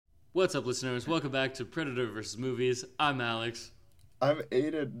What's up, listeners? Welcome back to Predator vs. Movies. I'm Alex. I'm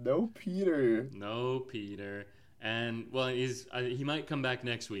Aidan. No, Peter. No, Peter. And, well, he might come back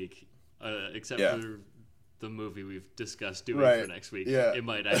next week, except Yeah. for the movie we've discussed doing Right. for next week. Yeah. It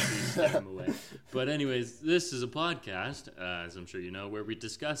might actually scare him away. But anyways, this is a podcast, as I'm sure you know, where we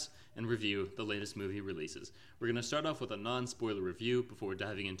discuss and review the latest movie releases. We're going to start off with a non-spoiler review before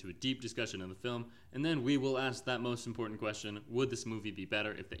diving into a deep discussion of the film, and then we will ask that most important question: would this movie be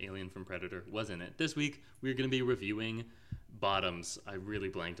better if the alien from Predator was in it? This week, we're going to be reviewing Bottoms. I really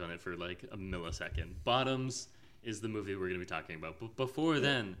blanked on it for like a millisecond. Bottoms is the movie we're going to be talking about. But before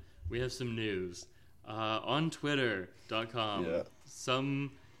then, we have some news. On Twitter.com,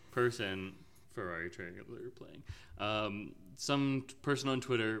 some person, Ferrari trailer playing, some person on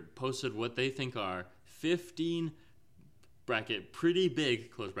Twitter posted what they think are 15 bracket, pretty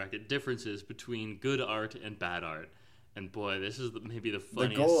big, close bracket, differences between good art and bad art. And boy, this is maybe the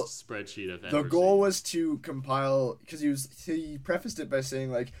funniest spreadsheet I've ever seen. The goal was to compile, because he prefaced it by saying,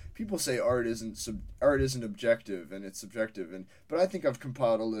 like, people say art isn't objective and it's subjective, but I think I've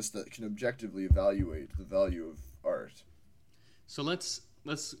compiled a list that can objectively evaluate the value of art. So let's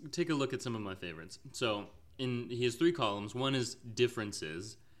take a look at some of my favorites. So he has 3 columns. One is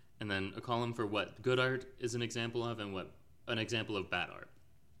differences, and then a column for what good art is an example of and what an example of bad art.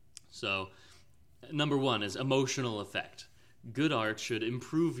 So number 1 is emotional effect. Good art should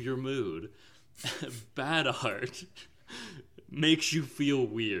improve your mood. Bad art makes you feel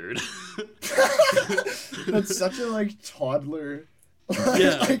weird. That's such a, toddler.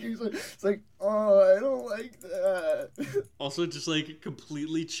 Yeah. It's like, oh, I don't like that. Also, just,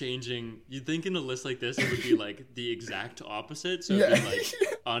 completely changing. You'd think in a list like this, it would be, the exact opposite. So it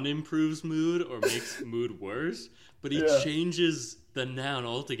unimproves mood or makes mood worse. But he changes the noun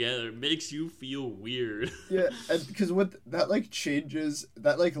altogether. It makes you feel weird. Yeah, and because what that changes,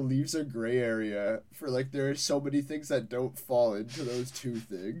 that leaves a gray area for there are so many things that don't fall into those two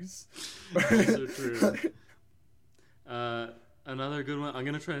things. Also true. Another good one. I'm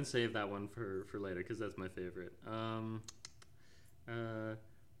gonna try and save that one for later because that's my favorite.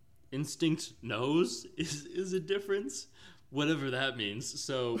 Instinct knows is a difference. Whatever that means.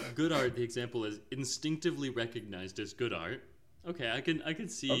 So good art, the example is instinctively recognized as good art. Okay, I can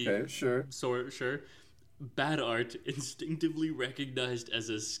see. Okay, sure. Sure. Bad art, instinctively recognized as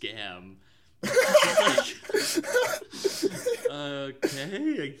a scam.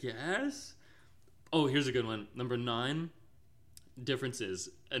 Okay, I guess. Oh, here's a good one. Number 9, differences.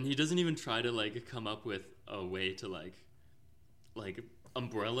 And he doesn't even try to come up with a way to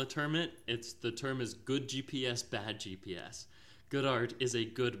umbrella term it. The term is good GPS, bad GPS. Good art is a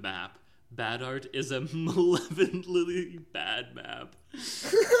good map. Bad art is a malevolently bad map.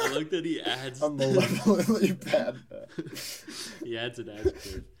 I like that he adds a malevolently bad map. He adds an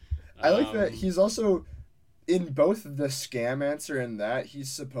adjective. I like that he's also, in both the scam answer and that,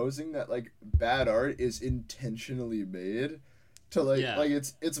 he's supposing that bad art is intentionally made to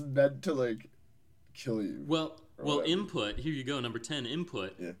it's meant to kill you. Well, input, here you go, number 10,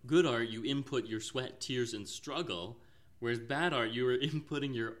 input. Yeah. Good art, you input your sweat, tears, and struggle, whereas bad art, you are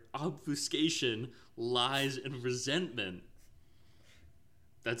inputting your obfuscation, lies, and resentment.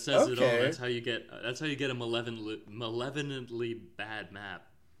 That says it all. That's how you get a malevolently bad map.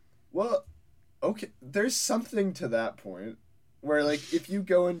 Well, okay, there's something to that point where if you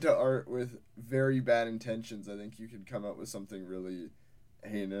go into art with very bad intentions, I think you could come up with something really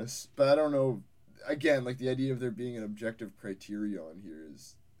heinous. But I don't know. Again, the idea of there being an objective criterion here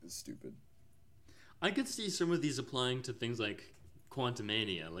is stupid. I could see some of these applying to things like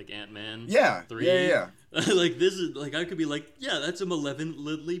Quantumania, like Ant-Man 3. Yeah. This is, I could be that's a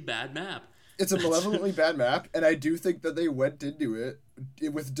malevolently bad map. It's a malevolently bad map, and I do think that they went into it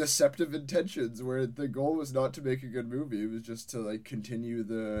with deceptive intentions, where the goal was not to make a good movie, it was just to, continue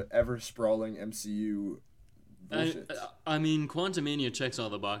the ever-sprawling MCU bullshit. I mean, Quantumania checks all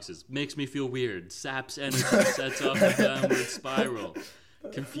the boxes. Makes me feel weird. Saps energy, sets off a downward spiral.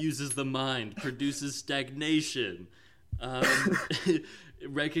 Confuses the mind. Produces stagnation.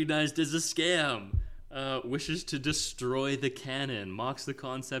 Recognized as a scam. Wishes to destroy the canon. Mocks the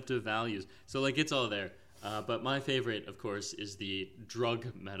concept of values. So, it's all there. But my favorite, of course, is the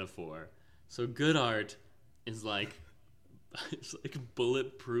drug metaphor. So good art is it's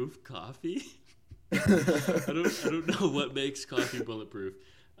bulletproof coffee. I don't know what makes coffee bulletproof,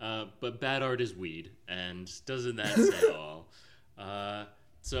 but bad art is weed, and doesn't that say it all?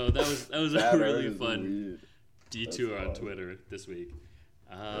 So that was a really fun detour on Twitter this week.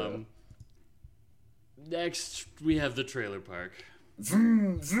 Next, we have the trailer park.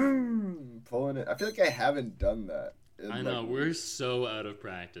 Vroom, vroom, pulling it. I feel like I haven't done that I know, we're so out of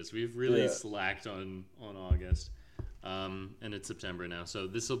practice. We've really slacked on August. And it's September now, so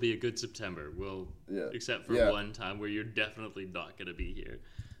this will be a good September. Except for one time where you're definitely not going to be here.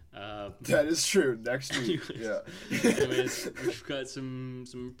 That is true. Next week. Anyways, we've got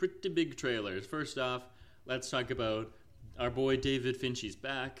some pretty big trailers. First off, let's talk about our boy David Fincher's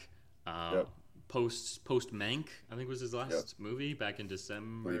back. Post Mank, I think was his last movie back in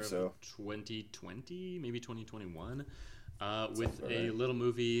December of 2020, maybe 2021. With a little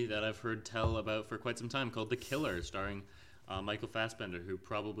movie that I've heard tell about for quite some time called The Killer, starring Michael Fassbender, who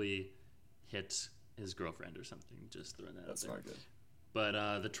probably hit his girlfriend or something. Just throwing that out there. That's not good.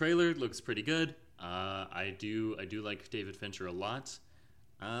 But the trailer looks pretty good. I do like David Fincher a lot.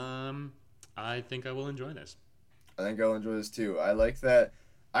 I think I will enjoy this. I think I'll enjoy this too. I like that.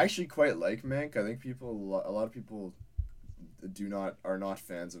 I actually quite like Mank. I think a lot of people are not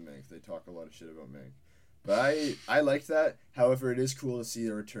fans of Mank. They talk a lot of shit about Mank. But I like that. However, it is cool to see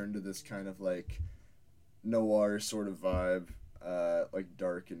a return to this kind of like noir sort of vibe, like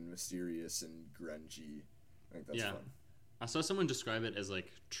dark and mysterious and grungy. I think that's fun. I saw someone describe it as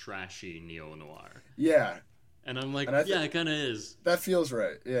like trashy neo-noir. Yeah. And I'm like, it kind of is. That feels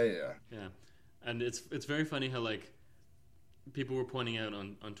right. Yeah. Yeah. And it's very funny how like people were pointing out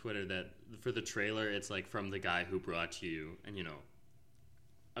on Twitter that for the trailer, it's like from the guy who brought you, and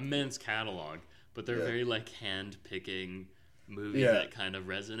immense catalog, but they're very like hand-picking movie that kind of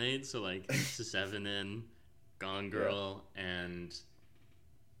resonates. So like Seven in, Gone Girl, and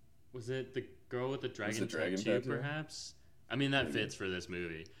was it The Girl with the Dragon Tattoo, perhaps? I mean, that fits for this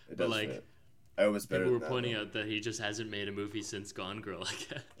movie. But like, fit. I was better people than were that, pointing out that he just hasn't made a movie since Gone Girl, I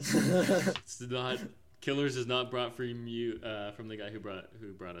guess. It's not... Killers is not brought from you, from the guy who brought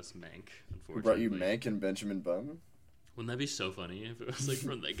us Mank, unfortunately. Who brought you Mank and Benjamin Button? Wouldn't that be so funny if it was like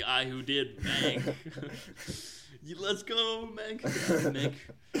from the guy who did Mank? Let's go, Mank!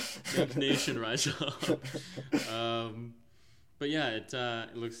 Mank Nation, rise up. But yeah, it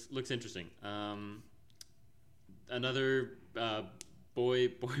looks interesting. Another boy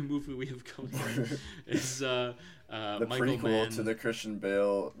movie we have coming is the Michael prequel Mann. To the Christian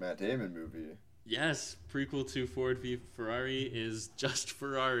Bale Matt Damon movie. Yes, prequel to Ford v Ferrari is Just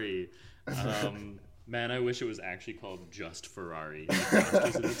Ferrari. Man, I wish it was actually called Just Ferrari.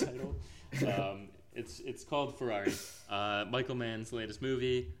 Just in the title. It's called Ferrari. Michael Mann's latest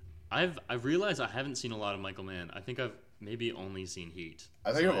movie. I've realized I haven't seen a lot of Michael Mann. I think I've maybe only seen Heat.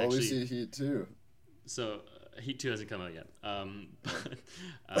 I think I've only seen Heat too. So Heat 2 hasn't come out yet. But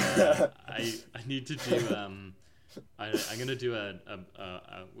I need to do. I'm gonna do a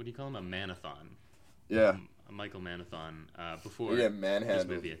what do you call him? A manathon. Yeah. A Michael Manathon before manhandle. this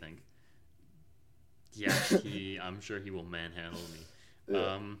movie, I think. Yeah, I'm sure he will manhandle me.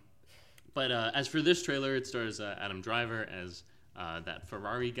 Yeah. But as for this trailer, it stars Adam Driver as that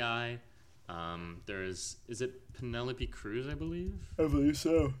Ferrari guy. Is it Penelope Cruz, I believe? I believe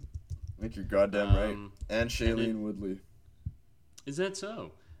so. I think you're goddamn right. And Shailene Woodley. Is that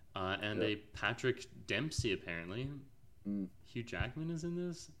so? And a Patrick Dempsey, apparently. Hugh Jackman is in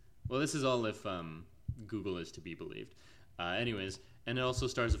this? Well, this is all if Google is to be believed. Anyways, and it also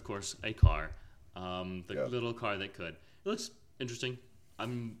stars, of course, a car. The little car that could. It looks interesting.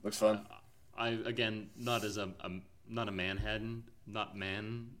 Looks fun. Not a man head. Not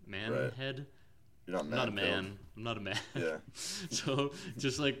man right. head. You're not man. Not a man. I'm not a man. Yeah. So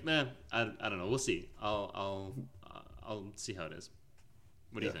just like, man, I don't know. We'll see. I'll see how it is.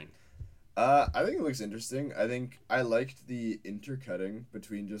 What do you think? I think it looks interesting. I think I liked the intercutting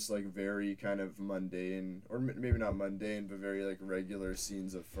between just like very kind of mundane, or maybe not mundane, but very like regular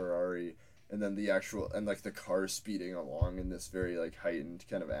scenes of Ferrari, and then the actual and like the car speeding along in this very like heightened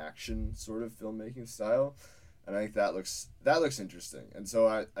kind of action sort of filmmaking style. And I think that looks interesting. And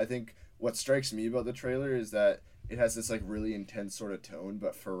so I think what strikes me about the trailer is that it has this like really intense sort of tone,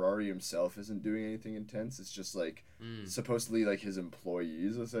 but Ferrari himself isn't doing anything intense. It's just like supposedly like his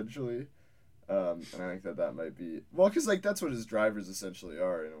employees essentially. And I think that might be because like that's what his drivers essentially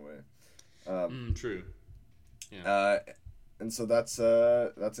are in a way. True. Yeah. And so that's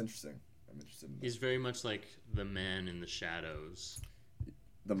interesting. I'm interested in that. He's very much like the man in the shadows.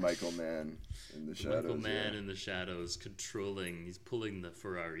 The Michael Mann in the shadows. Michael Mann in the shadows, controlling. He's pulling the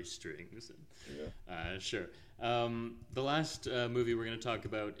Ferrari strings. Sure. The last movie we're going to talk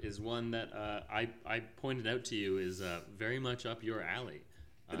about is one that I pointed out to you is very much up your alley.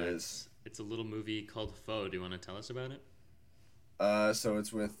 It is. It's a little movie called Foe. Do you want to tell us about it? So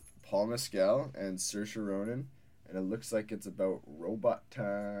it's with Paul Mescal and Saoirse Ronan, and it looks like it's about robot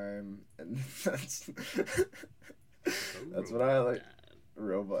time, and that's what I like.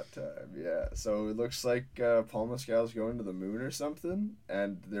 Robot time, yeah. So it looks like Paul Mescal's going to the moon or something,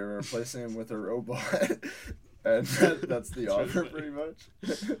 and they're replacing him with a robot. And that's the offer, pretty much.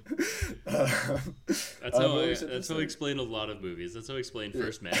 That's how I explain a lot of movies. That's how I explain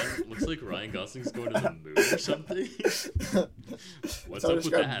First Man. Looks like Ryan Gosling's going to the moon or something. What's up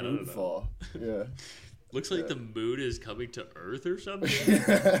with that? I don't know. Yeah. Looks like the moon is coming to Earth or something.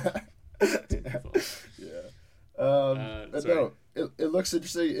 Yeah. No, it looks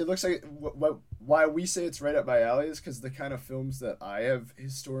interesting. It looks like why we say it's right up my alley is because the kind of films that I have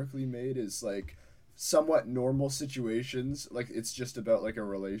historically made is like somewhat normal situations. Like it's just about like a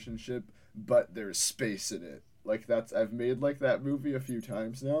relationship, but there's space in it. Like I've made like that movie a few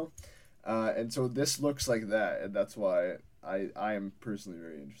times now, and so this looks like that, and that's why I am personally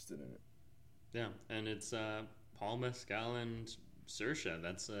very interested in it. Yeah, and it's Paul Mescal and Saoirse.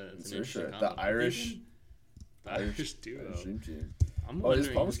 That's an Saoirse, interesting the Irish Irish duo. Irish dream team. Is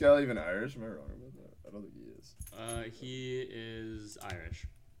Paul Mescal even Irish? Am I wrong about that? I don't think he is. He is Irish.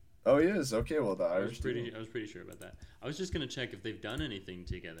 Oh, he is? Okay, well, the Irish I was pretty sure about that. I was just going to check if they've done anything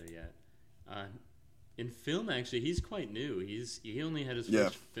together yet. In film, actually, he's quite new. He only had his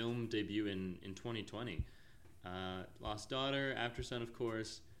first film debut in 2020. Lost Daughter, After Sun, of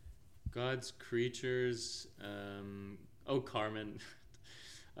course, God's Creatures, Carmen.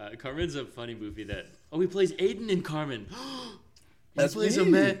 Carmen's a funny movie that... Oh, he plays Aidan in Carmen. He plays a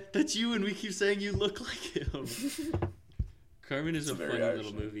man. That's you, and we keep saying you look like him. Carmen is a funny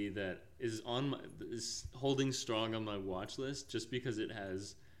little movie that is is holding strong on my watch list just because it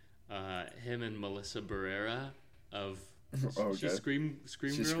has him and Melissa Barrera of she's Scream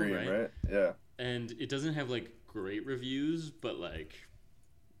Girl, right? Yeah. And it doesn't have like great reviews, but like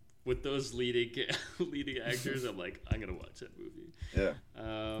with those leading actors, I'm like, I'm gonna watch that movie. Yeah.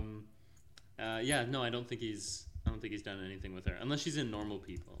 No, I don't think he's done anything with her unless she's in Normal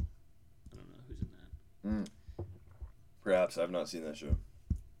People. I don't know who's in that. Perhaps I've not seen that show.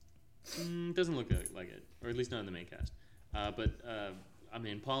 Doesn't look like it, or at least not in the main cast. But I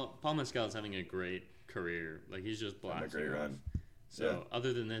mean, Paul Mescal is having a great career. Like he's just blasting. A great run. So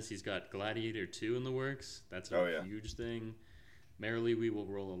other than this, he's got Gladiator 2 in the works. That's a huge thing. Merrily We Will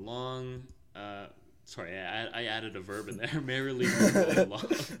Roll Along. Sorry, I added a verb in there. Merrily We Will Roll Along.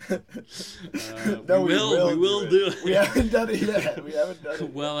 We will do it. We haven't done it yet.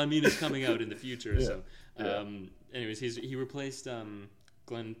 Well, I mean, it's coming out in the future. So, anyways, he replaced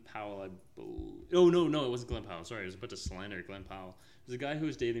Glenn Powell. I believe. Oh no, it wasn't Glenn Powell. Sorry, I was about to slander Glenn Powell. It was a guy who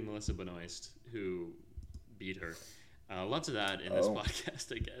was dating Melissa Benoist who beat her. Lots of that in this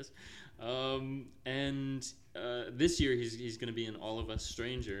podcast, I guess. And this year he's going to be in All of Us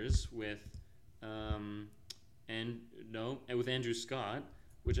Strangers with with Andrew Scott,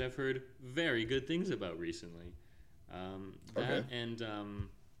 which I've heard very good things about recently.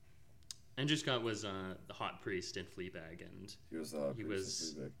 Andrew Scott was the hot priest in Fleabag, and he was the hot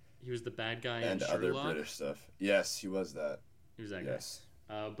priest in Fleabag. He was the bad guy and in Sherlock. Other British stuff. Yes, he was that. He was that guy.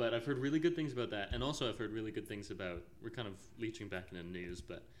 But I've heard really good things about that, and also I've heard really good things about. We're kind of leeching back into news,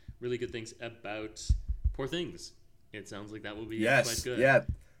 but really good things about Poor Things. It sounds like that will be quite good. Yeah,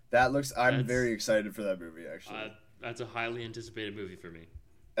 that looks. I'm very excited for that movie. Actually, that's a highly anticipated movie for me.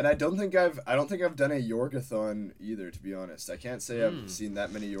 And I don't think I've done a Yorgathon either. To be honest, I can't say I've seen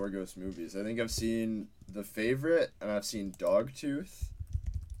that many Yorgos movies. I think I've seen The Favorite, and I've seen Dogtooth,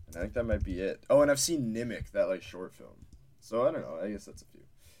 and I think that might be it. Oh, and I've seen Nimic, that like short film. So I don't know. I guess that's a few.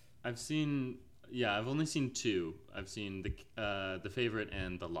 I've only seen two. I've seen the Favorite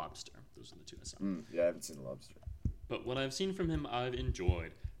and The Lobster. Those are the two I saw. Yeah, I haven't seen The Lobster. But what I've seen from him, I've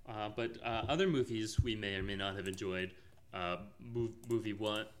enjoyed. But other movies we may or may not have enjoyed.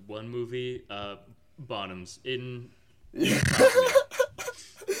 One movie, Bottoms. You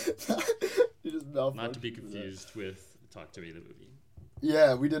just not to be confused with Talk to Me the movie.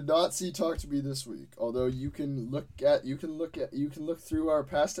 Yeah, we did not see Talk to Me this week. Although you can look through our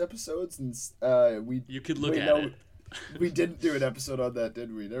past episodes and it. We didn't do an episode on that,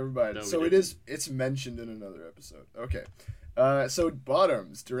 did we? Never mind. No, so it's mentioned in another episode. Okay. So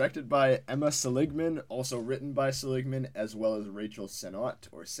Bottoms, directed by Emma Seligman, also written by Seligman, as well as Rachel Sennott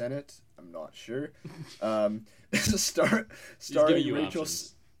or Sennett. I'm not sure. It's a starring Rachel.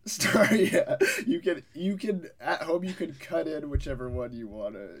 Yeah, you can at home you can cut in whichever one you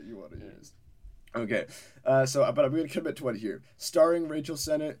wanna use. Okay. But I'm gonna commit to one here. Starring Rachel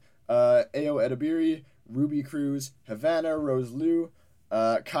Sennott, Ayo Edebiri, Ruby Cruz, Havana Rose Liu,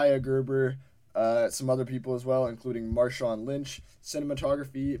 Kaya Gerber. Some other people as well, including Marshawn Lynch.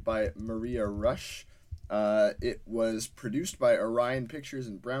 Cinematography by Maria Rush. It was produced by Orion Pictures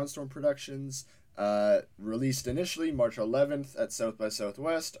and Brownstone Productions. Released initially March 11th at South by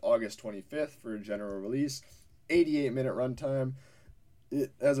Southwest, August 25th for a general release. 88-minute runtime.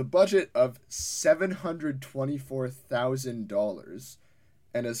 It has a budget of $724,000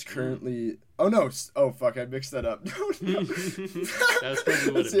 and is currently... Oh, no. Oh, fuck. I mixed that up. No. That's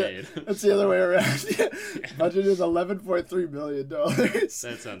probably what it made. That's the other way around. Yeah. Budget is $11.3 million. That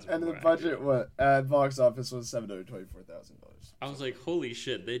sounds And the more budget accurate. at box office was $724,000. I was like, holy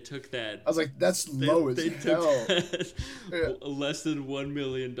shit, they took that. I was like, that's low as hell. That less than $1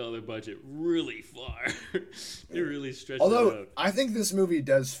 million budget really far. It really stretched it Although, out. I think this movie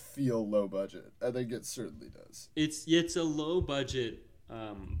does feel low budget. I think it certainly does. It's a low budget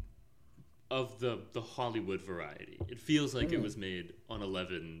of the Hollywood variety. It feels like it was made on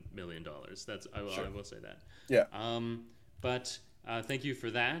 $11 million. I will say that. Yeah. But thank you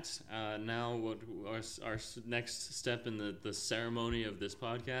for that. Now, what our next step in the ceremony of this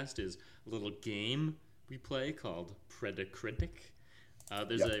podcast is a little game we play called Predacritic.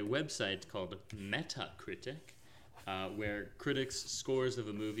 There's a website called Metacritic where critics' scores of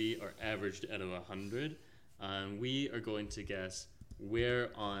a movie are averaged out of 100. We are going to guess where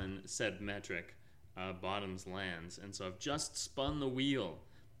on said metric Bottoms lands. And so I've just spun the wheel,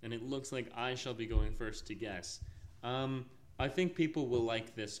 and it looks like I shall be going first to guess. I think people will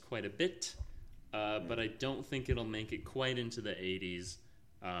like this quite a bit, but I don't think it'll make it quite into the 80s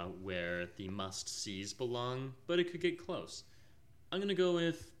where the must-sees belong, but it could get close. I'm going to go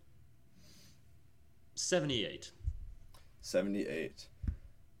with 78. 78.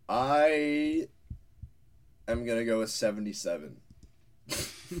 I am going to go with 77.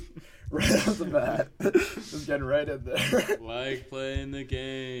 Right off the bat. Just getting right in there. Like playing the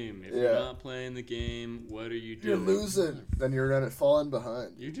game. If you're not playing the game, what are you doing? You're losing. Then you're falling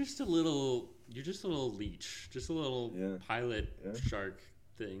behind. You're just a little leech. Just a little pilot shark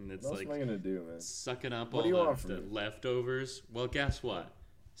thing that's what am I gonna do, man? Sucking up What all the leftovers. Well, guess what?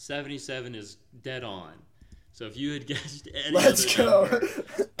 77 is dead on. So if you had guessed any Let's go. number,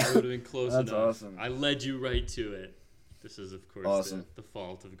 I would have been close That's enough. awesome. I led you right to it. This is, of course, awesome. the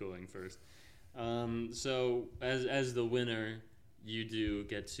fault of going first. So as the winner, you do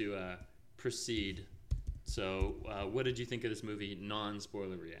get to proceed. So what did you think of this movie?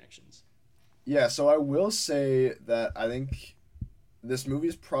 Non-spoiler reactions. Yeah, so I will say that I think this movie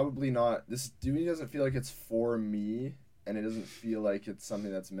is probably not... This movie doesn't feel like it's for me, and it doesn't feel like it's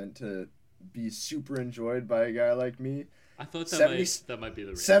something that's meant to be super enjoyed by a guy like me. I thought that might be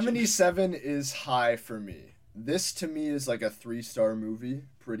the reaction. 77 is high for me. This, to me, is like a 3-star movie,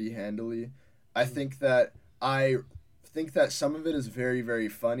 pretty handily. I think that some of it is very, very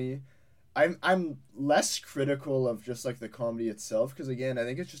funny. I'm less critical of just like the comedy itself, because again, I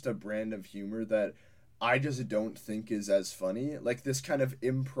think it's just a brand of humor that I just don't think is as funny. Like this kind of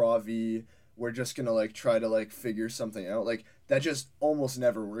improv-y, we're just gonna like try to like figure something out. Like that just almost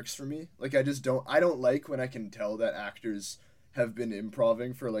never works for me. Like I don't like when I can tell that actors have been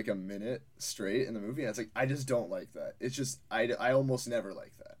improvising for like a minute straight in the movie. And it's like, I just don't like that. It's just, I almost never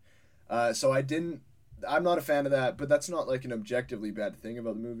like that. So I'm not a fan of that, but that's not like an objectively bad thing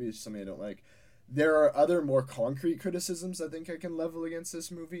about the movie. It's something I don't like. There are other more concrete criticisms I think I can level against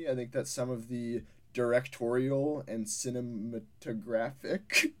this movie. I think that some of the directorial and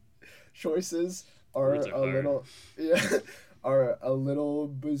cinematographic choices are a little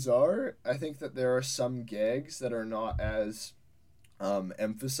bizarre. I think that there are some gags that are not as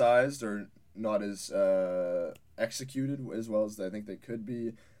emphasized or not as executed as well as I think they could be.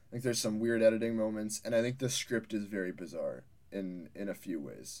 I think there's some weird editing moments, and I think the script is very bizarre in a few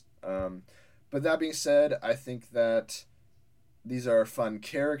ways. But that being said, I think that these are fun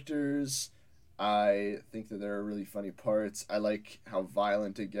characters. I think that there are really funny parts. I like how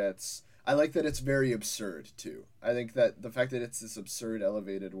violent it gets. I like that it's very absurd, too. I think that the fact that it's this absurd,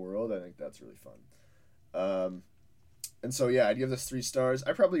 elevated world, I think that's really fun. And so, yeah, I'd give this 3 stars.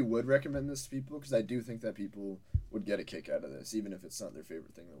 I probably would recommend this to people, because I do think that people would get a kick out of this, even if it's not their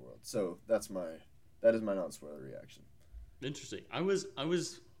favorite thing in the world. So that is my non-spoiler reaction. Interesting. I was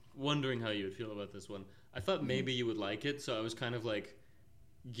wondering how you would feel about this one. I thought maybe you would like it, so I was kind of like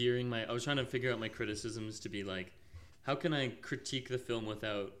I was trying to figure out my criticisms to be like, how can I critique the film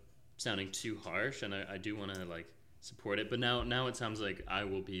without sounding too harsh? And I do want to like support it, but now it sounds like I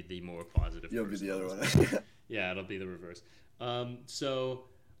will be the more positive. You'll be the other one. Yeah, it'll be the reverse. First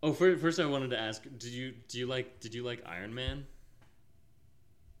I wanted to ask, did you like Iron Man?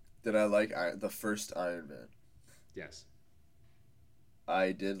 Did I like the first Iron Man? Yes.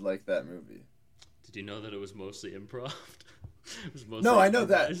 I did like that movie. Did you know that it was mostly improv? No, I know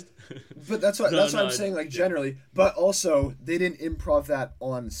that. But that's what I'm saying, like, generally. But also, they didn't improv that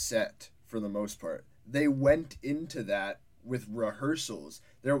on set for the most part. They went into that with rehearsals.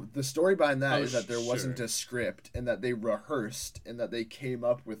 The story behind that is that there wasn't a script, and that they rehearsed, and that they came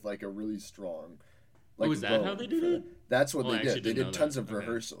up with like a really strong. Like, is that how they did it? That's what they did. They did tons of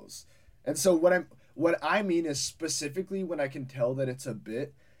rehearsals, and so what I mean is specifically when I can tell that it's a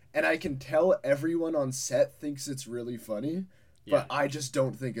bit, and I can tell everyone on set thinks it's really funny, but I just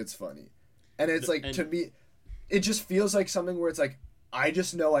don't think it's funny, and it's like to me, it just feels like something where it's like I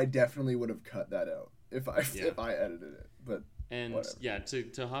just know I definitely would have cut that out if I edited it, but. And whatever.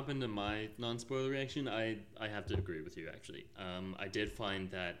 to hop into my non-spoiler reaction, I have to agree with you actually. I did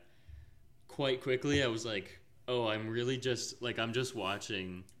find that quite quickly. I was like, oh, I'm just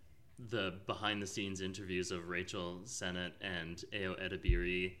watching the behind the scenes interviews of Rachel Sennett and Ayo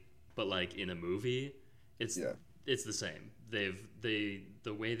Edebiri, but like in a movie. It's the same. The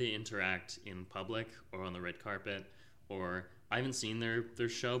way they interact in public or on the red carpet, or I haven't seen their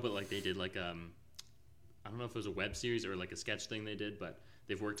show, but like they did like I don't know if it was a web series or like a sketch thing they did, but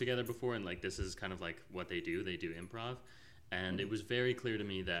they've worked together before, and like this is kind of like what they do. They do improv, and it was very clear to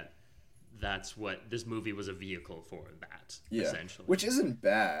me that that's what this movie was a vehicle for. That essentially, which isn't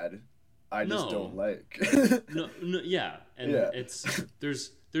bad. I just don't like. It's there's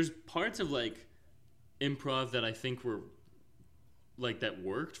parts of like improv that I think were like that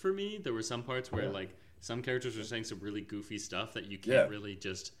worked for me. There were some parts where like some characters were saying some really goofy stuff that you can't really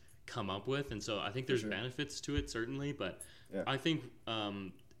just come up with, and so I think there's benefits to it certainly, but I think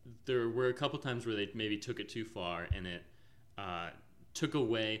there were a couple times where they maybe took it too far, and it took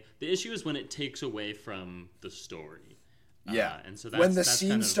away. The issue is when it takes away from the story. And so when the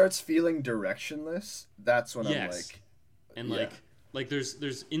scene starts feeling directionless, that's when I'm like, and like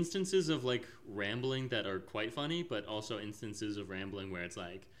there's instances of like rambling that are quite funny, but also instances of rambling where it's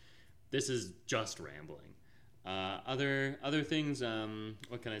like, this is just rambling. Other things,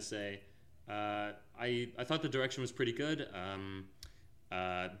 what can I say? I thought the direction was pretty good.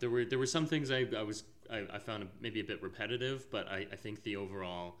 There were some things I found maybe a bit repetitive, but I think the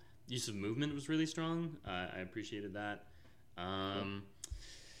overall use of movement was really strong. I appreciated that.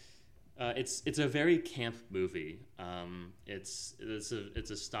 It's a very camp movie. It's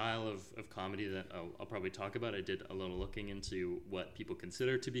a style of comedy that I'll probably talk about. I did a little looking into what people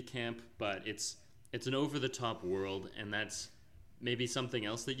consider to be camp, but it's an over-the-top world, and that's maybe something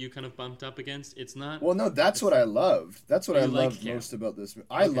else that you kind of bumped up against. It's not... Well, no, that's what I loved. That's what I loved most about this.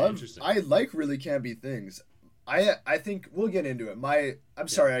 I like really campy things. I think we'll get into it. I'm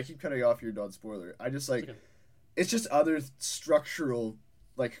sorry, I keep cutting you off your non-spoiler. I just like... It's just other structural...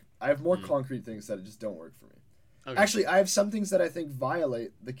 Like, I have more concrete things that just don't work for me. Okay. Actually, I have some things that I think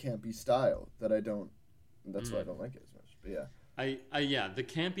violate the campy style that I don't... That's why I don't like it as much. But yeah. The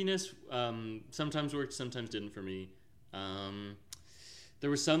campiness sometimes worked, sometimes didn't for me. There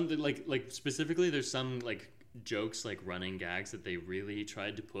were some that like specifically there's some like jokes, like running gags that they really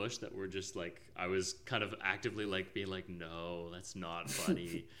tried to push that were just like, I was kind of actively like being like, no, that's not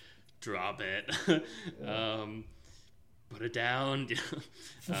funny. Drop it. Put it down.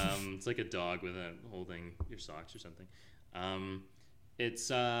 It's like a dog holding your socks or something. I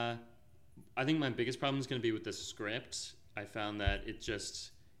think my biggest problem is going to be with the script. I found that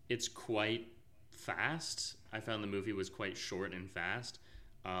it's quite fast. I found the movie was quite short and fast.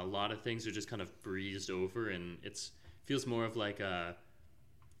 A lot of things are just kind of breezed over, and feels more of like a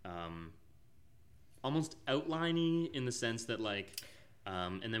almost outliney in the sense that like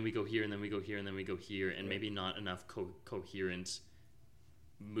and then we go here, and then we go here, and then we go here, and maybe not enough coherent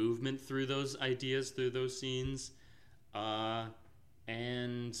movement through those ideas, through those scenes.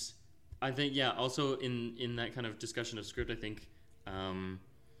 And I think, also in that kind of discussion of script, I think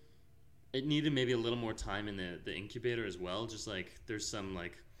it needed maybe a little more time in the incubator as well. Just like there's some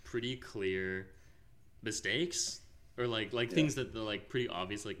like pretty clear mistakes or like things that the like pretty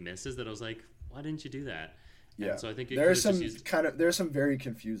obvious like misses that I was like, why didn't you do that? Yeah. And so I think there's some very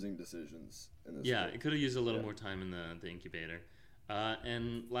confusing decisions in this. Yeah, it could have used a little more time in the incubator.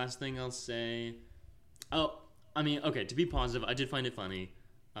 And last thing I'll say, to be positive, I did find it funny.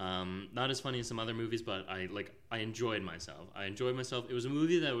 Not as funny as some other movies, but I enjoyed myself. It was a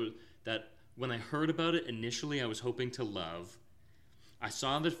movie that when I heard about it initially, I was hoping to love. I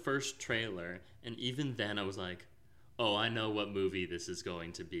saw the first trailer, and even then I was like, oh, I know what movie this is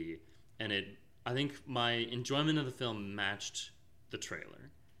going to be. And I think my enjoyment of the film matched the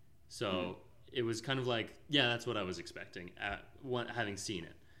trailer. So it was kind of like, that's what I was expecting having seen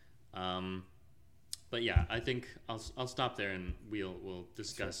it. But yeah, I think I'll stop there, and we'll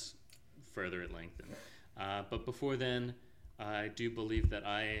discuss further at length. But before then, I do believe that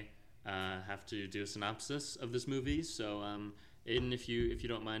I have to do a synopsis of this movie. So Aiden, if you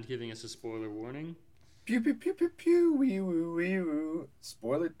don't mind giving us a spoiler warning. Pew pew pew pew pew wee woo wee woo.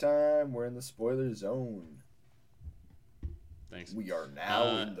 Spoiler time. We're in the spoiler zone. Thanks. We are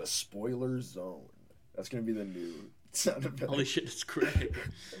now in the spoiler zone. That's gonna be the new sound effect. Holy shit, it's Craig.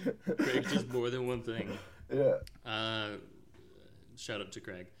 Craig does more than one thing. Yeah. Shout out to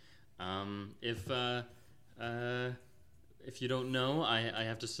Craig. If you don't know, I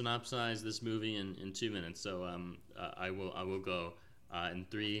have to synopsize this movie in 2 minutes. So I will go in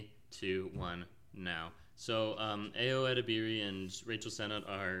 3, 2, 1 now. So Ao Edebiri and Rachel Sennott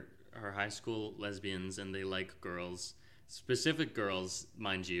are high school lesbians, and they like girls, specific girls,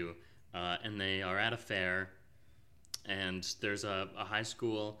 mind you. And they are at a fair, and there's a high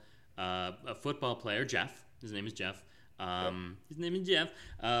school a football player, Jeff. His name is Jeff. His name is Jeff,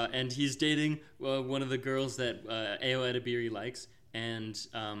 and he's dating one of the girls that Ao Edebiri likes, and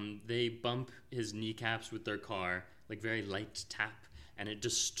they bump his kneecaps with their car, like very light tap, and it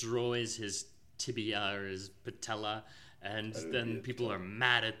destroys his tibia or his patella, and then people are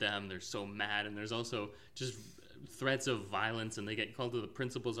mad at them. They're so mad, and there's also just threats of violence, and they get called to the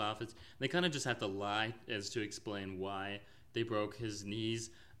principal's office. They kind of just have to lie as to explain why they broke his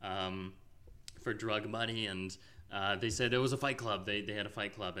knees for drug money, and they said it was a fight club. They had a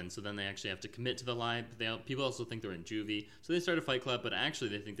fight club, and so then they actually have to commit to the lie. People also think they're in juvie, so they start a fight club, but actually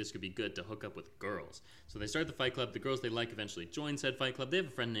they think this could be good to hook up with girls. So they start the fight club. The girls they like eventually join said fight club. They have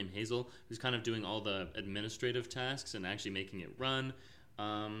a friend named Hazel who's kind of doing all the administrative tasks and actually making it run.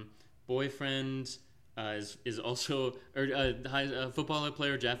 Boyfriend is also, footballer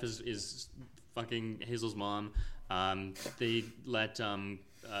player Jeff is fucking Hazel's mom. They let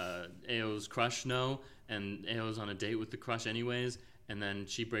Ao's crush know, and Ao's on a date with the crush anyways, and then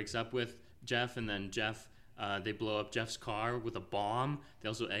she breaks up with Jeff, and then Jeff, they blow up Jeff's car with a bomb. They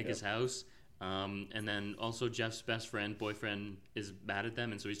also egg his house, and then also Jeff's boyfriend is mad at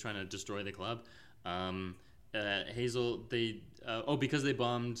them, and so he's trying to destroy the club. Hazel, because they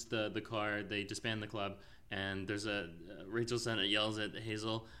bombed the car, they disband the club, and there's Rachel Sennott yells at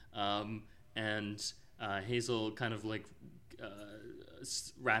Hazel, and Hazel kind of like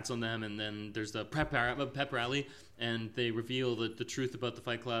rats on them, and then there's the pep rally, and they reveal the truth about the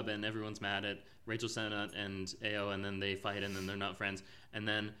fight club, and everyone's mad at Rachel Sennott and Ao, and then they fight, and then they're not friends. And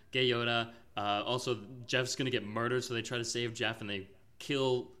then Gay Yoda, also Jeff's gonna get murdered, so they try to save Jeff, and they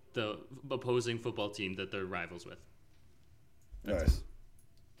kill the opposing football team that they're rivals with. Nice.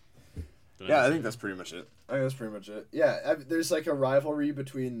 Yeah, I think that's pretty much it. Yeah, there's like a rivalry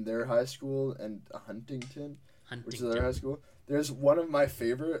between their high school and Huntington, which is their high school. There's one of my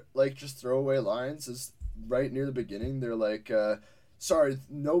favorite, like, just throwaway lines is right near the beginning. They're like, sorry,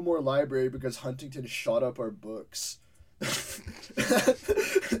 no more library because Huntington shot up our books.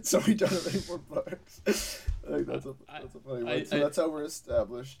 So we don't have any more books. I think that's a funny one. So that's how we're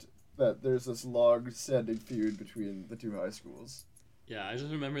established that there's this long-standing feud between the two high schools. Yeah, I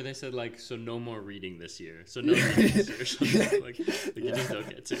just remember they said, like, so no more reading this year. So no reading this year. Something like you just don't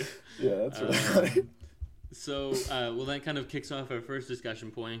get to. Yeah, that's really funny. So, well, that kind of kicks off our first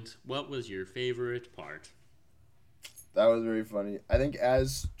discussion point. What was your favorite part? That was very funny. I think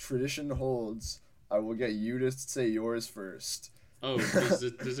as tradition holds, I will get you to say yours first. Oh,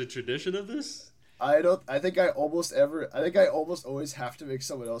 there's a tradition of this? I think I almost always have to make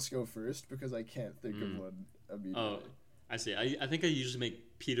someone else go first because I can't think of one immediately. Oh, I see. I think I usually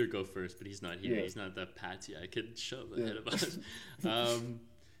make Peter go first, but he's not here. Yeah. He's not that patsy I could shove ahead of us.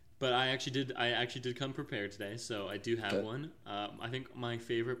 But I actually did come prepared today, so I do have one. I think my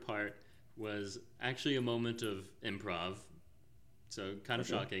favorite part was actually a moment of improv, so kind of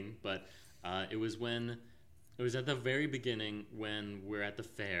shocking, but it was at the very beginning when we're at the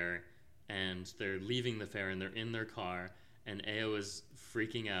fair, and they're leaving the fair, and they're in their car, and Ao is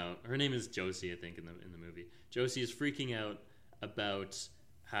freaking out. Her name is Josie, I think, in the movie. Josie is freaking out about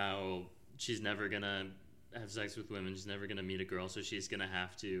how she's never gonna have sex with women. She's never gonna meet a girl, so she's gonna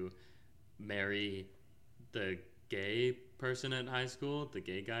have to marry the gay person at high school, the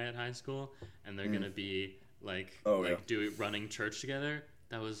gay guy at high school, and they're gonna be running church together.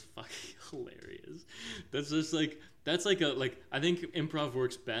 That was fucking hilarious. That's just like I think improv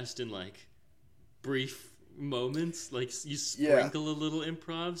works best in like brief moments, like you sprinkle a little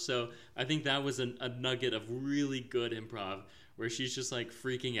improv. So I think that was a nugget of really good improv where she's just like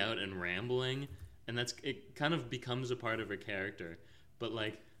freaking out and rambling, and it kind of becomes a part of her character. But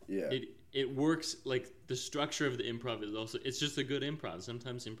like it works. Like the structure of the improv is also, it's just a good improv.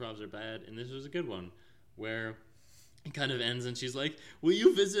 Sometimes improvs are bad, and this was a good one where it kind of ends and she's like, will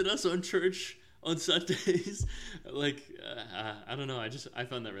you visit us on church on Sundays? Like I don't know, I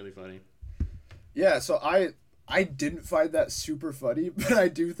found that really funny. Yeah, so I I didn't find that super funny, but I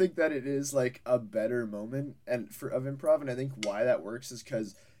do think that it is like a better moment of improv, and I think why that works is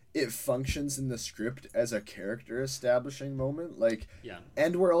because it functions in the script as a character establishing moment, like, Yeah.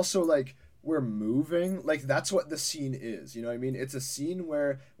 and we're also like we're moving, like that's what the scene is, you know what I mean? It's a scene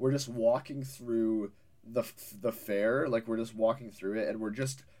where we're just walking through the fair, like we're just walking through it, and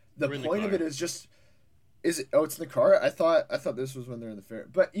the point of it is just. Is it? Oh, it's in the car. I thought this was when they're in the fair.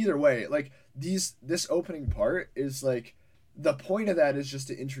 But either way, like this opening part is like the point of that is just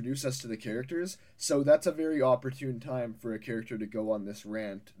to introduce us to the characters. So that's a very opportune time for a character to go on this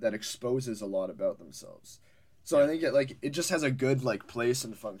rant that exposes a lot about themselves. So Yeah. I think it just has a good like place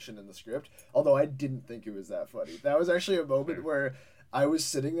and function in the script. Although I didn't think it was that funny. That was actually a moment where I was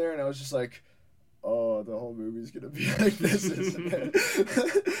sitting there and I was just like, oh, the whole movie's gonna be like this, isn't it?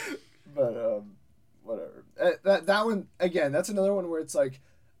 But whatever. That one again. That's another one where it's like,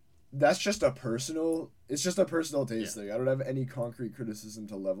 it's just a personal taste thing. I don't have any concrete criticism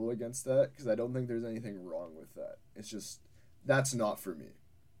to level against that because I don't think there's anything wrong with that. It's just that's not for me.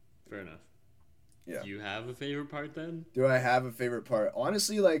 Fair enough. Yeah. Do you have a favorite part then? Do I have a favorite part?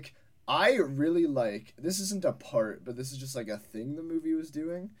 Honestly, like I really like. This isn't a part, but this is just like a thing the movie was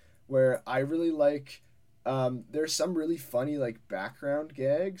doing where I really like. There's some really funny like background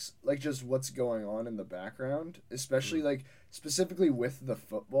gags, like just what's going on in the background, especially like specifically with the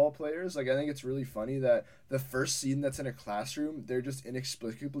football players. Like I think it's really funny that the first scene that's in a classroom, they're just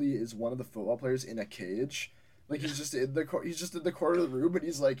inexplicably is one of the football players in a cage. Like he's just in the corner of the room, and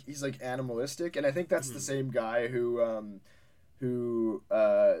he's like animalistic, and I think that's the same guy who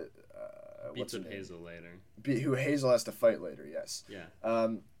beats up Hazel later. Who Hazel has to fight later. Yes. Yeah.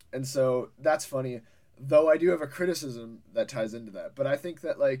 And so that's funny. Though I do have a criticism that ties into that. But I think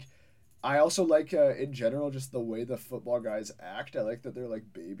that, like, I also like, in general, just the way the football guys act. I like that they're,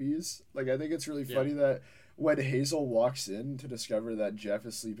 like, babies. Like, I think it's really funny that when Hazel walks in to discover that Jeff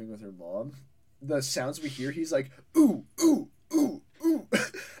is sleeping with her mom, the sounds we hear, he's like, ooh, ooh, ooh, ooh.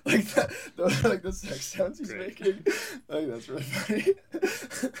 Like, that, those are, like, the sex sounds he's making. I think that's really funny.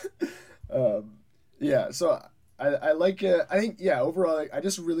 Yeah, so I like it. I think, yeah, overall, like, I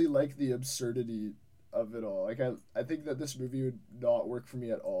just really like the absurdity of it all. Like I think that this movie would not work for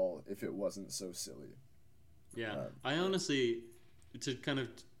me at all if it wasn't so silly. Yeah, I honestly, to kind of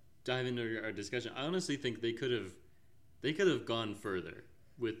dive into our discussion, I honestly think they could have gone further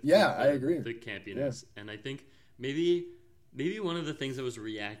with I agree the campiness, and I think maybe one of the things I was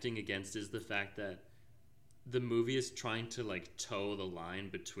reacting against is the fact that the movie is trying to like toe the line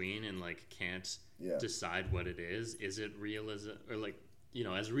between and like can't decide what it is. Is it realism or like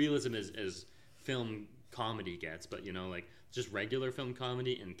as realism as film comedy gets, but like just regular film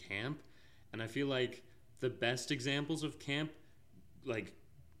comedy and camp. And I feel like the best examples of camp like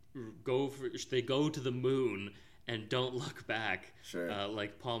they go to the moon and don't look back. Sure.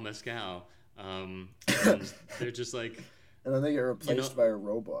 Like Paul Mescal. And they're just like, and then they get replaced by a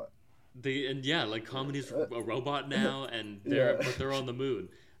robot. Like comedy's a robot now, and they're on the moon.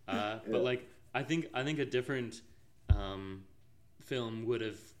 But like I think a different film would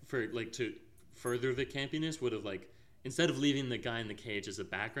have to further the campiness would have like instead of leaving the guy in the cage as a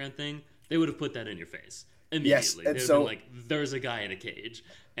background thing, they would have put that in your face immediately. Yes, and they would have so been like, there's a guy in a cage,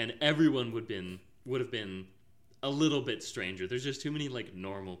 and everyone would have been a little bit stranger. There's just too many like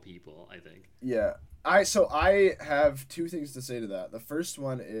normal people, I think. Yeah. I have two things to say to that. The first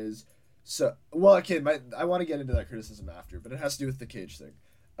one is I want to get into that criticism after, but it has to do with the cage thing.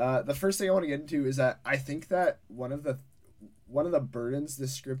 The first thing I want to get into is that I think that one of the burdens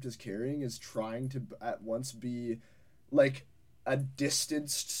this script is carrying is trying to at once be like a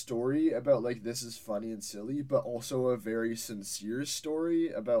distanced story about like this is funny and silly, but also a very sincere story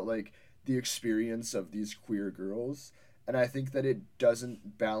about like the experience of these queer girls. And I think that it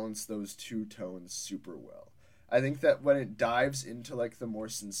doesn't balance those two tones super well. I think that when it dives into like the more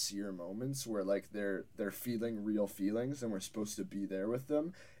sincere moments where like they're feeling real feelings and we're supposed to be there with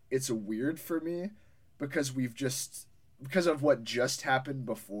them, it's weird for me because because of what just happened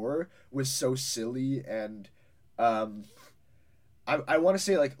before was so silly and I want to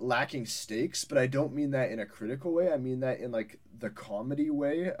say like lacking stakes, but I don't mean that in a critical way. I mean that in like the comedy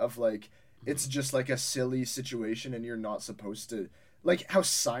way of like it's just like a silly situation and you're not supposed to, like how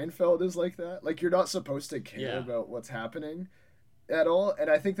Seinfeld is like that. Like you're not supposed to care about what's happening at all. And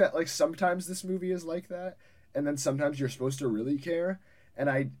I think that like sometimes this movie is like that, and then sometimes you're supposed to really care. And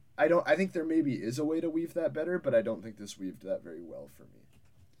I think there maybe is a way to weave that better, but I don't think this weaved that very well for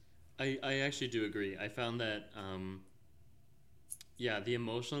me. I actually do agree. I found that the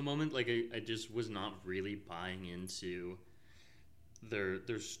emotional moment, like I just was not really buying into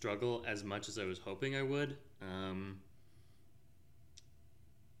their struggle as much as I was hoping I would.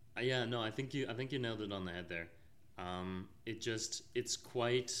 Yeah, no, I think you nailed it on the head there. It's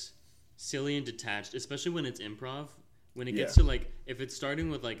quite silly and detached, especially when it's improv. When it gets to like, if it's starting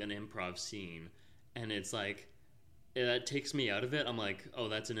with like an improv scene, and it's like, that takes me out of it. I'm like, oh,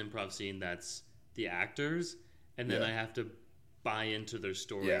 that's an improv scene. That's the actors, and then I have to buy into their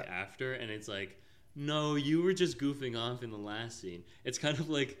story after, and it's like, no, you were just goofing off in the last scene. It's kind of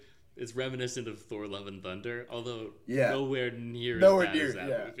like, it's reminiscent of Thor: Love and Thunder, although nowhere near as bad as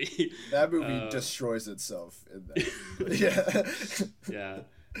that movie. That movie destroys itself in that. Yeah.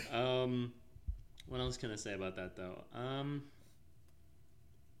 What else can I say about that though?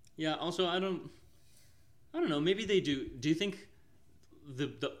 Yeah. Also, I don't know. Maybe they do. Do you think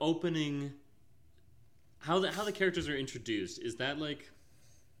the opening, how the characters are introduced, is that like,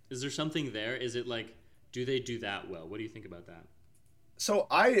 is there something there? Is it like, do they do that well? What do you think about that? So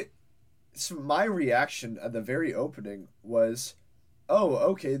my reaction at the very opening was, oh,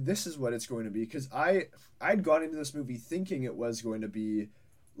 okay, this is what it's going to be, because I'd gone into this movie thinking it was going to be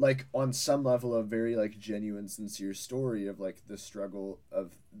like on some level a very like genuine, sincere story of like the struggle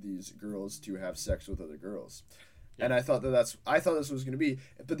of these girls to have sex with other girls. Yeah. And I thought I thought this was going to be,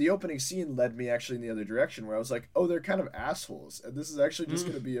 but the opening scene led me actually in the other direction, where I was like, oh, they're kind of assholes, and this is actually just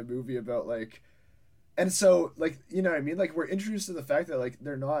going to be a movie about like, and so like, you know what I mean? Like, we're introduced to the fact that like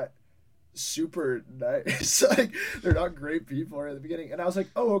they're not super nice, like they're not great people right at the beginning, and I was like,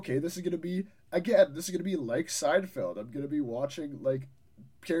 oh, okay, this is going to be like Seinfeld. I'm going to be watching like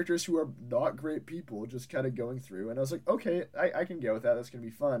characters who are not great people just kind of going through, and I was like, okay, I can get with that. That's going to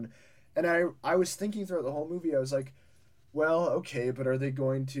be fun. And I was thinking throughout the whole movie, I was like, well, okay, but are they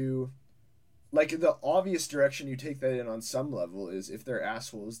going to, like, the obvious direction you take that in on some level is if they're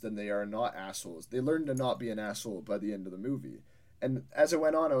assholes, then they are not assholes. They learn to not be an asshole by the end of the movie. And as it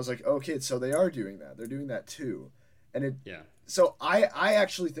went on, I was like, okay, so they are doing that. They're doing that too. And it, so I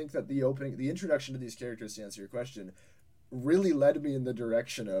actually think that the introduction to these characters, to answer your question, really led me in the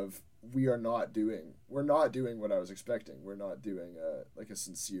direction of, we're not doing what I was expecting. We're not doing like a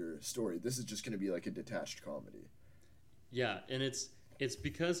sincere story. This is just going to be like a detached comedy. Yeah, and it's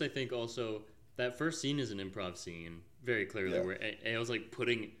because I think also that first scene is an improv scene, very clearly, where Ao's like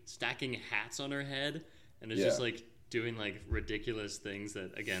stacking hats on her head, and it's just like doing like ridiculous things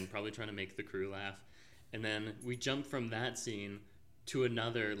that, again, probably trying to make the crew laugh. And then we jump from that scene to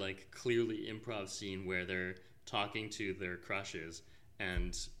another like clearly improv scene where they're talking to their crushes,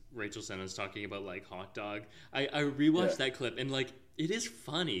 and Rachel Senna's talking about like hot dog. I rewatched that clip, and like, it is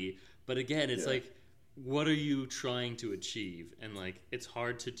funny, but again, it's like, what are you trying to achieve? And like, it's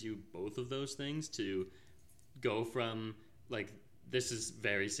hard to do both of those things, to go from like, this is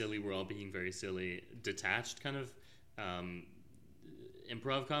very silly, we're all being very silly, detached kind of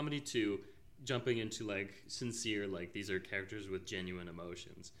improv comedy, to jumping into like sincere, like, these are characters with genuine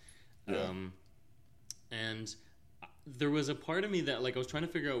emotions. And there was a part of me that like, I was trying to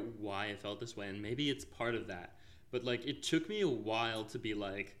figure out why I felt this way, and maybe it's part of that, but like, it took me a while to be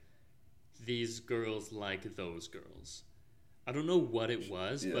like, these girls like those girls. I don't know what it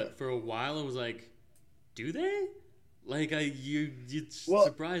was, but for a while I was like, do they? Like, you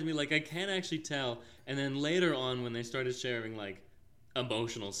surprised me. Like, I can't actually tell. And then later on, when they started sharing like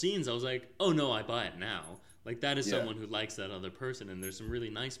emotional scenes, I was like, oh no, I buy it now. Like, that is someone who likes that other person, and there's some really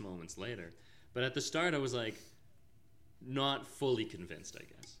nice moments later. But at the start, I was like, not fully convinced, I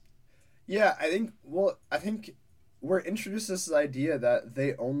guess. Yeah, I think we're introduced to this idea that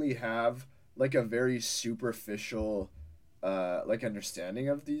they only have like a very superficial like understanding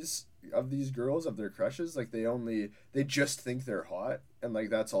of these girls, of their crushes. Like, they just think they're hot, and like,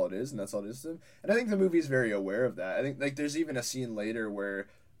 that's all it is, and that's all it is to them. And I think the movie is very aware of that. I think like, there's even a scene later where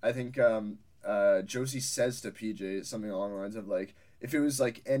I think Josie says to PJ something along the lines of like, if it was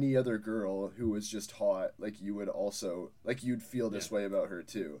like any other girl who was just hot, like, you would also, like, you'd feel this way about her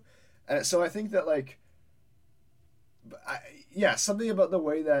too. And so I think that like, something about the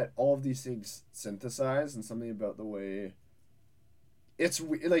way that all of these things synthesize, and something about the way it's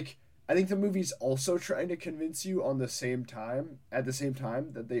like, I think the movie's also trying to convince you at the same time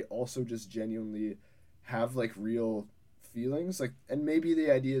that they also just genuinely have like real feelings, like, and maybe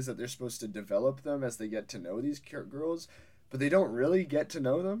the idea is that they're supposed to develop them as they get to know these girls, but they don't really get to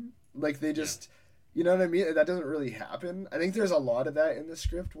know them. Like, they just, you know what I mean? That doesn't really happen. I think there's a lot of that in the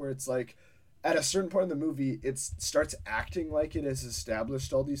script, where it's like, at a certain point in the movie, it starts acting like it has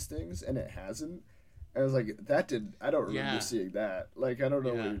established all these things, and it hasn't. And I was like, I don't remember seeing that. Like, I don't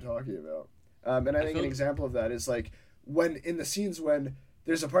know what you're talking about. And I think an example of that is like, when in the scenes when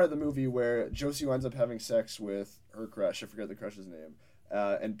there's a part of the movie where Josie winds up having sex with her crush. I forget the crush's name.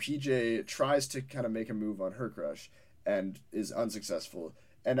 And PJ tries to kind of make a move on her crush and is unsuccessful.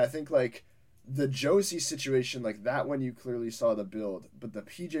 And I think, like, the Josie situation, like, that one you clearly saw the build, but the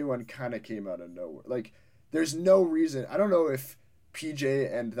PJ one kind of came out of nowhere. Like, there's no reason. I don't know if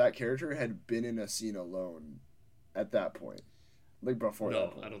PJ and that character had been in a scene alone at that point. Like, before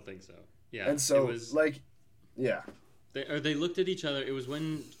that point. No, I don't think so. Yeah. And so, it was, like, yeah. They looked at each other. It was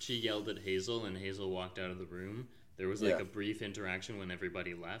when she yelled at Hazel and Hazel walked out of the room. There was, like, a brief interaction when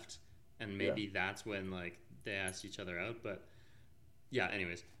everybody left. And maybe that's when, like, they asked each other out. But, yeah,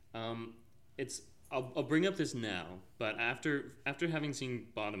 anyways. I'll bring up this now. But after having seen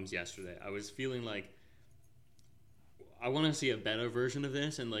Bottoms yesterday, I was feeling like I want to see a better version of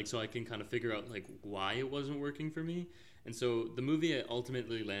this, and like so I can kind of figure out like why it wasn't working for me. And so the movie I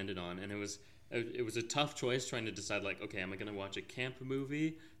ultimately landed on, and it was a tough choice trying to decide like, okay, am I going to watch a camp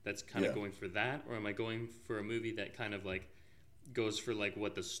movie that's kind of going for that, or am I going for a movie that kind of like goes for like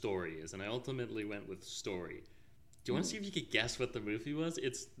what the story is? And I ultimately went with story. Do you want to see if you could guess what the movie was?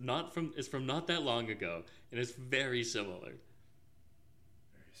 It's from not that long ago, and it's very similar.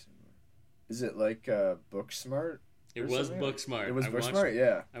 Very similar. Is it like Booksmart? It was Booksmart. It was Booksmart,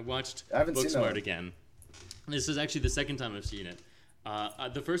 yeah. I watched I haven't seen Booksmart again. This is actually the second time I've seen it.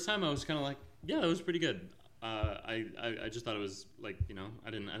 The first time I was kind of like, yeah, that was pretty good. I just thought it was like, you know,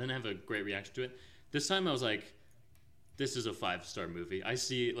 I didn't have a great reaction to it. This time I was like, this is a 5-star movie. I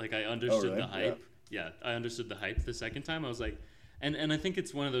see, like, I understood the hype. Yeah, I understood the hype the second time. I was like, and I think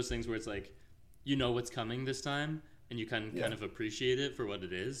it's one of those things where it's like, you know what's coming this time, and you kind of appreciate it for what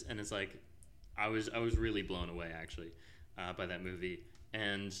it is. And it's like, I was really blown away actually by that movie.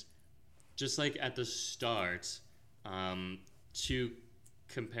 And just like at the start, two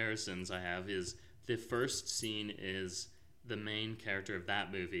comparisons I have is the first scene is the main character of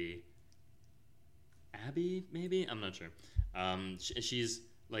that movie, Abby, maybe? I'm not sure. She's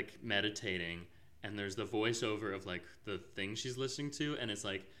like meditating, and there's the voiceover of like the thing she's listening to, and it's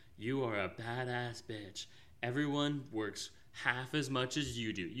like, you are a badass bitch. Everyone works half as much as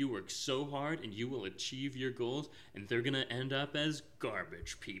you do. You work so hard and you will achieve your goals, and they're gonna end up as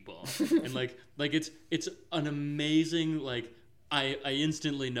garbage people. And like it's an amazing, like, I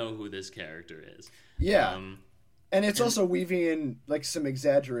instantly know who this character is. Yeah. And it's also weaving in like some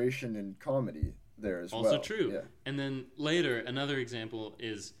exaggeration and comedy there as well. Also true. Yeah. And then later, another example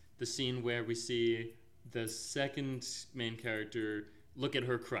is the scene where we see the second main character look at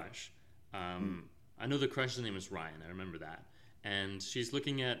her crush. I know the crush's name is Ryan. I remember that. And she's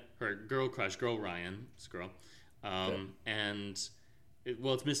looking at her girl Ryan. It's a girl. And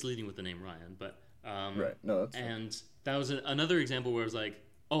it's misleading with the name Ryan, but right. No, that's and fine. That was another example where I was like,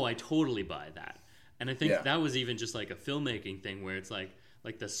 oh, I totally buy that. And I think that was even just like a filmmaking thing where it's like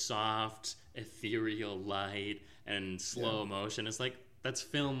the soft, ethereal light and slow motion. It's like that's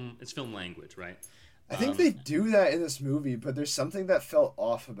film. It's film language, right? I think they do that in this movie, but there's something that felt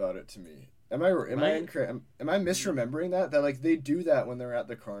off about it to me. Am I misremembering that? That like they do that when they're at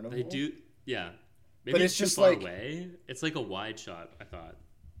the carnival? They do, yeah. Maybe but it's too just far like away. It's like a wide shot, I thought.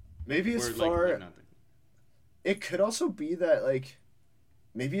 Maybe it's far. Like it could also be that like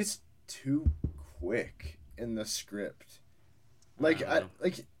maybe it's too quick in the script. Like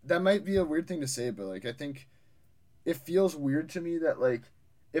that might be a weird thing to say, but like I think it feels weird to me that like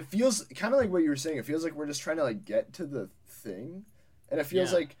it feels kind of like what you were saying. It feels like we're just trying to like get to the thing, and it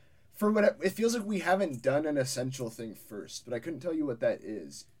feels like it feels like we haven't done an essential thing first. But I couldn't tell you what that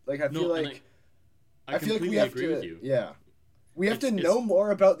is. Like I feel like I feel like we have agree with you. Yeah, we have to know more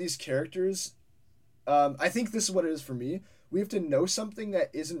about these characters. I think this is what it is for me. We have to know something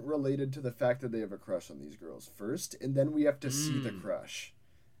that isn't related to the fact that they have a crush on these girls first, and then we have to see the crush.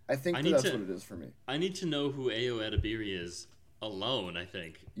 I think that's what it is for me. I need to know who Ayo Edebiri is alone, I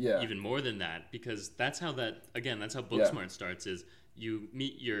think. Yeah. Even more than that, because that's how Booksmart starts, is you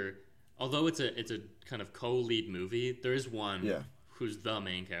meet although it's a kind of co-lead movie, there is one who's the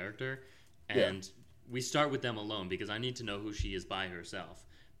main character, and we start with them alone because I need to know who she is by herself.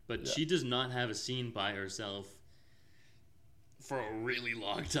 But she does not have a scene by herself for a really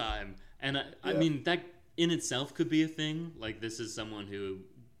long time. And I mean, that in itself could be a thing. Like, this is someone who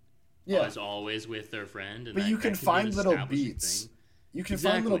is always with their friend. And but you can find little beats. You can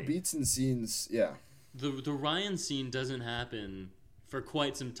find little beats and scenes, The Ryan scene doesn't happen for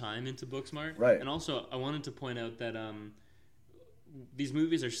quite some time into Booksmart. Right. And also, I wanted to point out that these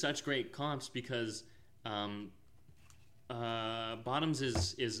movies are such great comps because Bottoms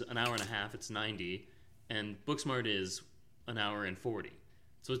is an hour and a half. It's 90. And Booksmart is an hour and 40.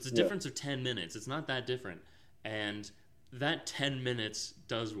 So it's a difference of 10 minutes. It's not that different. And that 10 minutes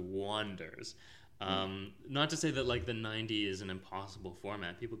does wonders. Not to say that like the 90 is an impossible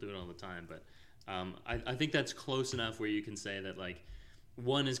format. People do it all the time, but I think that's close enough where you can say that like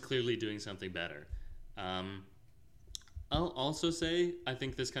one is clearly doing something better. I'll also say, I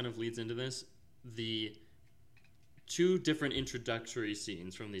think this kind of leads into this, the two different introductory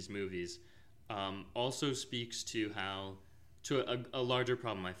scenes from these movies also speaks to a larger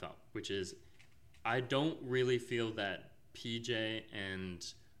problem I felt, which is I don't really feel that PJ and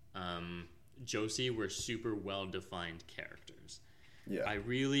Josie were super well-defined characters. Yeah. I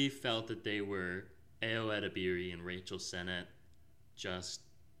really felt that they were Ao Edebiri and Rachel Sennett just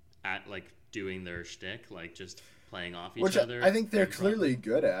at like doing their shtick, like just playing off each other. Which I think they're clearly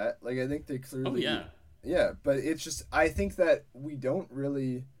good at. Like, I think they clearly... Oh, yeah. Yeah, but it's just... I think that we don't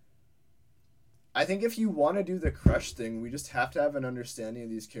really... I think if you want to do the crush thing, we just have to have an understanding of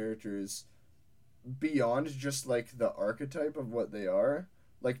these characters beyond just, like, the archetype of what they are.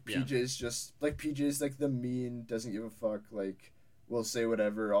 Like, PJ's just... Like, PJ's, like, the mean, doesn't give a fuck, like, will say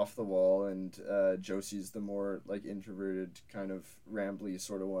whatever off the wall, and Josie's the more, like, introverted, kind of rambly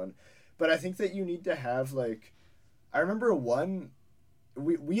sort of one. But I think that you need to have, like... I remember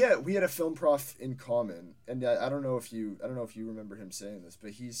we had a film prof in common, and I don't know if you remember him saying this,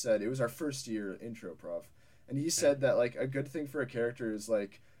 but he said it was our first year intro prof, and he said that like a good thing for a character is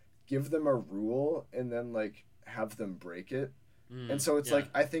like give them a rule and then like have them break it. And so it's like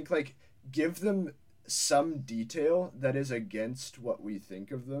I think like give them some detail that is against what we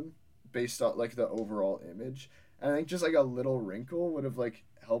think of them based on like the overall image. And I think just like a little wrinkle would have like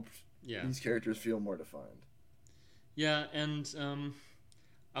helped these characters feel more defined. Yeah, and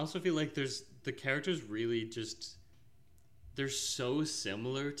I also feel like the characters really just, they're so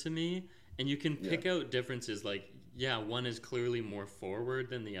similar to me, and you can pick out differences, like, one is clearly more forward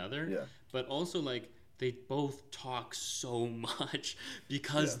than the other, but also, like, they both talk so much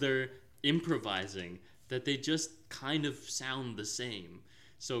because they're improvising that they just kind of sound the same.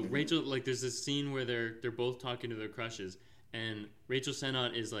 So Rachel, like, there's this scene where they're both talking to their crushes, and Rachel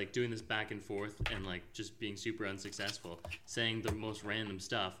Sennott is like doing this back and forth and like just being super unsuccessful, saying the most random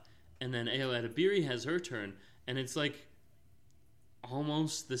stuff. And then Ao Edebiri has her turn, and it's like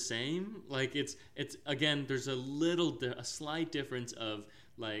almost the same. Like it's again, there's a slight difference of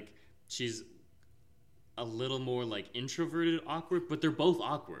like she's a little more like introverted, awkward, but they're both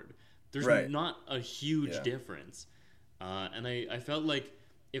awkward. There's not a huge difference. And I felt like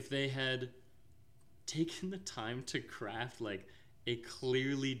if they had taken the time to craft like a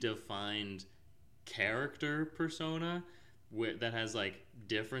clearly defined character persona that has like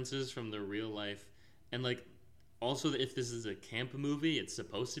differences from the real life, and like also if this is a camp movie, it's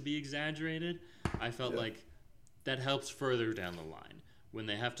supposed to be exaggerated. I felt like that helps further down the line when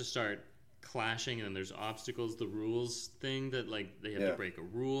they have to start clashing and then there's obstacles, the rules thing that like they have to break a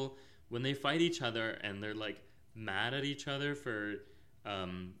rule when they fight each other and they're like mad at each other for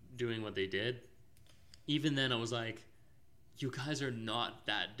doing what they did. Even then I was like, you guys are not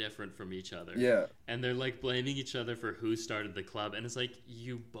that different from each other. Yeah. And they're like blaming each other for who started the club, and it's like,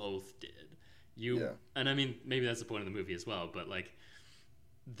 you both did. And I mean, maybe that's the point of the movie as well, but like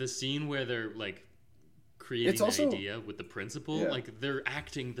the scene where they're like creating an idea with the principal, like they're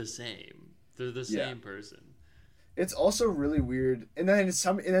acting the same. They're the same person. It's also really weird, and then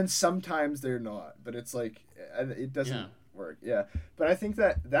sometimes they're not, but it's like it doesn't work. Yeah, but I think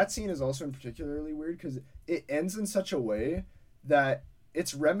that scene is also particularly weird because it ends in such a way that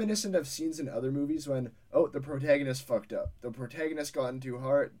it's reminiscent of scenes in other movies when the protagonist fucked up, the protagonist gotten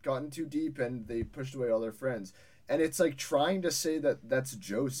too deep, and they pushed away all their friends, and it's like trying to say that that's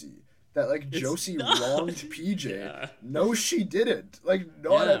Josie. That like Josie wronged PJ. Yeah. No, she didn't. Like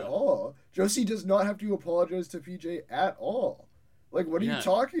not at all. Josie does not have to apologize to PJ at all. Like what are you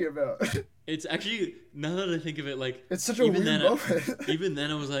talking about? It's actually, now that I think of it, like it's such a weird moment. Even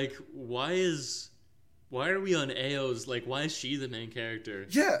then I was like, why are we on Ao's? Like why is she the main character?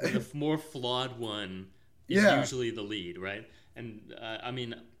 Yeah. The more flawed one is usually the lead, right? And I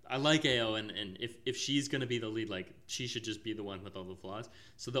mean, I like Ao, and if she's gonna be the lead, like she should just be the one with all the flaws.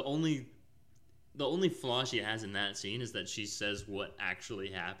 So the only flaw she has in that scene is that she says what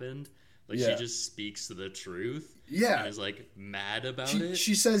actually happened. Like she just speaks the truth. Yeah, and is like mad about it.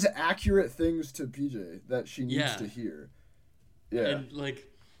 She says accurate things to PJ that she needs to hear. Yeah, and like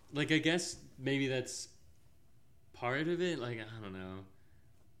I guess maybe that's part of it. Like I don't know,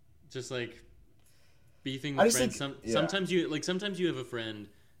 just like beefing with friends. Sometimes you have a friend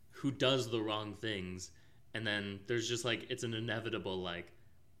who does the wrong things, and then there's just like it's an inevitable like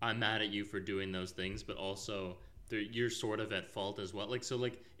I'm mad at you for doing those things, but also you're sort of at fault as well. Like so,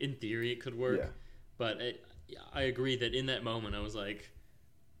 like in theory it could work, but I agree that in that moment I was like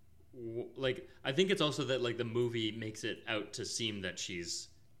I think it's also that like the movie makes it out to seem that she's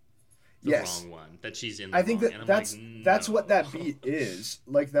the wrong one, that she's in the I think wrong. that And I'm that's no. what that beat is.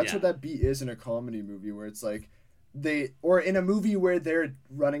 Like that's what that beat is in a comedy movie where it's like or in a movie where they're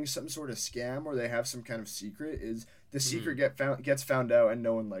running some sort of scam or they have some kind of secret, is the secret gets found out and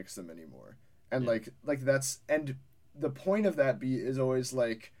no one likes them anymore. And like that's, and the point of that beat is always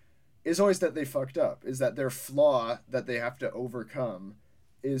that they fucked up, is that their flaw that they have to overcome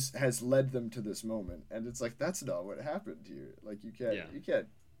has led them to this moment. And it's like, that's not what happened here. Like you can't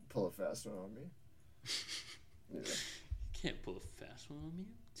pull a fast one on me. You can't pull a fast one on me.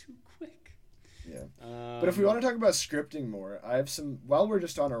 Too quick. Yeah. But if we want to talk about scripting more, I have some, while we're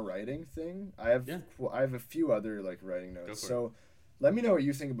just on a writing thing, I have a few other like writing notes. So let me know what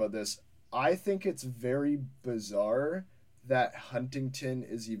you think about this. I think it's very bizarre that Huntington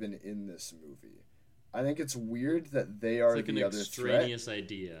is even in this movie. I think it's weird that they are the other threat. It's like an extraneous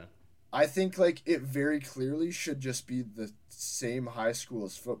idea. I think like it very clearly should just be the same high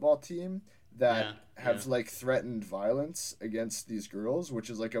school's football team that have like threatened violence against these girls, which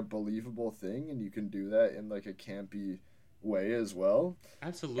is like a believable thing, and you can do that in like a campy way as well.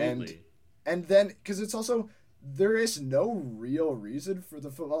 Absolutely. And then because it's also, there is no real reason for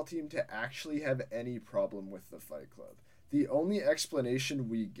the football team to actually have any problem with the Fight Club. The only explanation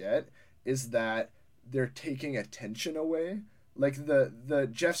we get is that they're taking attention away. Like the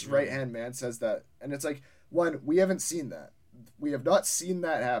Jeff's right-hand man says that, and it's like, one, we haven't seen that. We have not seen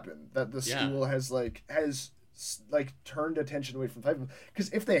that happen, that the school has turned attention away from Fight Club.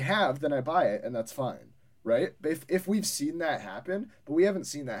 Because if they have, then I buy it, and that's fine, right? But if we've seen that happen, but we haven't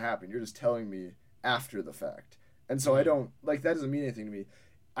seen that happen, you're just telling me after the fact. And so I don't, like, that doesn't mean anything to me.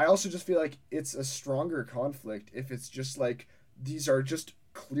 I also just feel like it's a stronger conflict if it's just like, these are just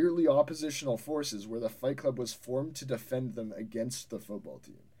clearly oppositional forces where the Fight Club was formed to defend them against the football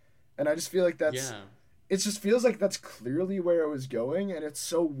team. And I just feel like that's, it just feels like that's clearly where it was going, and it's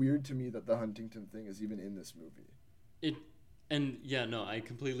so weird to me that the Huntington thing is even in this movie. I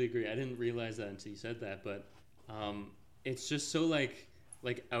completely agree. I didn't realize that until you said that, but it's just so like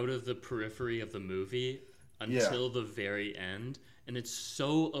out of the periphery of the movie until the very end, and it's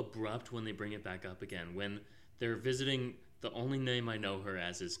so abrupt when they bring it back up again. When they're visiting, the only name I know her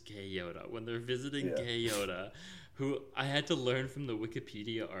as is Kei Yoda. When they're visiting Kei Yoda, who I had to learn from the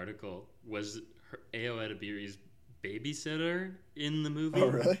Wikipedia article was Ayo Edebiri's babysitter in the movie. Oh,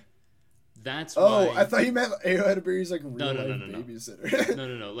 really? That's why. I thought you meant Ayo Edebiri's like real life babysitter.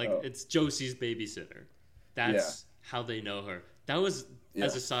 No. Like it's Josie's babysitter. That's how they know her. That was,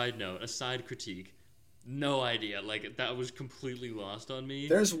 as a side note, a side critique. No idea. Like, that was completely lost on me.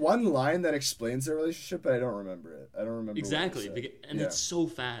 There's one line that explains their relationship, but I don't remember it. I don't remember exactly. And it's so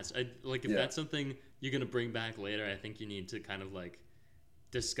fast. If that's something you're going to bring back later, I think you need to kind of, like,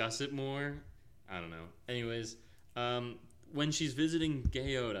 discuss it more. I don't know. Anyways, when she's visiting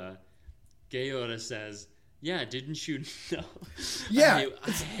Gayoda says, yeah, didn't you know? Yeah. I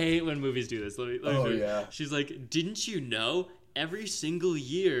hate when movies do this. Let me She's like, didn't you know every single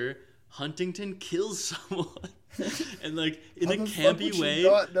year Huntington kills someone? And like in a campy way.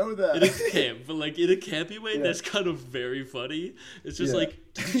 Not know that? In a campy way, that's kind of very funny. It's just like,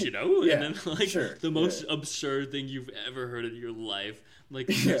 didn't you know? And then like the most absurd thing you've ever heard in your life. Like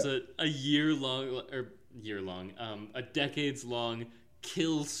there's a decades long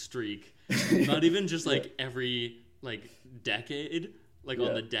kill streak. Not even just like every like decade. Like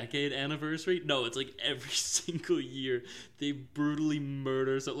on the decade anniversary. No, it's like every single year they brutally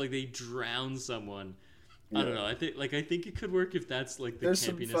murder, so like they drown someone. I don't know. I think it could work if that's like the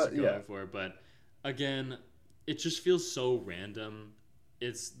campiness you're going for. But again, it just feels so random.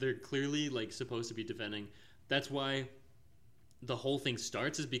 They're clearly like supposed to be defending. That's why the whole thing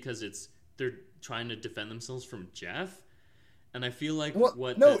starts, is because they're trying to defend themselves from Jeff. And I feel like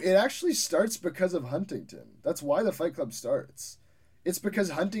it actually starts because of Huntington. That's why the Fight Club starts. It's because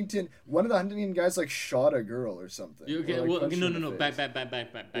one of the Huntington guys like shot a girl or something. Okay, no. Back.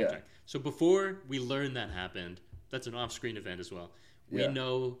 So before we learn that happened, that's an off-screen event as well. We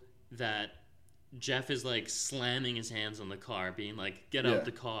know that Jeff is like slamming his hands on the car, being like, "Get out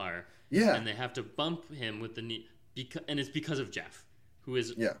the car!" Yeah, and they have to bump him with the knee, and it's because of Jeff, who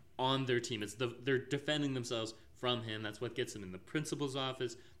is on their team. They're defending themselves from him. That's what gets them in the principal's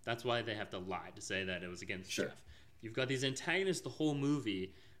office. That's why they have to lie to say that it was against Jeff. You've got these antagonists the whole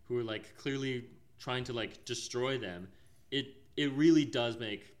movie who are like clearly trying to like destroy them. It really does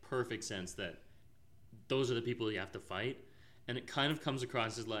make perfect sense that those are the people you have to fight, and it kind of comes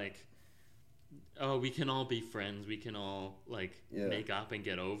across as like oh, we can all be friends. We can all like make up and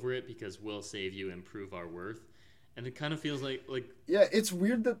get over it because we'll save you and prove our worth. And it kind of feels like yeah, it's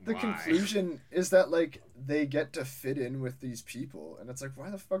weird that the why? conclusion is that like they get to fit in with these people, and it's like, why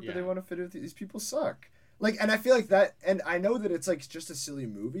the fuck do they want to fit in with these people? Suck. Like, and I feel like that, and I know that it's like just a silly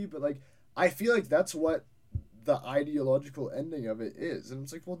movie, but like I feel like that's what the ideological ending of it is, and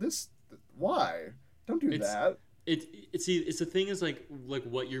it's like, well, why? Don't do that. It's the thing is like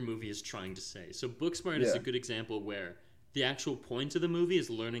what your movie is trying to say. So Booksmart is a good example where the actual point of the movie is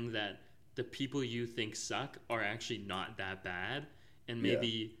learning that the people you think suck are actually not that bad, and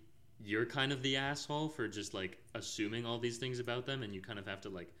maybe you're kind of the asshole for just like assuming all these things about them, and you kind of have to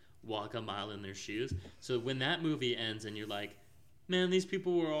like walk a mile in their shoes. So when that movie ends and you're like, man, these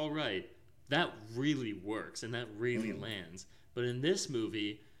people were all right, that really works and that really lands. But in this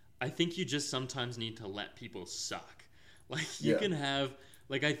movie, I think you just sometimes need to let people suck. Like you can have,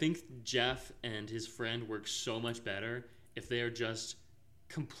 like, I think Jeff and his friend work so much better if they are just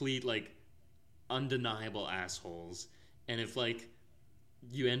complete like undeniable assholes, and if like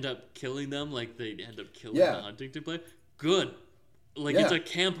you end up killing them, like they end up killing the Huntington player, good. Like it's a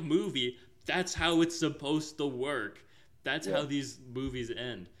camp movie. That's how it's supposed to work. That's how these movies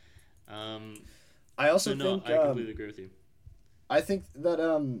end. I also think I completely agree with you. I think that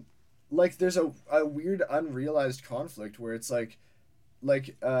like there's a weird unrealized conflict where it's like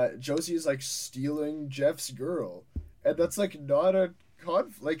Josie is like stealing Jeff's girl, and that's like not a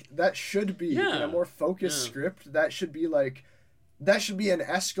like that should be in a more focused script. That should be an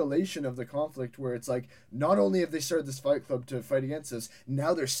escalation of the conflict where it's like, not only have they started this fight club to fight against us,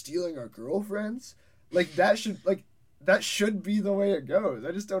 now they're stealing our girlfriends. Like that should be the way it goes.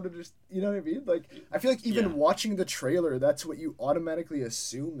 I just don't understand. You know what I mean? Like I feel like even watching the trailer, that's what you automatically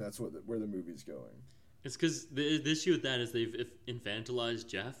assume. That's where the movie's going. It's because the issue with that is they've infantilized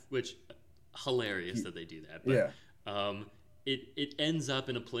Jeff, which hilarious that they do that. But, it ends up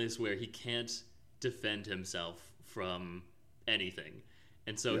in a place where he can't defend himself from anything,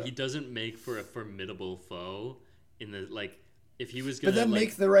 and so he doesn't make for a formidable foe in the like if he was gonna. But then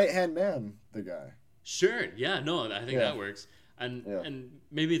make the right hand man the guy. Sure, I think that works, and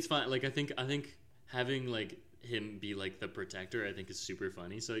maybe it's fine. Like I think having like him be like the protector, I think is super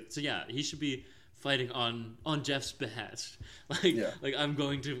funny. So yeah, he should be fighting on Jeff's behest. Like I'm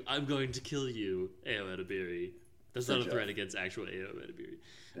going to kill you, Ao Edibiri. That's not a threat against actual Ao Edibiri.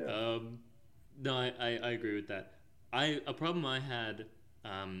 Yeah. No, I agree with that. A problem I had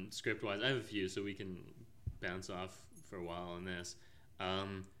script wise, I have a few, so we can bounce off for a while on this.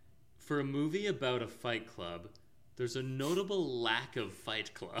 For a movie about a fight club, there's a notable lack of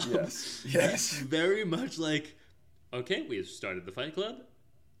fight club. Yes. It's very much like, okay, we have started the fight club.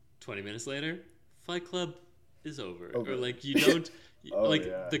 20 minutes later, fight club is over. Or like you don't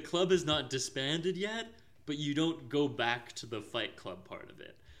the club is not disbanded yet, but you don't go back to the fight club part of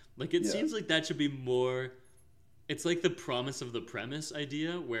it. Like it seems like that should be more. It's like the promise of the premise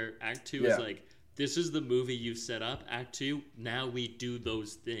idea, where Act 2 is like, this is the movie you've set up. Act 2, now we do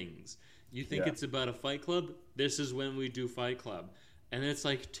those things. You think it's about a fight club? This is when we do fight club. And it's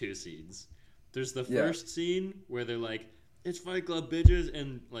like 2 scenes. There's the first scene where they're like, it's fight club, bitches,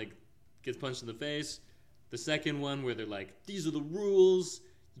 and like gets punched in the face. The second one where they're like, these are the rules.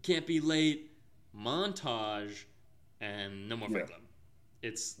 You can't be late. Montage. And no more fight club.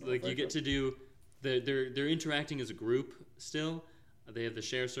 It's like you get to do... They're interacting as a group still. They have the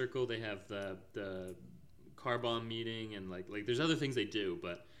share circle. They have the car bomb meeting, and like there's other things they do.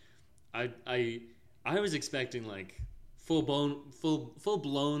 But I was expecting like full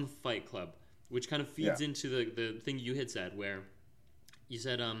blown fight club, which kind of feeds into the thing you had said, where you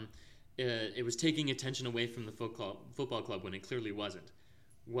said it was taking attention away from the football club when it clearly wasn't.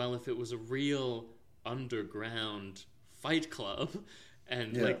 Well, if it was a real underground fight club.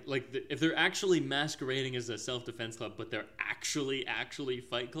 And if they're actually masquerading as a self-defense club, but they're actually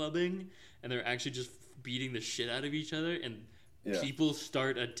fight clubbing, and they're actually just beating the shit out of each other, and people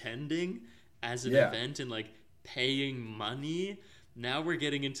start attending as an event and like paying money. Now we're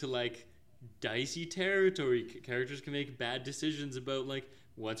getting into like dicey territory. Characters can make bad decisions about like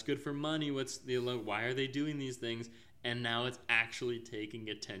what's good for money, why are they doing these things, and now it's actually taking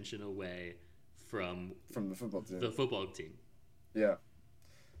attention away from the football team. The football team. Yeah.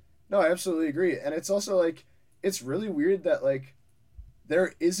 No, I absolutely agree. And it's also like, it's really weird that like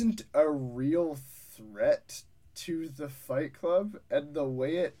there isn't a real threat to the fight club, and the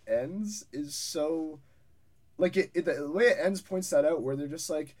way it ends is so like the way it ends points that out, where they're just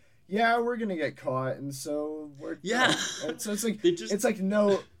like, yeah, we're gonna get caught, and so we're done. And so it's like it's like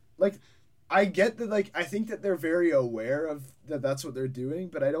no, like I get that, like, I think that they're very aware of that that's what they're doing,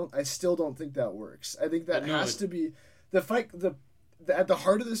 but I still don't think that works. I think that has to be at the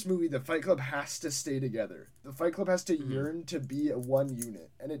heart of this movie, the Fight Club has to stay together. The Fight Club has to yearn to be a one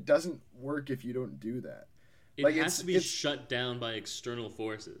unit, and it doesn't work if you don't do that. It has to be shut down by external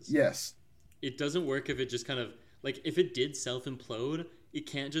forces. Yes. It doesn't work if it just kind of, like, if it did self-implode, it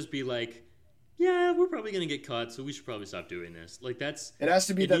can't just be like, yeah, we're probably going to get caught, so we should probably stop doing this. Like, that's... It has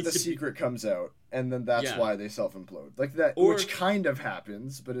to be that the secret comes out, and then that's why they self-implode. Like, that, which kind of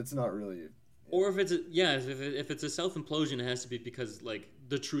happens, but it's not really... Or if it's if it's a self-implosion, it has to be because, like,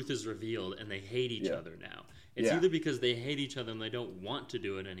 the truth is revealed and they hate each other now. It's either because they hate each other and they don't want to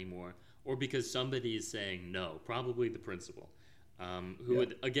do it anymore, or because somebody is saying no, probably the principal. Who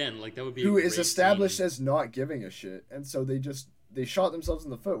would, again, like, that would be... Who is established as not giving a shit, and so they shot themselves in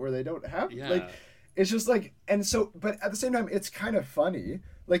the foot where they don't have... Yeah. Like, it's just, like... And so... But at the same time, it's kind of funny.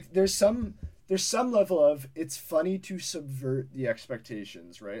 Like, there's some level of it's funny to subvert the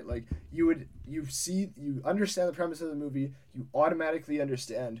expectations, right? Like, you understand the premise of the movie, you automatically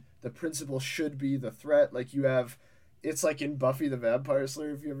understand the principal should be the threat. Like, you have, it's like in Buffy the Vampire Slayer,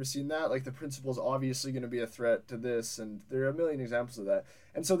 have you ever seen that? Like, the principal's obviously going to be a threat to this, and there are a million examples of that.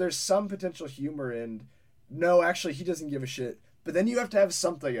 And so there's some potential humor in, no, actually, he doesn't give a shit. But then you have to have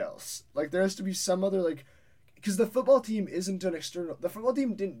something else. Like, there has to be some other, like, because the football team isn't an external... The football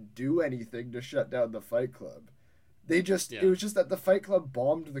team didn't do anything to shut down the Fight Club. They just... It was just that the Fight Club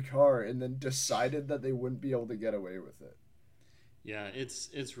bombed the car and then decided that they wouldn't be able to get away with it. Yeah,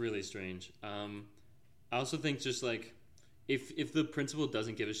 it's really strange. I also think just, like, if the principal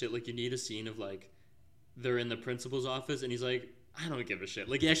doesn't give a shit, like, you need a scene of, like, they're in the principal's office and he's like, I don't give a shit.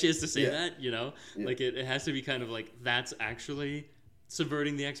 Like, he actually has to say that, you know? Yeah. Like, it has to be kind of like, that's actually...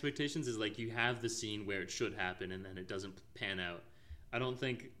 subverting the expectations is like you have the scene where it should happen and then it doesn't pan out. I don't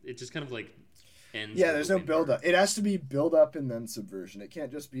think it just kind of like ends. Yeah, there's no build up. It has to be build up and then subversion. It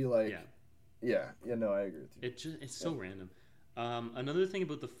can't just be like no, I agree with you. It's so random. Another thing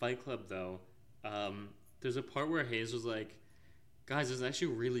about the Fight Club though, there's a part where Hazel's like, guys, this is actually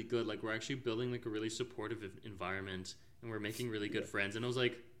really good. Like, we're actually building like a really supportive environment and we're making really good friends. And I was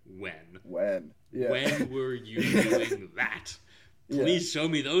like, when when were you doing that? Please show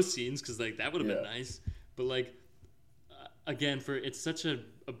me those scenes, because, like, that would have been nice. But, like, again, it's such a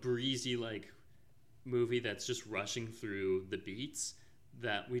breezy, like, movie that's just rushing through the beats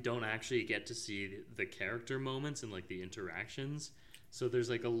that we don't actually get to see the character moments and, like, the interactions. So there's,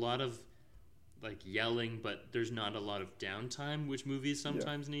 like, a lot of, like, yelling, but there's not a lot of downtime, which movies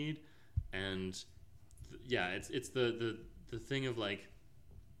sometimes need. And, it's the thing of, like,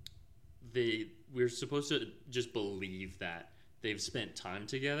 we're supposed to just believe that they've spent time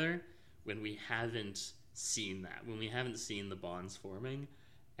together when we haven't seen that, when we haven't seen the bonds forming.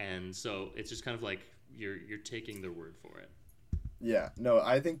 And so it's just kind of like you're taking their word for it. Yeah, no,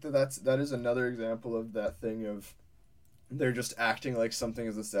 I think that is another example of that thing of they're just acting like something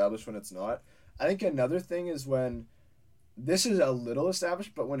is established when it's not. I think another thing is when this is a little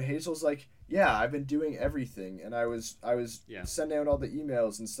established, but when Hazel's like, yeah, I've been doing everything, and I was sending out all the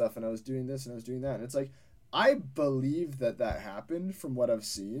emails and stuff, and I was doing this and I was doing that, and it's like, I believe that happened from what I've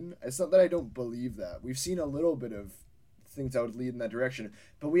seen. It's not that I don't believe that. We've seen a little bit of things that would lead in that direction,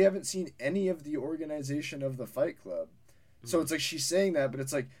 but we haven't seen any of the organization of the Fight Club. Mm-hmm. So it's like she's saying that, but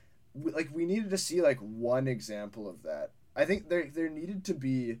it's like we needed to see like one example of that. I think there needed to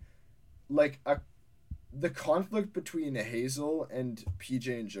be like the conflict between Hazel and PJ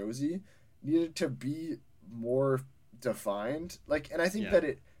and Josie needed to be more defined. Like, and I think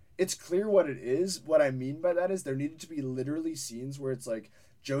that it's clear what it is. What I mean by that is there needed to be literally scenes where it's like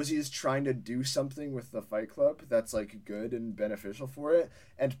Josie is trying to do something with the Fight Club that's like good and beneficial for it,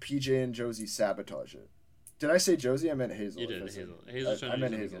 and PJ and Josie sabotage it. Did I say Josie? I meant Hazel. You did, Hazel. I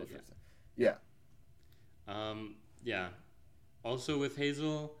meant Hazel. Yeah. Yeah. Also with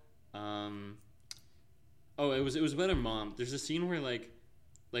Hazel, it was about her mom. There's a scene where like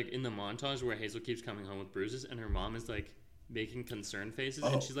in the montage where Hazel keeps coming home with bruises, and her mom is like making concerned faces,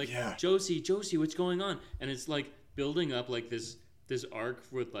 and she's like, Josie, what's going on? And it's like building up like this arc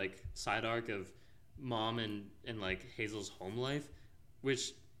with like side arc of mom and like Hazel's home life,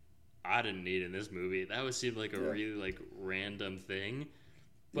 which I didn't need in this movie. That would seem like a really like random thing,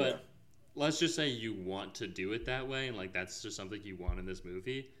 but let's just say you want to do it that way, and like that's just something you want in this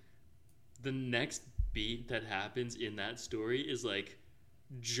movie. The next beat that happens in that story is like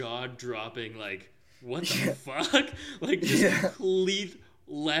jaw-dropping, like what the fuck? Like just complete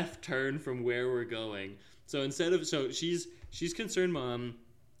left turn from where we're going. So she's concerned mom,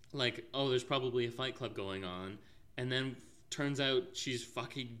 like, oh, there's probably a Fight Club going on, and then turns out she's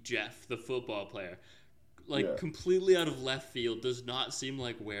fucking Jeff, the football player. Like, completely out of left field. Does not seem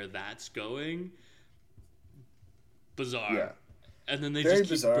like where that's going. Bizarre. Yeah. And then they Very just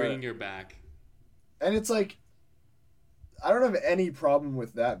keep bizarre. bringing her back. And it's like, I don't have any problem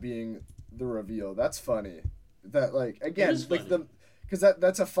with that being the reveal. That's funny. That, like, again, like because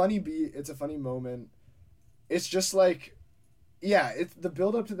that's a funny beat. It's a funny moment. It's just like, yeah, it's the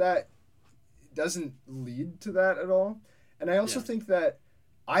build up to that doesn't lead to that at all. And I also think that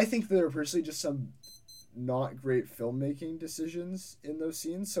there are personally just some not great filmmaking decisions in those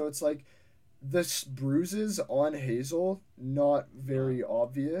scenes. So it's like the bruises on Hazel, not very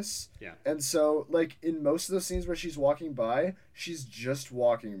obvious. Yeah. And so, like, in most of those scenes where she's walking by, she's just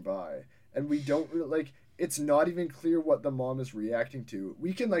walking by. And we don't really, like, it's not even clear what the mom is reacting to.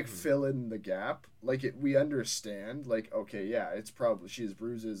 We can, like, fill in the gap. Like, we understand, like, okay, yeah, it's probably, she has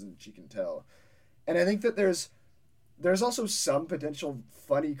bruises and she can tell. And I think that there's also some potential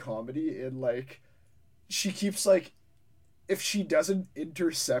funny comedy in, like, she keeps, like, if she doesn't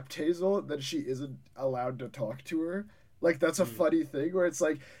intercept Hazel, then she isn't allowed to talk to her. Like, that's a funny thing where it's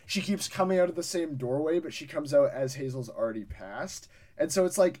like she keeps coming out of the same doorway, but she comes out as Hazel's already passed. And so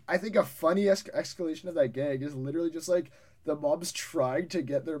it's like, I think a funny escalation of that gag is literally just like the mom's trying to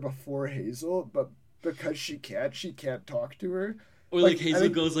get there before Hazel, but because she can't talk to her. Or like Hazel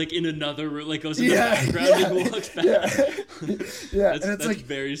goes like in another room, like goes in the background and walks back. Yeah. And it's like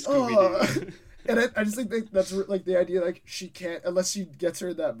very Scooby-Doo. And I just think that's like the idea, like she can't unless she gets her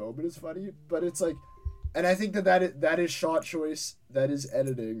in that moment is funny. But it's like, and I think that is shot choice, that is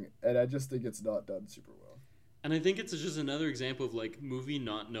editing, and I just think it's not done super well. And I think it's just another example of like movie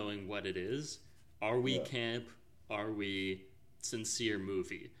not knowing what it is. Are we camp? Are we sincere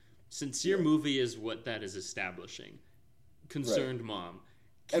movie? Sincere movie is what that is establishing. Concerned mom.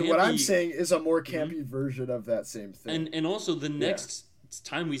 Campy, and what I'm saying is a more campy version of that same thing. And also the next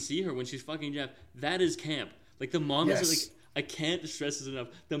time we see her when she's fucking Jeff, that is camp. Like the mom is like, I can't stress this enough.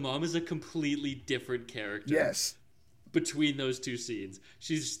 The mom is a completely different character. Yes. Between those two scenes,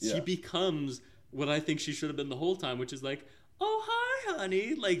 she becomes what I think she should have been the whole time, which is like, oh hi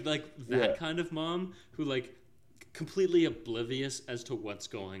honey, like that kind of mom who like completely oblivious as to what's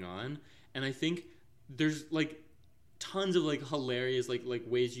going on. And I think there's like tons of like hilarious like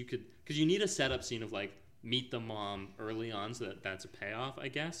ways you could, because you need a setup scene of like meet the mom early on so that's a payoff, I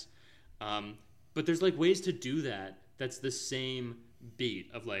guess. But there's like ways to do that that's the same beat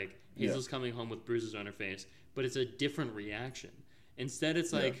of like Hazel's coming home with bruises on her face, but it's a different reaction. Instead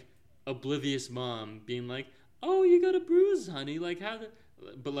it's like oblivious mom being like, oh, you got a bruise honey, like how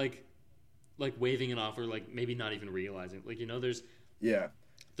but like waving it off, or like maybe not even realizing, like, you know, there's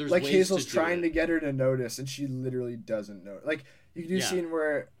like Hazel's trying to get her to notice and she literally doesn't know. Like you can do a scene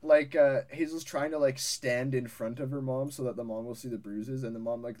where like Hazel's trying to like stand in front of her mom so that the mom will see the bruises, and the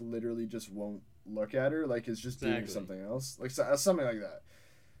mom like literally just won't look at her, like is just doing something else, like something like that.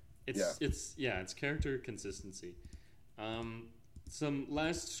 It's character consistency. Some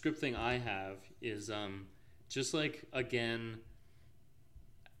last script thing I have is just like, again,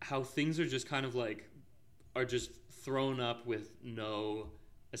 how things are just kind of like are just thrown up with no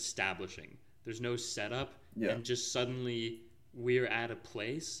establishing. There's no setup, and just suddenly we're at a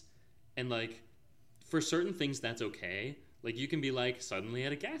place, and like for certain things that's okay. Like you can be like suddenly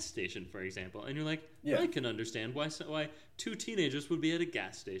at a gas station, for example, and you're like, I can understand why two teenagers would be at a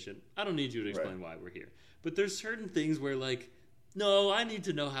gas station. I don't need you to explain why we're here. But there's certain things where like, no, I need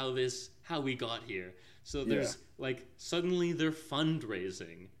to know how we got here. So there's like suddenly they're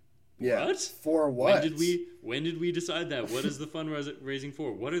fundraising. Yeah. What? For what? When did we decide that? What is the fundraising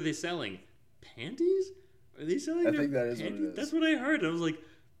for? What are they selling? Panties? Are they selling? I think that is panties? what it is. That's what I heard. I was like,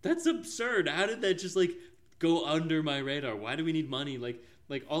 that's absurd. How did that just like go under my radar? Why do we need money? Like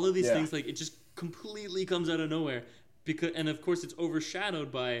all of these things, like it just completely comes out of nowhere. And of course it's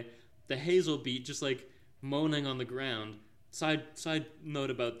overshadowed by the Hazel beat, just like moaning on the ground. Side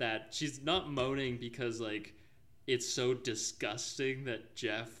note about that, she's not moaning because like it's so disgusting that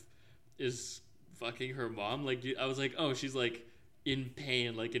Jeff is fucking her mom. Like I was like, oh, she's like in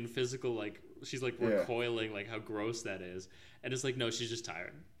pain, like in physical, like she's like recoiling, like how gross that is. And it's like, no, she's just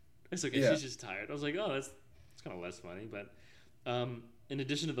tired. It's okay, she's just tired. I was like, oh, it's kind of less funny. But in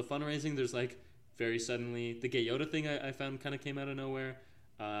addition to the fundraising, there's like very suddenly the Gay Yoda thing I found kind of came out of nowhere.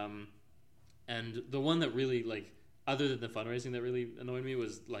 And the one that really like, other than the fundraising that really annoyed me,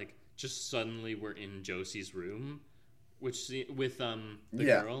 was like just suddenly we're in Josie's room, which with the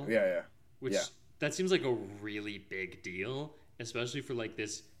girl. Which that seems like a really big deal, especially for like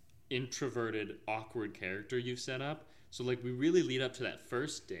this introverted, awkward character you've set up. So like we really lead up to that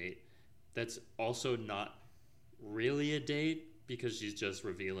first date that's also not really a date because she's just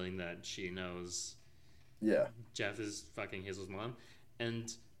revealing that she knows Jeff is fucking Hazel's mom.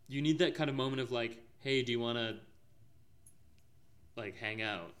 And you need that kind of moment of like, hey, do you want to like hang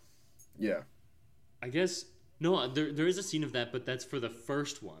out? Yeah. I guess no. There is a scene of that, but that's for the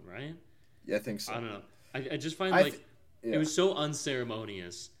first one, right? Yeah, I think so. I don't know. I just find yeah. it was so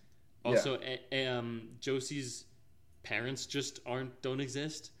unceremonious. Also, Josie's parents just don't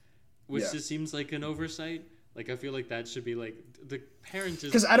exist, which just seems like an oversight. Like I feel like that should be like the parent is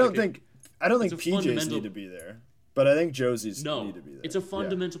because I don't think PJs need to be there. But I think Josie's need to be there. It's a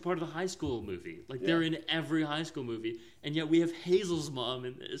fundamental part of the high school movie. Like, they're in every high school movie. And yet we have Hazel's mom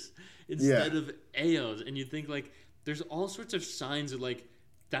in this instead of Ao's. And you think, like, there's all sorts of signs of, like,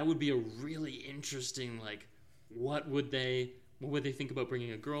 that would be a really interesting, like, what would they think about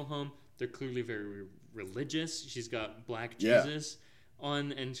bringing a girl home? They're clearly very religious. She's got Black Jesus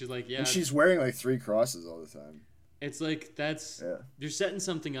on, and she's like, And she's wearing, like, 3 crosses all the time. It's like, you're setting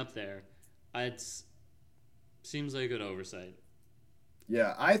something up there. Seems like an oversight.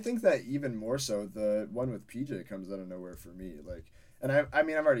 Yeah, I think that even more so, the one with PJ comes out of nowhere for me. Like, and I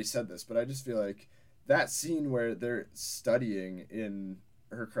mean, I've already said this, but I just feel like that scene where they're studying in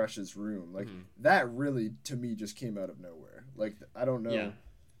her crush's room, like, that really, to me, just came out of nowhere. Like, I don't know. Yeah.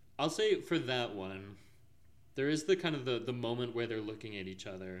 I'll say for that one, there is the kind of the moment where they're looking at each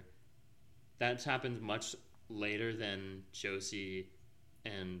other. That's happened much later than Josie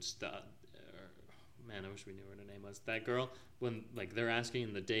and the... Man, I wish we knew what her name was. That girl, when like they're asking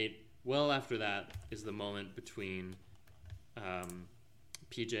in the date, well after that is the moment between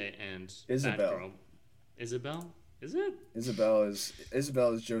PJ and Isabel. That girl. Isabel? Is it? Isabel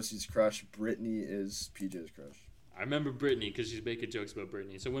is Josie's crush. Brittany is PJ's crush. I remember Brittany because she's making jokes about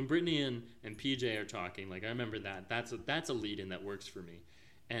Brittany. So when Brittany and PJ are talking, like I remember that. That's a lead-in that works for me.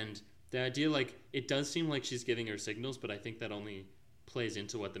 And the idea, like, it does seem like she's giving her signals, but I think that only plays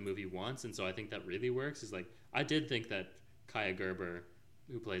into what the movie wants, and so I think that really works. Is like, I did think that Kaya Gerber,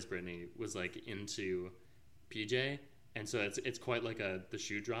 who plays Brittany, was like into PJ, and so it's quite like the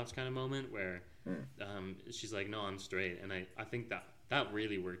shoe drops kind of moment where she's like, no, I'm straight, and I think that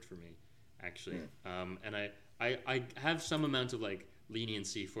really worked for me, actually. And I have some amount of like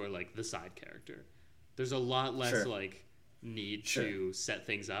leniency for like the side character. There's a lot less like need to set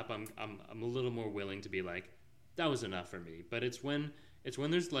things up. I'm a little more willing to be like, that was enough for me. But it's when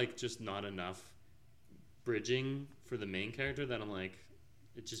there's like just not enough bridging for the main character that I'm like,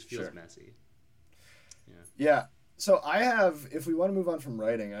 it just feels messy. Yeah. So I have, if we want to move on from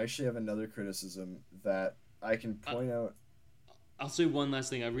writing, I actually have another criticism that I can point out. I'll say one last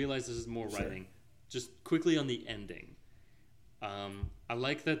thing. I realize this is more writing. Just quickly on the ending. I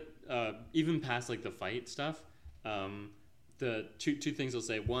like that even past like the fight stuff. The two things I'll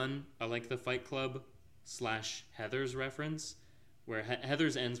say. One, I like the Fight Club / Heather's reference, where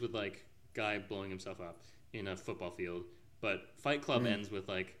Heather's ends with like guy blowing himself up in a football field, but Fight Club ends with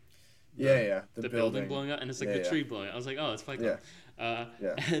like the building blowing up, and it's like the tree blowing up. I was like, oh, it's Fight Club.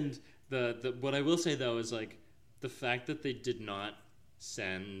 And the what I will say though is like the fact that they did not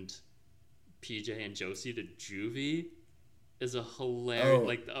send PJ and Josie to juvie is a hilarious,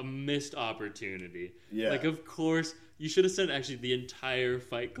 like a missed opportunity. Like, of course, you should have said actually the entire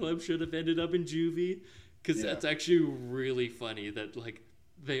Fight Club should have ended up in juvie, because that's actually really funny that like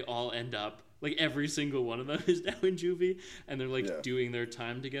they all end up, like every single one of them is now in juvie, and they're like doing their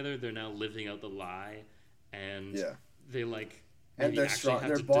time together. They're now living out the lie, and they like. And they're strong.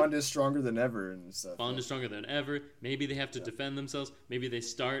 Their bond is stronger than ever and stuff. Bond is stronger than ever. Maybe they have to defend themselves. Maybe they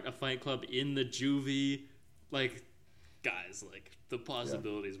start a fight club in the juvie. Like, guys, like the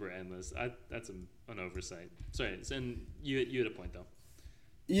possibilities were endless. That's an oversight. Sorry, and you had a point though.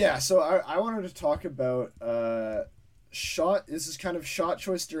 Yeah, so I wanted to talk about shot. This is kind of shot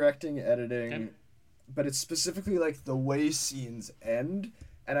choice, directing, editing, but it's specifically like the way scenes end.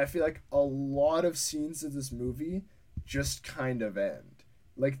 And I feel like a lot of scenes of this movie just kind of end.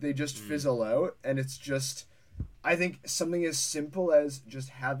 Like, they just fizzle out, and it's just, I think something as simple as just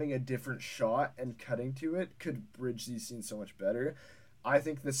having a different shot and cutting to it could bridge these scenes so much better. I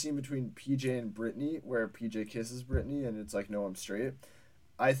think the scene between PJ and Brittany, where PJ kisses Brittany and it's like, no, I'm straight,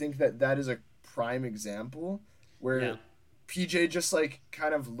 I think that is a prime example where PJ just like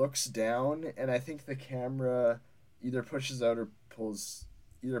kind of looks down, and I think the camera either pushes in or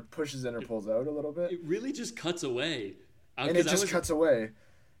pulls out a little bit. It really just cuts away. And it just cuts away.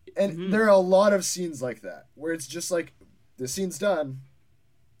 And there are a lot of scenes like that, where it's just like, the scene's done.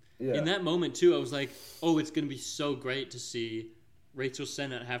 Yeah. In that moment, too, I was like, oh, it's going to be so great to see Rachel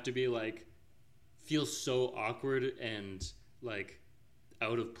Sennett have to be like, feel so awkward and like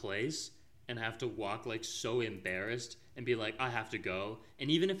out of place. and have to walk like so embarrassed and be like, I have to go. And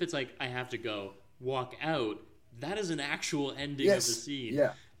even if it's like, I have to go, walk out, that is an actual ending of the scene.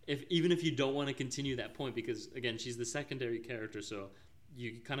 Yeah. Even if you don't want to continue that point, because again, she's the secondary character, so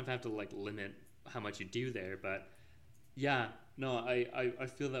you kind of have to like limit how much you do there. But yeah, no, I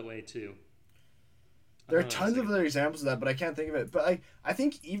feel that way too. There are tons of other examples of that, but I can't think of it. But I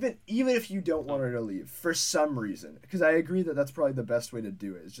think even if you don't want her to leave for some reason, because I agree that that's probably the best way to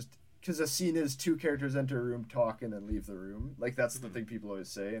do it, is just because a scene is two characters enter a room, talk, and then leave the room. Like, that's the thing people always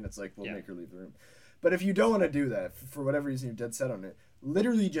say, and it's like, we'll make her leave the room. But if you don't want to do that, for whatever reason you're dead set on it,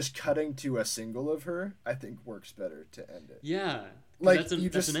 literally just cutting to a single of her, I think works better to end it. Yeah. Like,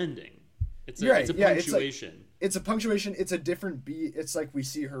 that's an ending. It's a punctuation. It's a punctuation. It's a different beat. It's like we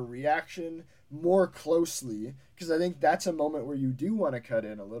see her reaction more closely, because I think that's a moment where you do want to cut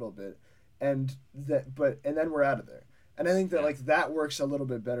in a little bit, and then we're out of there. And I think that like that works a little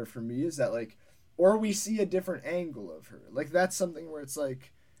bit better for me, is that like, or we see a different angle of her. Like, that's something where it's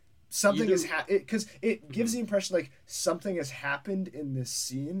like something is because it gives the impression like something has happened in this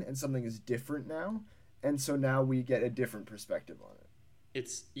scene and something is different now, and so now we get a different perspective on it.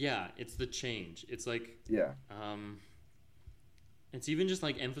 It's the change. It's like it's even just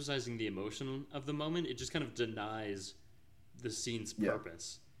like emphasizing the emotion of the moment. It just kind of denies the scene's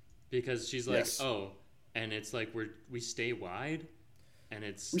purpose, because she's like, oh, and it's like we stay wide, and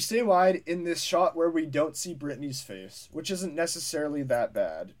we stay wide in this shot where we don't see Brittany's face, which isn't necessarily that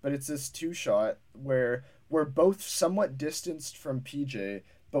bad, but it's this two shot where we're both somewhat distanced from PJ,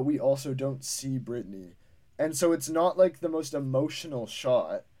 but we also don't see Brittany. And so it's not like the most emotional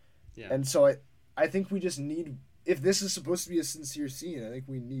shot. Yeah. And so I think we just need, if this is supposed to be a sincere scene, I think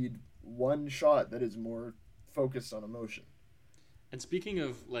we need one shot that is more focused on emotion. And speaking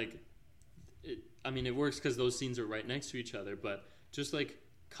of like, it works because those scenes are right next to each other, but just like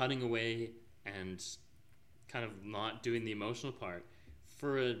cutting away and kind of not doing the emotional part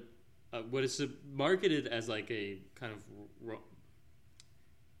for what is marketed as like a kind of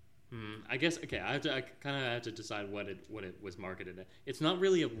I guess I kind of have to decide what it was marketed at. It's not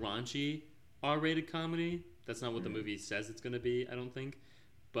really a raunchy R-rated comedy. That's not what the movie says it's going to be, I don't think.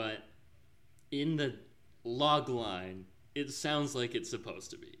 But in the log line, it sounds like it's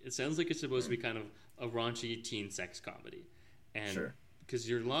supposed to be. It sounds like it's supposed to be kind of a raunchy teen sex comedy. And because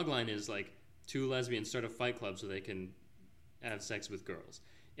your log line is like two lesbians start a fight club so they can have sex with girls.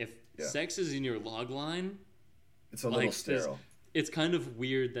 If sex is in your log line, it's a little sterile. It's kind of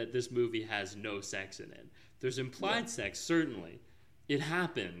weird that this movie has no sex in it. There's implied sex, certainly. It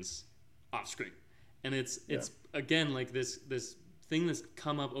happens off screen. And it's again, like this thing that's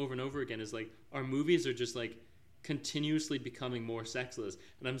come up over and over again is like, our movies are just like continuously becoming more sexless.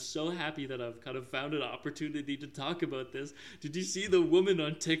 And I'm so happy that I've kind of found an opportunity to talk about this. Did you see the woman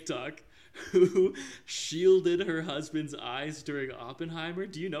on TikTok who shielded her husband's eyes during Oppenheimer?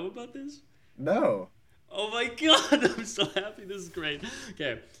 Do you know about this? No. Oh my god, I'm so happy. This is great.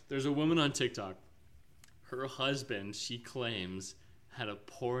 Okay, there's a woman on TikTok. Her husband, she claims, had a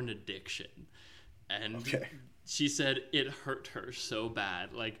porn addiction. And she said it hurt her so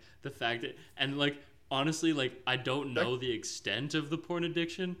bad. Like, the fact that... And, like, honestly, like, I don't know the extent of the porn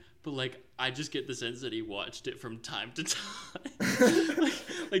addiction, but, like, I just get the sense that he watched it from time to time.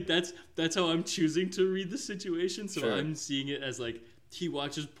 like that's how I'm choosing to read the situation. So I'm seeing it as, like, he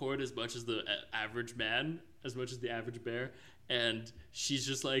watches porn as much as the average man, as much as the average bear, and she's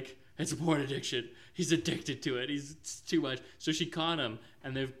just like, it's a porn addiction. He's addicted to it. It's too much. So she caught him,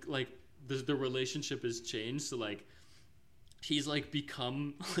 and they've like the relationship has changed. So like, he's like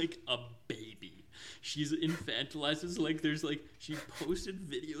become like a baby. She's infantilized. So, like, there's like, she posted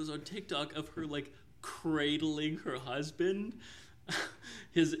videos on TikTok of her like cradling her husband.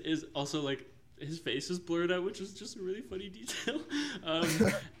 His is also like, his face is blurred out, which is just a really funny detail.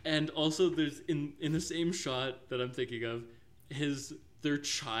 And also there's in the same shot that I'm thinking of, their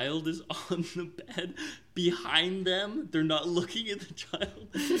child is on the bed behind them. They're not looking at the child.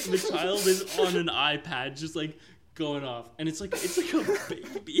 And the child is on an iPad just like going off. And it's like a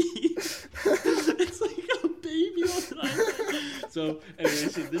baby. It's like a baby on an iPad. So anyway,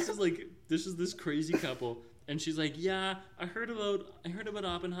 so this is this crazy couple. And she's like, yeah, I heard about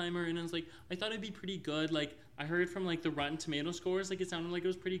Oppenheimer, and I was like, I thought it'd be pretty good. Like, I heard from like the Rotten Tomato scores, like it sounded like it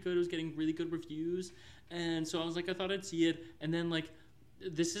was pretty good. It was getting really good reviews, and so I was like, I thought I'd see it. And then like,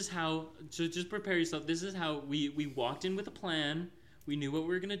 this is how. So just prepare yourself. This is how we walked in with a plan. We knew what we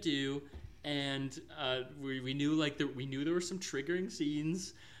were gonna do, and we knew like we knew there were some triggering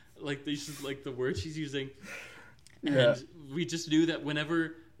scenes, like these like the words she's using, and we just knew that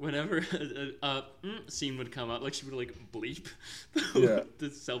whenever whenever a scene would come up, like she would like bleep,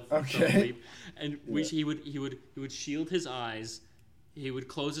 the self bleep, and he would shield his eyes, he would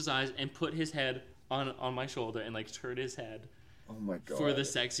close his eyes and put his head on my shoulder and like turn his head. Oh my god! For the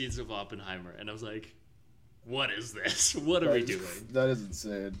sex scenes of Oppenheimer, and I was like, "What is this? What are we doing?" That is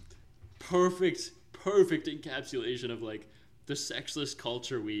insane. Perfect encapsulation of like the sexless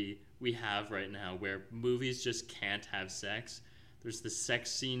culture we have right now, where movies just can't have sex. There's the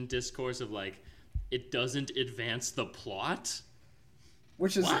sex scene discourse of like, it doesn't advance the plot.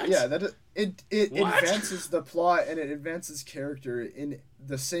 Which is what? It advances the plot and it advances character in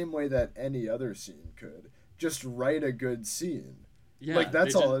the same way that any other scene could. Just write a good scene. Yeah, like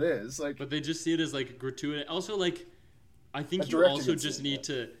that's all it is. Like, but they just see it as like gratuitous. Also, like, I think you also just need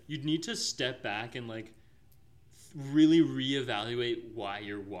to step back and like really reevaluate why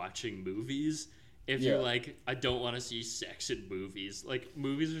you're watching movies. If you're like, I don't want to see sex in movies. Like,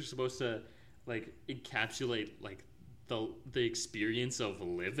 movies are supposed to like encapsulate like the experience of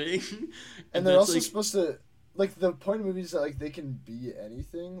living, and they're also like, supposed to like, the point of movies is that like they can be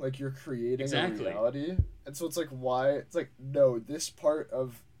anything. Like, you're creating a reality, and so it's like, why? It's like, no, this part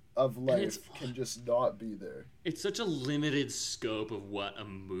of life can just not be there. It's such a limited scope of what a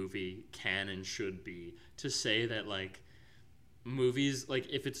movie can and should be, to say that like movies, like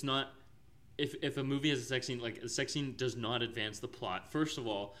if a movie has a sex scene, like a sex scene does not advance the plot. First of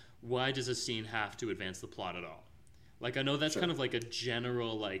all, why does a scene have to advance the plot at all? Like, I know that's kind of like a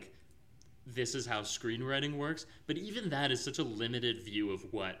general like, this is how screenwriting works, but even that is such a limited view of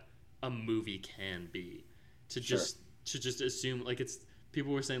what a movie can be. To just assume like, it's,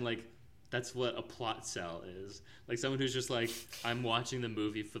 people were saying like, that's what a plot cell is. Like, someone who's just like, I'm watching the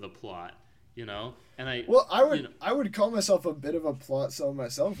movie for the plot, you know? And I would call myself a bit of a plot cell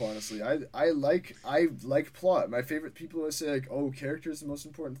myself, honestly. I like plot. My favorite people always say like, oh, character is the most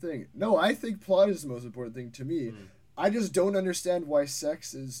important thing. No, I think plot is the most important thing to me. I just don't understand why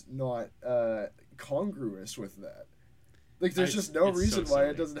sex is not congruous with that. Like, there's just no reason why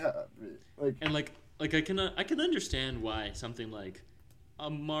it doesn't have. Like, and like I can understand why something like a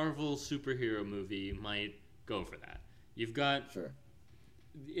Marvel superhero movie might go for that. You've got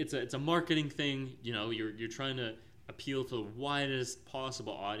it's a marketing thing. You know, you're trying to appeal to the widest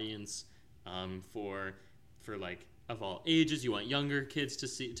possible audience, for like, of all ages. You want younger kids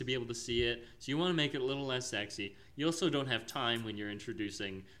to be able to see it, so you want to make it a little less sexy. You also don't have time when you're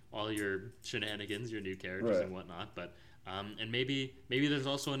introducing all your shenanigans, your new characters and whatnot. But and maybe there's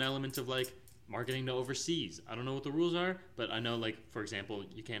also an element of like marketing to overseas. I don't know what the rules are, but I know, like, for example,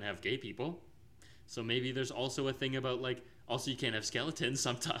 you can't have gay people. So maybe there's also a thing about like, also you can't have skeletons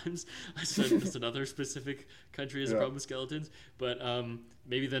sometimes. That's another specific country has a problem with skeletons. But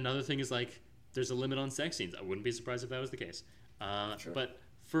maybe another thing is like, there's a limit on sex scenes. I wouldn't be surprised if that was the case. But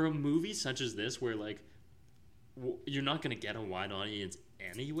for a movie such as this, where like you're not going to get a wide audience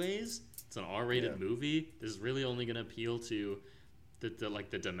anyways, it's an R-rated movie. This is really only going to appeal to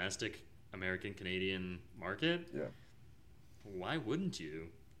the domestic American Canadian market. Yeah. Why wouldn't you?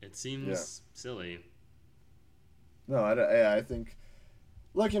 It seems silly. No, I think.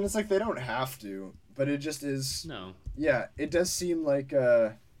 Look, and it's like they don't have to, but it just is. No. Yeah, it does seem like.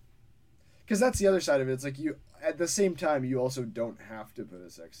 Because that's the other side of it. It's like, you, at the same time, you also don't have to put a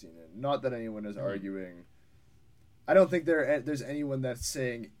sex scene in. Not that anyone is arguing. I don't think there's anyone that's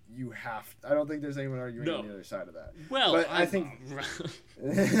saying you have. I don't think there's anyone arguing on the other side of that. Well, but I think.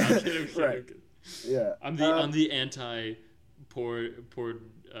 Right. Yeah. I'm the anti poor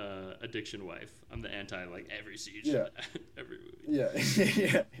addiction wife. I'm the anti like every siege. Yeah. Every movie. Yeah.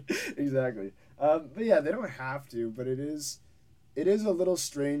 Yeah. Exactly. But yeah, they don't have to. But it is a little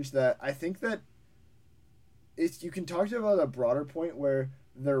strange that I think that you can talk about a broader point where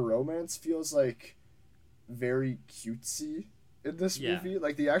their romance feels like very cutesy in this movie,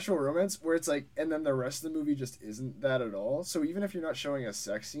 like the actual romance, where it's like, and then the rest of the movie just isn't that at all. So even if you're not showing a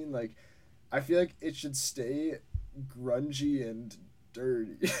sex scene, like, I feel like it should stay grungy and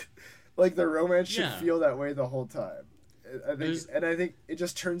dirty. Like, the romance should feel that way the whole time. I think it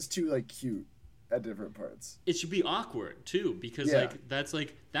just turns too like cute at different parts. It should be awkward too, because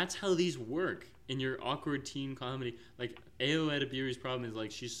that's how these work in your awkward teen comedy. Like, Ayo Edebiri's problem is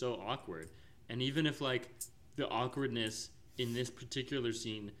like, she's so awkward, and even if like the awkwardness in this particular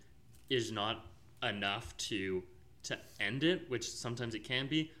scene is not enough to end it, which sometimes it can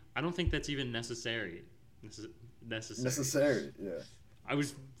be, I don't think that's even necessary. Necessary, yeah. I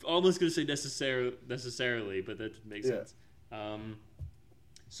was almost gonna say necessarily, but that makes sense.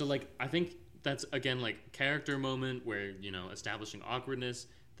 So like, I think that's, again, like, character moment where, you know, establishing awkwardness,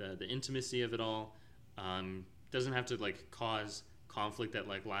 the intimacy of it all, doesn't have to like cause conflict that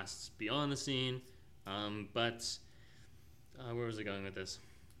like lasts beyond the scene. But where was I going with this?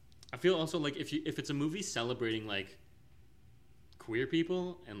 I feel also like if it's a movie celebrating like queer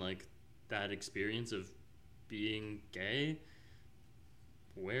people and like that experience of being gay,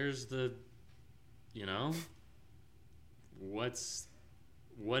 where's the, you know, what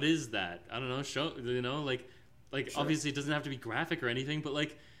is that? I don't know. Show, you know, like sure. Obviously it doesn't have to be graphic or anything, but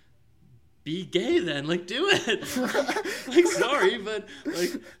like be gay then, like do it. Like sorry, but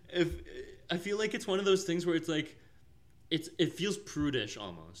like if I feel like it's one of those things where it's like it feels prudish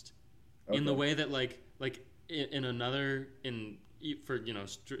almost. Okay. In the way that like for you know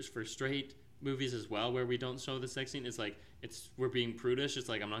for straight movies as well where we don't show the sex scene, it's like we're being prudish. It's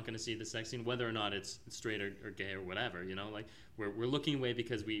like I'm not going to see the sex scene whether or not it's straight or gay or whatever, you know, like we're looking away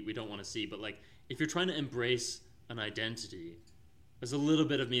because we don't want to see. But like if you're trying to embrace an identity, there's a little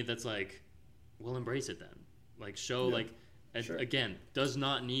bit of me that's like, well, embrace it then, like show like sure. Again, does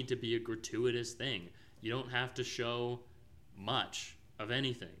not need to be a gratuitous thing. You don't have to show much of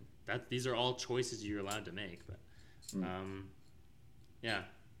anything. These are all choices you're allowed to make. But yeah,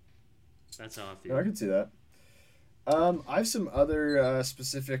 that's how I feel. No, I can see that. I have some other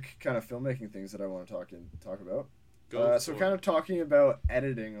specific kind of filmmaking things that I want to talk about. So kind of talking about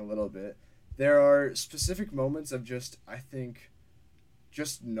editing a little bit. There are specific moments of I think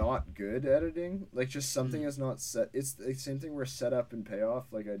just not good editing. Like just something is not set. It's the same thing where setup and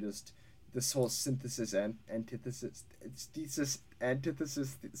payoff. Like this whole synthesis and antithesis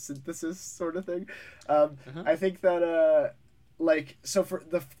sort of thing. I think that so for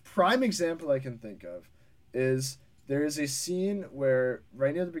the prime example I can think of is there is a scene where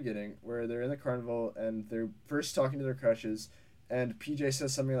right near the beginning where they're in the carnival and they're first talking to their crushes and PJ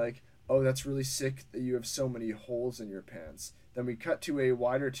says something like, "Oh, that's really sick that you have so many holes in your pants." Then we cut to a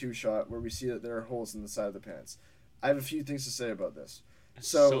wider two shot where we see that there are holes in the side of the pants. I have a few things to say about this.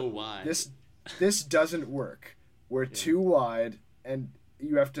 So wide. This doesn't work. We're too wide, and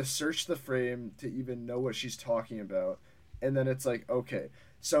you have to search the frame to even know what she's talking about. And then it's like, okay.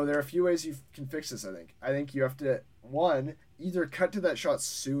 So there are a few ways you can fix this, I think. I think you have to, one, either cut to that shot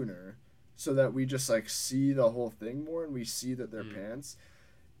sooner so that we just like see the whole thing more and we see that they're pants.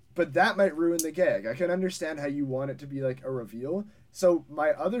 But that might ruin the gag. I can understand how you want it to be like a reveal. So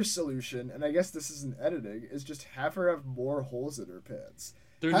my other solution, and I guess this isn't editing, is just have her have more holes in her pants.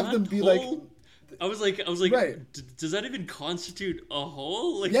 They're have not them be whole. like. I was like, right. Does that even constitute a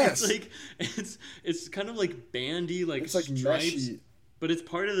hole? Like, yes. It's like it's kind of like bandy, like it's like stripes, meshy. But it's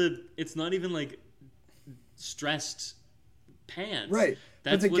part of the. It's not even like stressed pants. Right.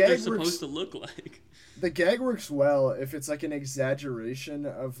 That's what they're supposed to look like. The gag works well if it's like an exaggeration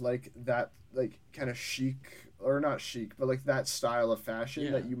of like that like kind of chic, or not chic, but like that style of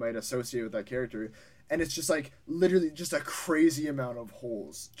fashion that you might associate with that character. And it's just like literally just a crazy amount of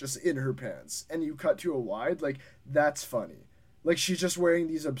holes just in her pants. And you cut to a wide, like that's funny. Like she's just wearing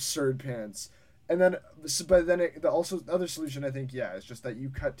these absurd pants. And then, but then the other solution I think, is just that you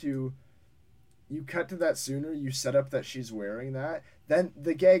cut to that sooner. You set up that she's wearing that. Then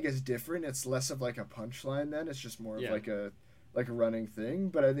the gag is different. It's less of like a punchline. Then it's just more of like a running thing.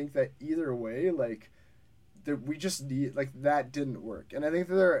 But I think that either way, like. We just need like that didn't work, and I think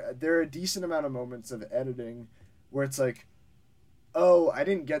that there are a decent amount of moments of editing where it's like, oh, I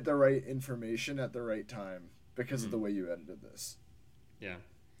didn't get the right information at the right time because of the way you edited this. Yeah,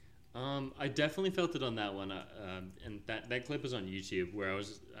 I definitely felt it on that one, and that clip was on YouTube where I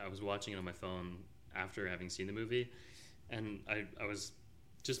was watching it on my phone after having seen the movie, and I was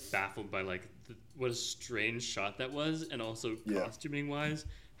just baffled by like what a strange shot that was, and also costuming wise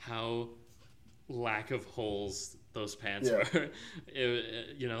how lack of holes those pants were.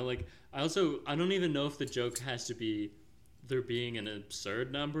 You know, like I don't even know if the joke has to be there being an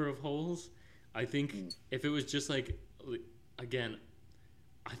absurd number of holes. I think if it was just like, again,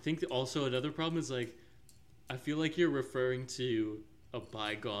 I think also another problem is like I feel like you're referring to a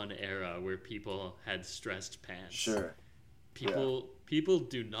bygone era where people had stressed pants. Sure. People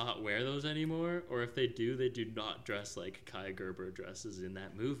do not wear those anymore, or if they do not dress like Kai Gerber dresses in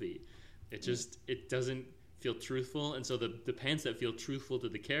that movie. It doesn't feel truthful, and so the pants that feel truthful to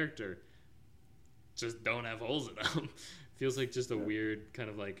the character just don't have holes in them. Feels like just a weird kind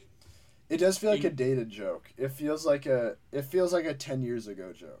of like. It does feel like a dated joke. It feels like a 10 years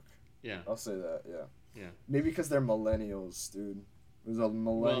ago joke. Yeah, I'll say that. Yeah. Yeah. Maybe because they're millennials, dude. It was a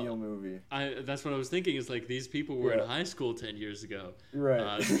millennial movie. That's what I was thinking. Is like these people were in high school 10 years ago.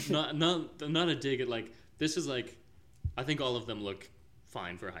 Right. Not a dig at like this is like, I think all of them look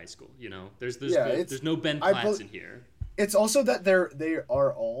fine for high school, you know. There's no Ben Platts in here. It's also that they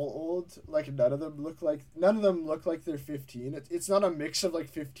are all old. Like none of them look like they're 15. It's not a mix of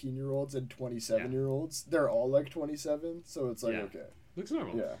like 15-year-olds and 27-year-olds. They're all like 27, so it's like okay. Looks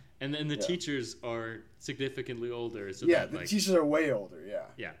normal. Yeah. And then the teachers are significantly older. So the teachers are way older. Yeah.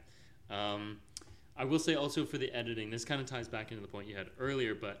 Yeah. I will say also for the editing, this kind of ties back into the point you had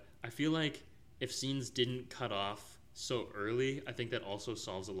earlier, but I feel like if scenes didn't cut off so early, I think that also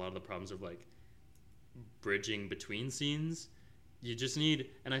solves a lot of the problems of like bridging between scenes. You just need,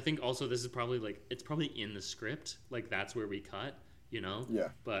 and I think also this is probably like, it's probably in the script, like that's where we cut, you know? Yeah.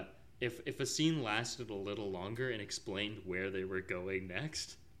 But if a scene lasted a little longer and explained where they were going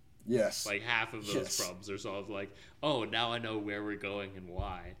next, yes, like half of those problems are solved. Like, oh, now I know where we're going and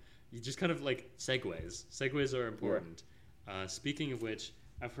why. You just kind of like segues are important. Speaking of which,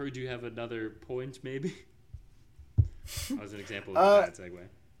 I've heard you have another point maybe. That was an example of a bad segue.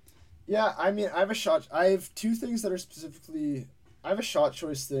 Yeah, I mean, I have two things that are specifically... I have a shot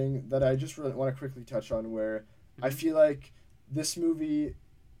choice thing that I just really want to quickly touch on where I feel like this movie,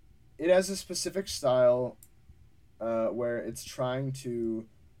 it has a specific style where it's trying to...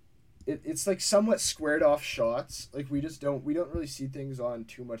 It's like somewhat squared off shots. Like we don't really see things on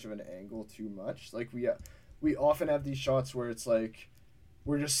too much of an angle too much. Like we often have these shots where it's like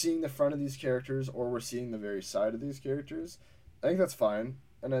we're just seeing the front of these characters or we're seeing the very side of these characters. I think that's fine.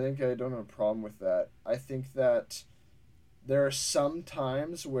 And I think I don't have a problem with that. I think that there are some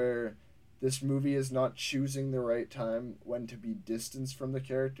times where this movie is not choosing the right time when to be distanced from the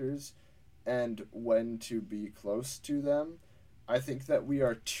characters and when to be close to them. I think that we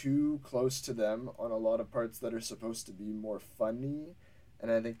are too close to them on a lot of parts that are supposed to be more funny, and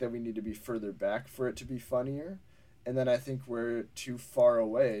I think that we need to be further back for it to be funnier. And then I think we're too far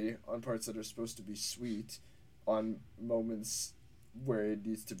away on parts that are supposed to be sweet on moments where it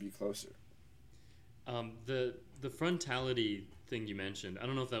needs to be closer. The frontality thing you mentioned, I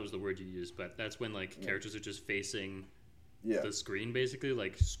don't know if that was the word you used, but that's when like characters are just facing the screen basically,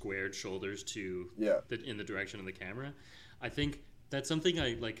 like squared shoulders to in the direction of the camera. I think that's something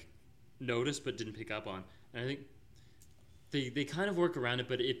I like noticed but didn't pick up on. And I think they kind of work around it,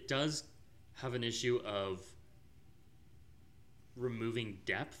 but it does have an issue of removing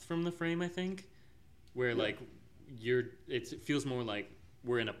depth from the frame, I think, where like it feels more like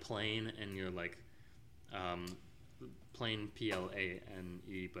we're in a plane and you're like plane plane,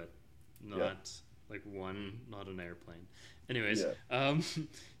 but not like not an airplane. Anyways,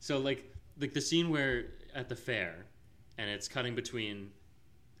 so like the scene where at the fair and it's cutting between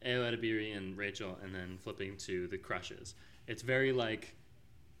Eo Edibiri and Rachel and then flipping to the crushes. It's very like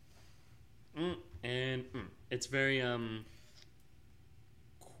it's very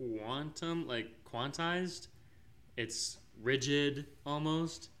quantized. It's rigid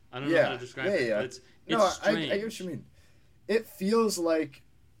almost. I don't know how to describe it. But it's strange. I get what you mean. It feels like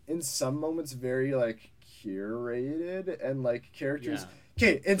in some moments very like curated and like characters.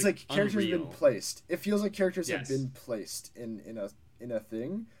 Okay, it's like characters have been placed. It feels like characters have been placed in a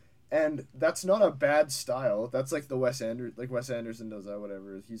thing, and that's not a bad style. That's like Wes Anderson does that.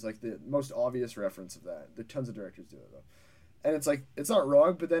 Whatever. He's like the most obvious reference of that. There tons of directors do it though, and it's like it's not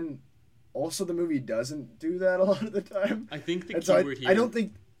wrong, but then also the movie doesn't do that a lot of the time. I think the keyword here. I don't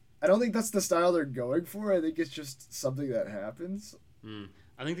think that's the style they're going for. I think it's just something that happens.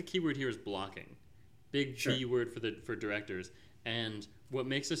 I think the keyword here is blocking. Big B word for directors. And what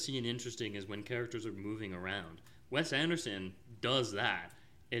makes a scene interesting is when characters are moving around. Wes Anderson does that.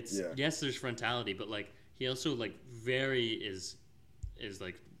 It's yes, there's frontality, but like he also like is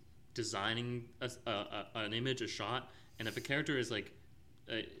like designing an image, a shot, and if a character is like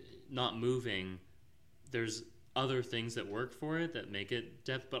not moving, there's other things that work for it that make it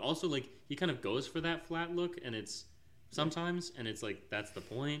depth. But also like he kind of goes for that flat look, and it's sometimes, and it's like that's the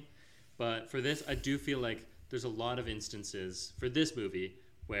point. But for this, I do feel like there's a lot of instances for this movie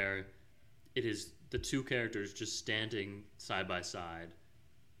where it is the two characters just standing side by side,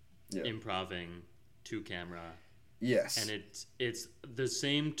 improving to camera. Yes. And it's the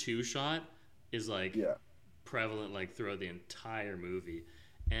same two shot is like prevalent like throughout the entire movie.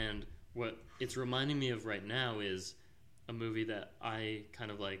 And what it's reminding me of right now is a movie that I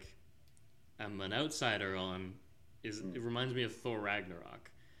kind of like am an outsider on. It reminds me of Thor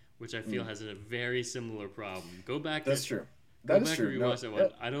Ragnarok, which I feel has a very similar problem. Go back. That's true. That is true. Rewatch that one.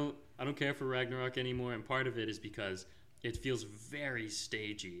 I don't care for Ragnarok anymore, and part of it is because it feels very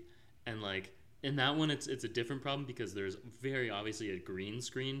stagey, and like in that one, it's a different problem because there's very obviously a green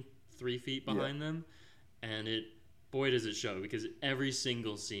screen 3 feet behind them, and boy does it show, because every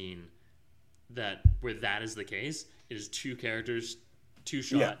single scene where that is the case, it is two characters, two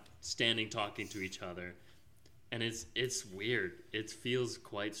shot, standing talking to each other. and it's weird. It feels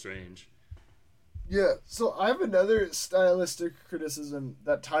quite strange. Yeah, so I have another stylistic criticism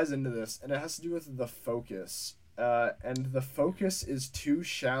that ties into this, and it has to do with the focus. And the focus is too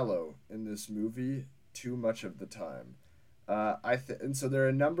shallow in this movie too much of the time. And so there are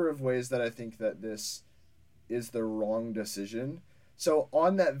a number of ways that I think that this is the wrong decision. So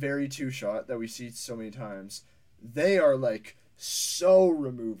on that very two shot that we see so many times, they are like so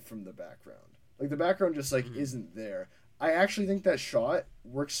removed from the background. Like the background just like isn't there. I actually think that shot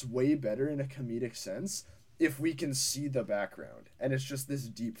works way better in a comedic sense if we can see the background and it's just this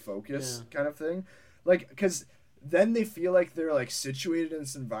deep focus kind of thing. Like, because then they feel like they're like situated in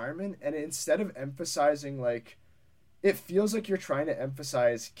this environment, and instead of emphasizing like, it feels like you're trying to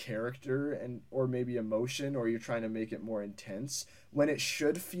emphasize character and or maybe emotion, or you're trying to make it more intense when it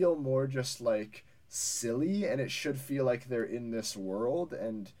should feel more just like silly, and it should feel like they're in this world,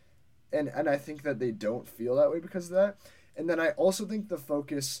 and I think that they don't feel that way because of that. And then I also think the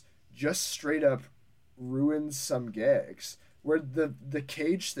focus just straight up ruins some gags, where the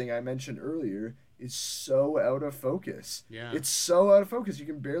cage thing I mentioned earlier is so out of focus. Yeah. It's so out of focus you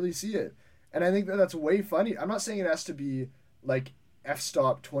can barely see it. And I think that that's way funny. I'm not saying it has to be like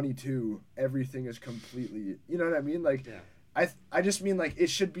f-stop 22, everything is completely, you know what I mean? Like, I just mean like it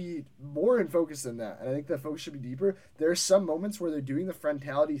should be more in focus than that, and I think that focus should be deeper. There are some moments where they're doing the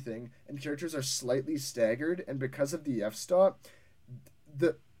frontality thing and characters are slightly staggered, and because of the f-stop,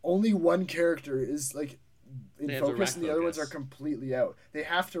 the only one character is like in focus and the other ones are completely out. They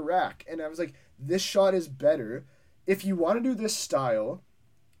have to rack, and I was like, this shot is better. If you want to do this style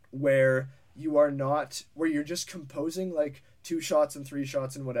where you're just composing like 2 shots and 3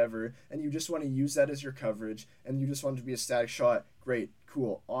 shots and whatever, and you just want to use that as your coverage, and you just want it to be a static shot, great,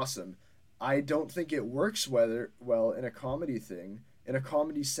 cool, awesome. I don't think it works well in a comedy thing, in a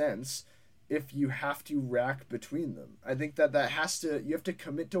comedy sense, if you have to rack between them. I think that you have to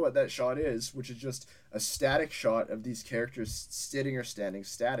commit to what that shot is, which is just a static shot of these characters sitting or standing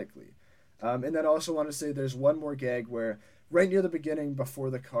statically. And then I also want to say there's one more gag where right near the beginning,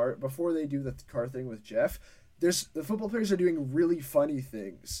 before they do the car thing with Jeff, the football players are doing really funny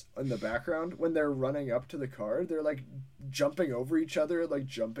things in the background when they're running up to the car. They're like jumping over each other, like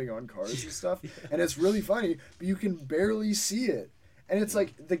jumping on cars and stuff. And it's really funny, but you can barely see it. And it's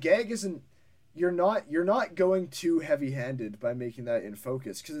like the gag isn't, you're not going too heavy-handed by making that in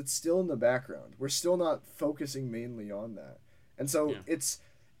focus, because it's still in the background. We're still not focusing mainly on that. And so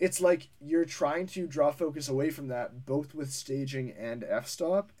it's like you're trying to draw focus away from that, both with staging and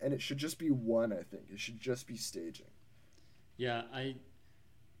f-stop, and it should just be one, I think. It should just be staging. Yeah,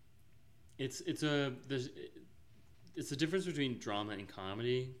 it's a difference between drama and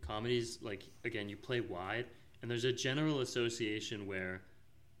comedy. Comedy's like, again, you play wide, and there's a general association where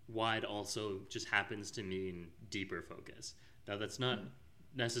wide also just happens to mean deeper focus. Now that's not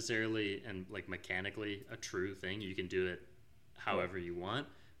necessarily and like mechanically a true thing. You can do it however you want.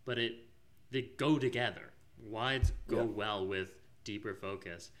 But they go together. Wides go well with deeper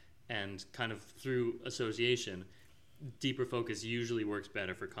focus, and kind of through association, deeper focus usually works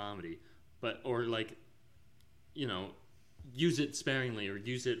better for comedy. Or like, you know, use it sparingly or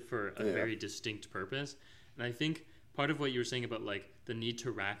use it for a very distinct purpose. And I think part of what you were saying about like the need to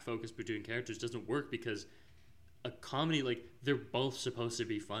rack focus between characters doesn't work, because a comedy, like, they're both supposed to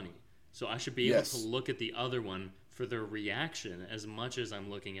be funny. So I should be able to look at the other one for their reaction as much as I'm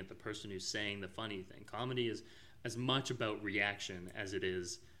looking at the person who's saying the funny thing. Comedy is as much about reaction as it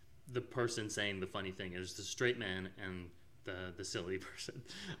is the person saying the funny thing. Is the straight man and the silly person.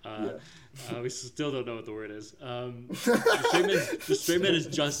 We still don't know what the word is. The straight man is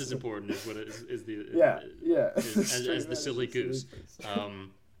just as important as what is the silly goose.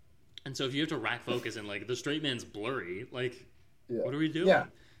 And so if you have to rack focus and like the straight man's blurry, like what are we doing? Yeah.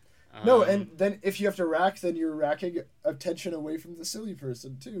 No, and then if you have to rack, then you're racking attention away from the silly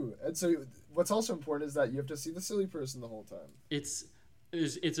person too. And so what's also important is that you have to see the silly person the whole time. It's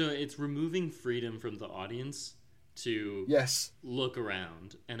removing freedom from the audience to look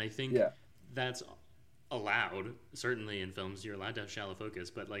around, and I think that's allowed. Certainly in films, you're allowed to have shallow focus,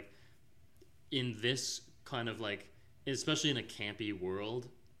 but like in this kind of like, especially in a campy world,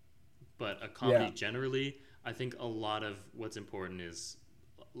 but a comedy generally, I think a lot of what's important is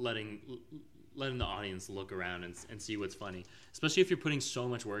letting the audience look around and see what's funny, especially if you're putting so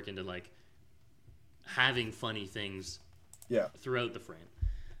much work into like having funny things throughout the frame.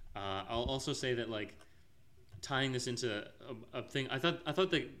 I'll also say that like tying this into a thing, I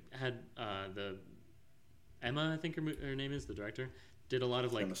thought they had the Emma, I think her name is, the director, did a lot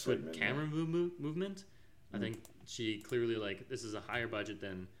of like good camera movement. I think she clearly, like, this is a higher budget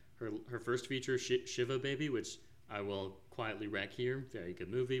than her first feature, Shiva Baby, which I will quietly wreck here. Very good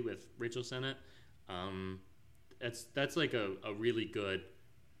movie with Rachel Sennett. That's like a really good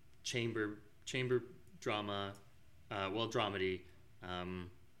chamber drama, dramedy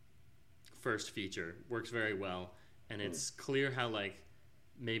first feature. Works very well, and it's clear how like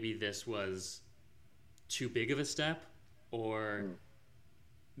maybe this was too big of a step, or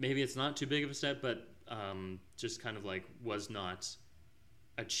maybe it's not too big of a step, but just kind of like was not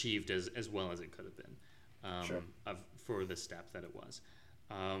achieved as well as it could have been for the step that it was.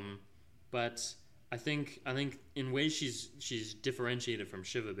 But I think in ways she's differentiated from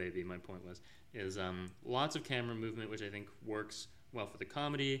Shiva Baby. My point is lots of camera movement, which I think works well for the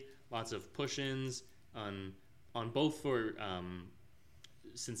comedy. Lots of push-ins on both for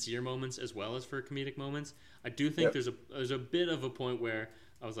sincere moments as well as for comedic moments. I do think there's a bit of a point where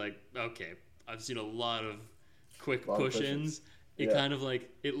I was like, okay, I've seen a lot of quick push-ins. It kind of like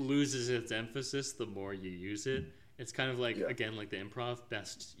it loses its emphasis the more you use it. It's kind of like again like the improv,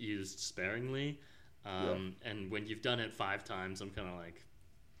 best used sparingly. And when you've done it 5 times, I'm kind of like,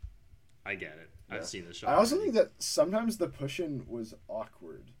 I get it. I've seen the show. I also think that sometimes the push-in was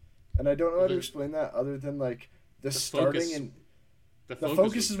awkward, and I don't know how to explain that other than like the starting focus, and the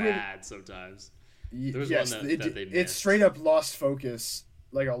focus is bad sometimes. There was one that they missed. It straight up lost focus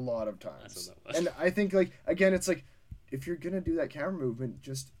like a lot of times. And I think like again, it's like if you're gonna do that camera movement,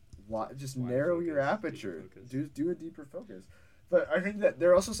 just narrow your aperture, do a deeper focus. But I think that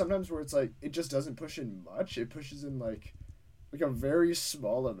there are also sometimes where it's like it just doesn't push in much. It pushes in like a very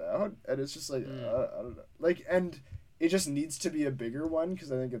small amount, and it's just like I don't know. Like, and it just needs to be a bigger one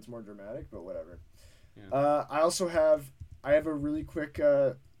because I think it's more dramatic. But whatever. Yeah. I have a really quick.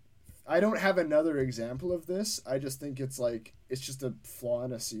 I don't have another example of this. I just think it's just a flaw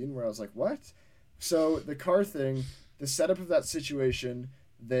in a scene where I was like, what? So the car thing, the setup of that situation,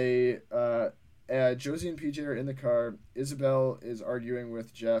 they. Josie and PJ are in the car. Isabel is arguing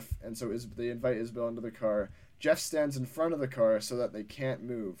with Jeff, and so they invite Isabel into the car. Jeff stands in front of the car so that they can't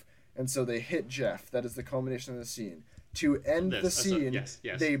move, and so they hit Jeff. That is the culmination of the scene. To end the scene,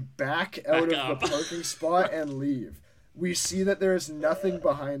 they back out of the parking spot and leave. We see that there is nothing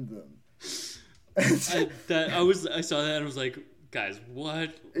behind them. I saw that and I was like, guys,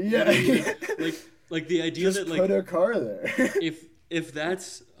 what? Yeah, like the idea just that like put a car there. if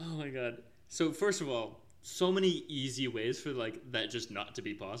that's oh my god. So first of all, so many easy ways for like that just not to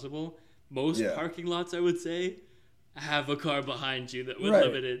be possible. Most parking lots, I would say, have a car behind you that would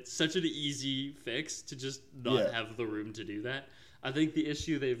limit it. Such an easy fix to just not have the room to do that. I think the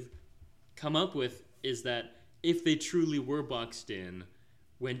issue they've come up with is that if they truly were boxed in,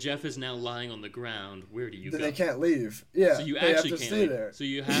 when Jeff is now lying on the ground, where do you go? They can't leave. Yeah, so you actually have to can't stay leave. there. So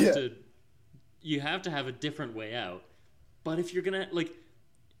you have to have a different way out. But if you're gonna like.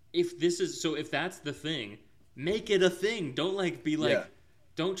 If that's the thing, make it a thing. Don't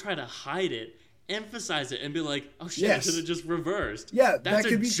don't try to hide it. Emphasize it and be like, oh shit, I should have just reversed. Yeah, that's that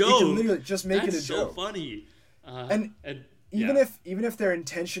could a be joke. You can literally just make it a so joke. Funny. Even if their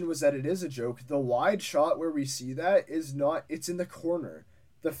intention was that it is a joke, the wide shot where we see that is not. It's in the corner.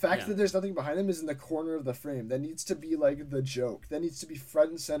 The fact that there's nothing behind them is in the corner of the frame. That needs to be like the joke. That needs to be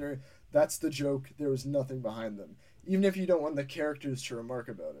front and center. That's the joke. There was nothing behind them. Even if you don't want the characters to remark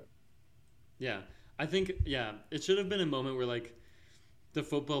about it. Yeah, I think it should have been a moment where like the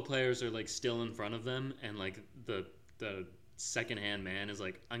football players are like still in front of them, and like the secondhand man is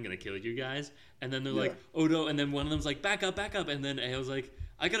like, I'm gonna kill you guys, and then they're like, oh no, and then one of them's like, back up, and then I was like,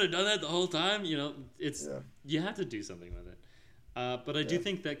 I could have done that the whole time. You know, you have to do something with it. But I do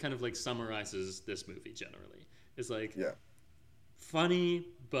think that kind of like summarizes this movie generally. It's like funny,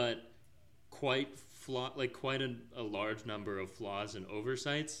 but quite quite a large number of flaws and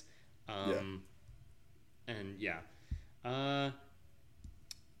oversights.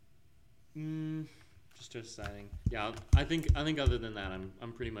 Just deciding. Yeah, I think other than that,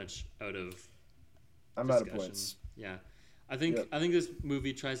 I'm pretty much out of. I'm out of points. Yeah, I think this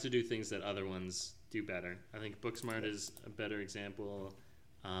movie tries to do things that other ones do better. I think Booksmart is a better example.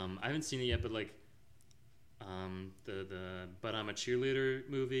 I haven't seen it yet, but like, the But I'm a Cheerleader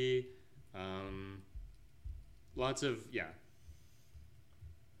movie. Lots of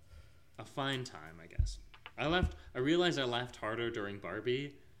a fine time, I guess. I realized I laughed harder during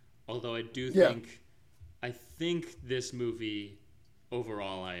Barbie, although I do think this movie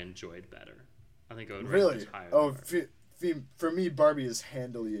overall I enjoyed better. I think I would rate this higher. Oh, for me, Barbie is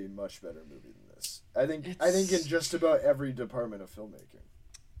handily a much better movie than this. I think in just about every department of filmmaking.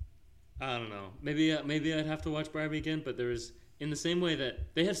 I don't know. Maybe I'd have to watch Barbie again, but there is, in the same way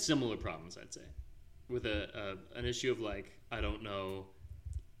that they have similar problems, I'd say, with an issue of like, I don't know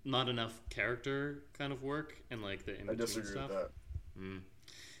not enough character kind of work and like the in I between disagree stuff. with that.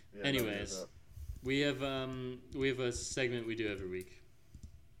 Yeah, Anyways, we have a segment we do every week.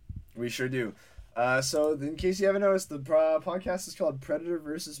 We sure do. So in case you haven't noticed, the podcast is called Predator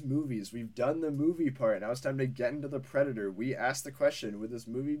versus Movies. We've done the movie part. Now it's time to get into the Predator. We asked the question, would this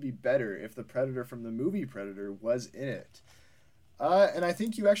movie be better if the Predator from the movie Predator was in it? And I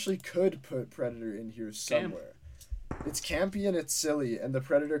think you actually could put Predator in here somewhere. It's campy and it's silly, and the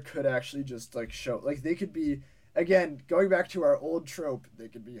Predator could actually just like show, like they could be, again, going back to our old trope, they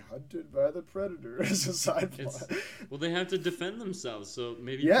could be hunted by the Predator as a side plot. Well, they have to defend themselves, so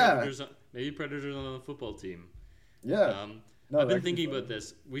maybe Predators on the football team. Yeah. I've been thinking about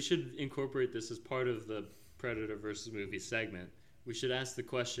this. We should incorporate this as part of the Predator versus movie segment. We should ask the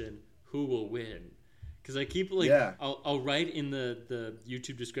question, who will win? Because I keep I'll write in the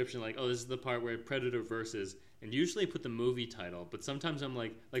YouTube description like, oh, this is the part where Predator versus, and usually I put the movie title, but sometimes I'm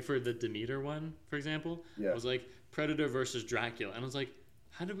like for the Demeter one, for example, I was like Predator versus Dracula, and I was like,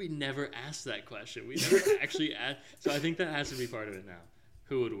 how did we never ask that question? We never actually asked. So I think that has to be part of it now.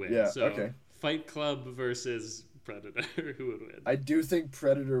 Who would win? Yeah, so okay. Fight Club versus Predator. Who would win? I do think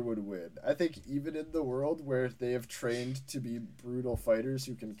Predator would win. I think even in the world where they have trained to be brutal fighters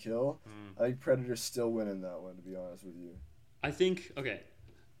who can kill, I think Predator's still winning that one, to be honest with you. I think, okay.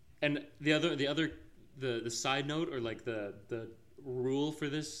 And the side note, or like the rule for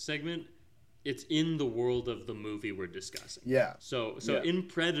this segment, it's in the world of the movie we're discussing. Yeah. So in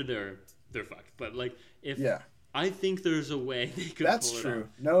Predator, they're fucked. But like if I think there's a way they could That's pull it true. off.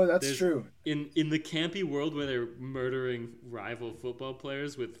 No, that's true. In the campy world where they're murdering rival football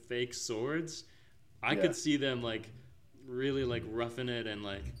players with fake swords, I could see them like really like roughing it and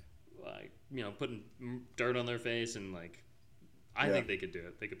like putting dirt on their face and like I think they could do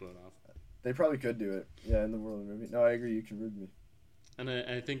it. They could pull it off. They probably could do it. Yeah, in the world of the movie. No, I agree. You convinced me. And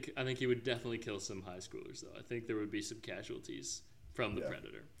I think he would definitely kill some high schoolers though. I think there would be some casualties from the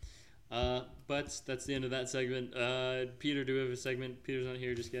Predator. But that's the end of that segment. Peter, do we have a segment? Peter's not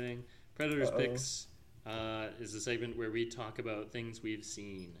here, just kidding. Predators Picks is a segment where we talk about things we've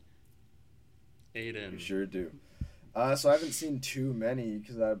seen. Aiden. We sure do. So I haven't seen too many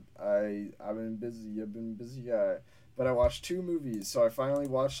because I've been busy. I've been a busy guy. But I watched 2 movies. So I finally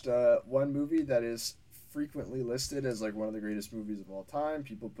watched one movie that is frequently listed as like one of the greatest movies of all time.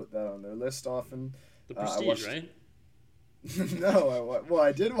 People put that on their list often. The Prestige, right? No,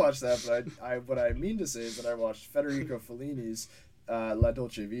 I did watch that, but what I mean to say is that I watched Federico Fellini's La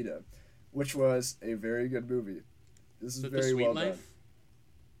Dolce Vita, which was a very good movie. This is very well done.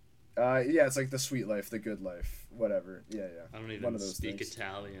 Yeah, it's like The Sweet Life, The Good Life, whatever. Yeah. I don't even speak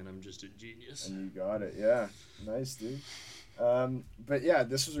Italian. I'm just a genius. And you got it. Yeah, nice, dude. But yeah,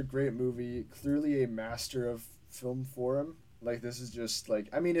 this was a great movie. Clearly a master of film form. Like, this is just, like,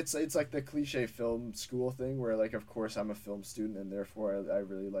 I mean, it's like the cliche film school thing where, like, of course I'm a film student and therefore I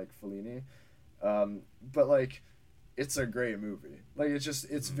really like Fellini. But, like, it's a great movie. Like,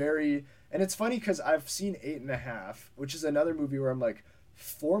 it's very, and it's funny because I've seen 8.5, which is another movie where I'm like,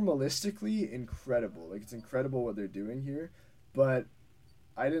 formalistically incredible. Like, it's incredible what they're doing here, but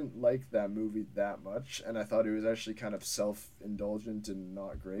I didn't like that movie that much, and I thought it was actually kind of self-indulgent and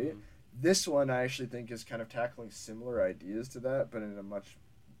not great. This one I actually think is kind of tackling similar ideas to that, but in a much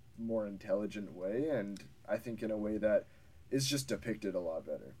more intelligent way, and I think in a way that is just depicted a lot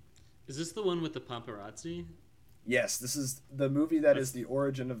better. Is this the one with the paparazzi? Yes, this is the movie that is the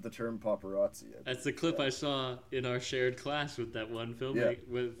origin of the term paparazzi. That's the clip I saw in our shared class with that one film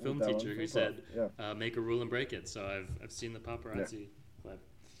teacher who said, "Make a rule and break it." So I've seen the paparazzi clip.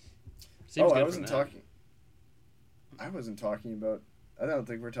 I wasn't talking. I wasn't talking about. I don't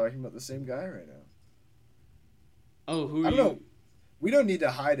think we're talking about the same guy right now. Oh, who? I don't know. We don't need to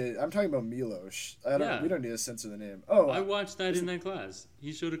hide it. I'm talking about Milos. We don't need to censor the name. Oh, I watched that in that class.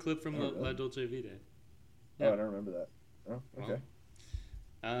 He showed a clip from La Dolce Vita. Yeah. Oh, I don't remember that. Oh, okay.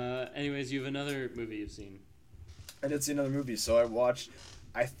 Well, anyways, you have another movie you've seen. I did see another movie. So I watched.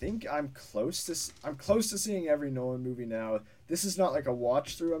 I think I'm close to seeing every Nolan movie now. This is not like a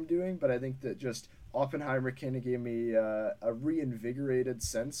watch through I'm doing, but I think that just Oppenheimer kind of gave me a reinvigorated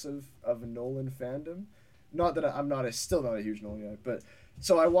sense of Nolan fandom. Not that I'm still not a huge Nolan guy, but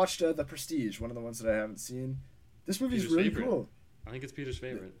so I watched The Prestige, one of the ones that I haven't seen. This movie's really cool. I think it's Peter's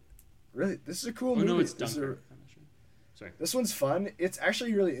favorite. Really, this is a cool movie. No, it's Dunkirk. I'm not sure. Sorry. This one's fun. It's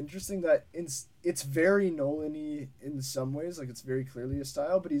actually really interesting that it's very Nolan-y in some ways, like it's very clearly a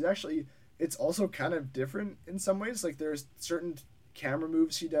style, but it's also kind of different in some ways. Like there's certain camera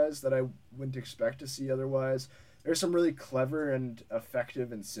moves he does that I wouldn't expect to see otherwise. There's some really clever and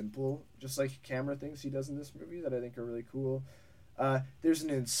effective and simple, just like camera things he does in this movie that I think are really cool. There's an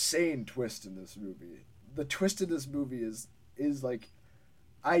insane twist in this movie. The twist in this movie is like,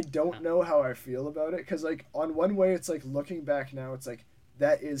 I don't know how I feel about it, because like on one way it's like, looking back now, it's like,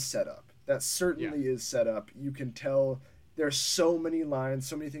 that is set up. That certainly is set up. You can tell there's so many lines,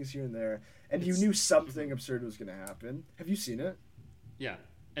 so many things here and there, and you knew something absurd was going to happen. Have you seen it? Yeah.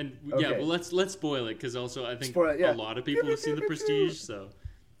 And well, let's spoil it, because also I think a lot of people have seen The Prestige, so.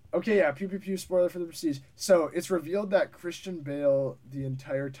 Okay, yeah, pew pew pew, spoiler for The Prestige. So it's revealed that Christian Bale the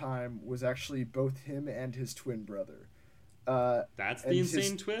entire time was actually both him and his twin brother. That's the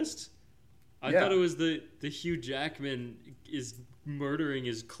insane twist? I thought it was the Hugh Jackman is murdering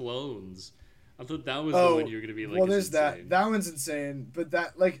his clones. I thought that was the one you were going to be like, well, there's insane. That one's insane, but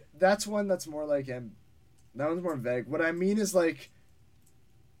that's one that's more like, that one's more vague. What I mean is like,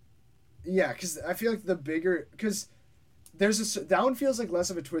 yeah, because I feel like because that one feels like less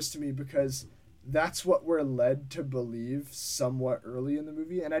of a twist to me, because that's what we're led to believe somewhat early in the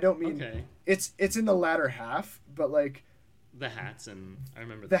movie, and I don't mean it's in the latter half, but like the hats, and I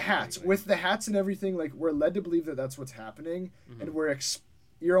remember the hats with the hats and everything, like we're led to believe that that's what's happening, and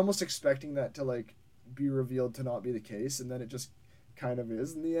you're almost expecting that to like be revealed to not be the case, and then it just kind of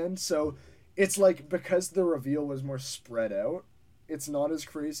is in the end. So it's like, because the reveal was more spread out, it's not as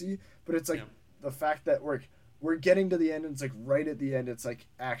crazy, but it's like the fact that we're getting to the end, and it's like right at the end, it's like,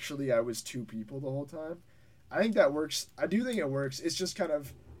 actually I was two people the whole time. I think that works. I do think it works. It's just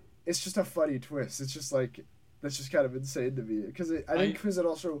a funny twist. It's just like, that's just kind of insane to me, because it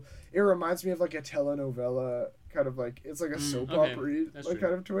reminds me of like a telenovela kind of like, it's like a soap opera like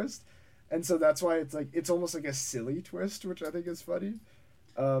kind of twist, and so that's why it's like, it's almost like a silly twist, which I think is funny.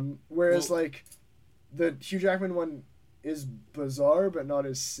 Whereas like the Hugh Jackman one is bizarre, but not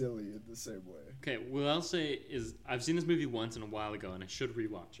as silly in the same way. Okay, what I'll say is, I've seen this movie once and a while ago, and I should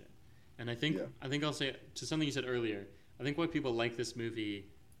rewatch it. And I think I'll say, to something you said earlier, I think why people like this movie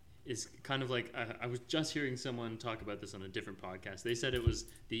is kind of like, I was just hearing someone talk about this on a different podcast. They said it was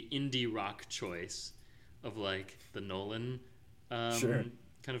the indie rock choice of like the Nolan kind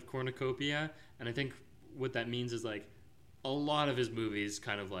of cornucopia. And I think what that means is like, a lot of his movies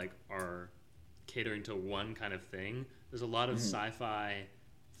kind of like are catering to one kind of thing. There's a lot of sci-fi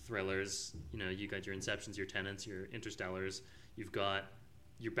thrillers. You know, you got your Inceptions, your Tenets, your Interstellars. You've got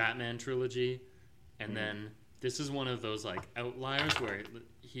your Batman trilogy, and then this is one of those like outliers where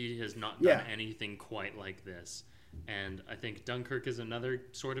he has not done anything quite like this. And I think Dunkirk is another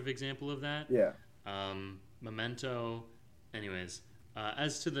sort of example of that. Yeah. Memento. Anyways,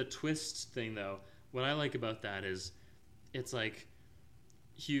 as to the twist thing, though, what I like about that is, it's like,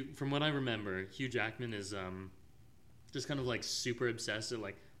 from what I remember, Hugh Jackman is just kind of like super obsessed at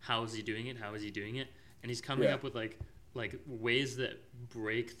like, how is he doing it? How is he doing it? And he's coming up with like ways that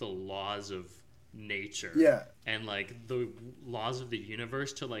break the laws of nature and like the laws of the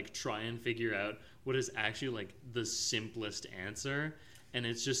universe, to like try and figure out what is actually like the simplest answer. And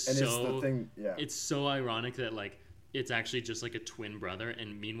it's just it's so ironic that like it's actually just like a twin brother,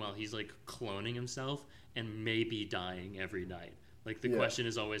 and meanwhile he's like cloning himself and maybe dying every night. Like the question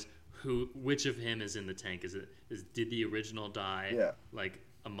is always, which of him is in the tank? Did the original die like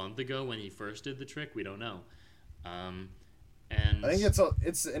a month ago when he first did the trick? We don't know. And I think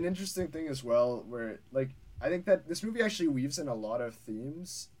it's an interesting thing as well, where like, I think that this movie actually weaves in a lot of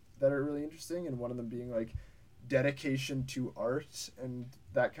themes that are really interesting, and one of them being like dedication to art and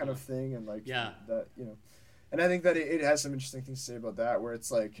that kind of thing, and like that, you know. And I think that it has some interesting things to say about that, where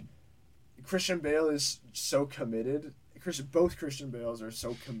it's like, Christian Bale is so committed. Both Christian Bales are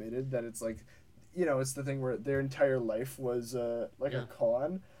so committed that it's like, you know, it's the thing where their entire life was like a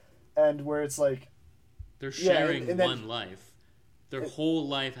con, and where it's like, they're sharing one life. Their whole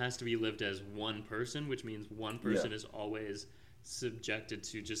life has to be lived as one person, which means one person is always subjected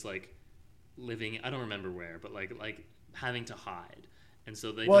to just like living, I don't remember where, but like having to hide, and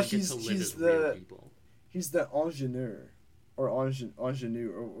so they don't get to live as real people. He's the ingénieur, or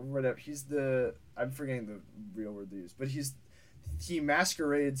ingenue, or whatever. He's the, I'm forgetting the real word they use, but he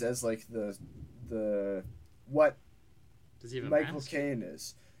masquerades as like the what does he have Michael Caine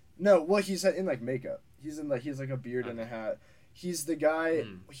is. No, well, he's in like makeup. He's like a beard and a hat. He's the guy.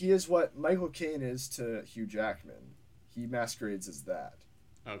 He is what Michael Caine is to Hugh Jackman. He masquerades as that.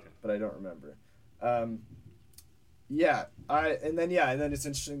 Okay. But I don't remember. And then it's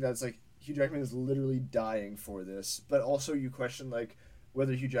interesting that it's like, Hugh Jackman is literally dying for this, but also you question like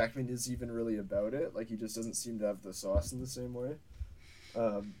whether Hugh Jackman is even really about it. Like, he just doesn't seem to have the sauce in the same way.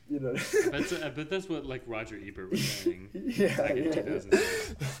 You know. I bet that's what like Roger Ebert was saying back in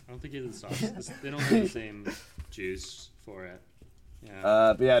 2006. I don't think he has the sauce. They don't have the same juice for it.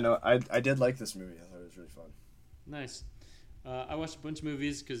 Yeah. But yeah, no, I did like this movie. I thought it was really fun. Nice. I watched a bunch of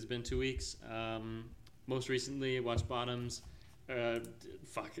movies because it's been 2 weeks. Most recently, I watched Bottoms. I'm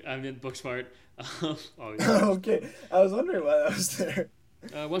in Booksmart. Oh, yeah. Okay, I was wondering why that was there.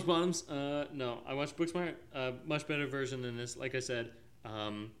 Watched Bottoms. No, I watched Booksmart. Much better version than this. Like I said,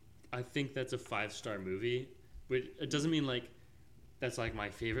 I think that's a 5-star movie. Which it doesn't mean like that's like my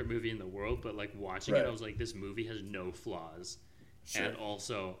favorite movie in the world, but like watching it, I was like, this movie has no flaws, and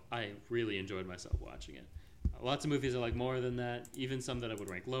also I really enjoyed myself watching it. Lots of movies are like more than that, even some that I would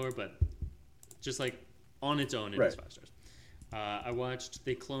rank lower, but just like on its own, it is 5 stars. I watched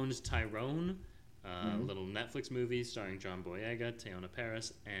They Cloned Tyrone, a little Netflix movie starring John Boyega, Teyonah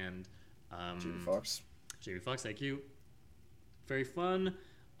Parris, and Jamie Foxx. Jamie Foxx, thank you. Very fun.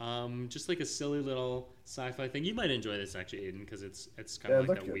 Just like a silly little sci-fi thing. You might enjoy this actually, Aidan, because it's kind of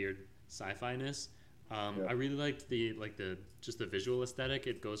like that weird sci-fi-ness. I really liked the visual aesthetic.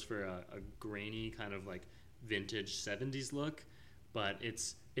 It goes for a grainy kind of like vintage 70s look, but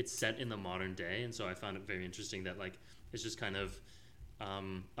it's set in the modern day, and so I found it very interesting that like it's just kind of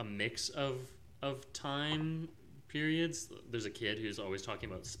a mix of time periods. There's a kid who's always talking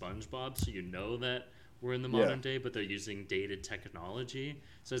about SpongeBob, so you know that we're in the modern day, but they're using dated technology.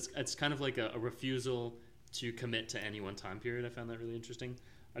 So it's kind of like a refusal to commit to any one time period. I found that really interesting.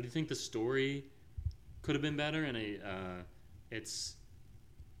 I do think the story could have been better, and it's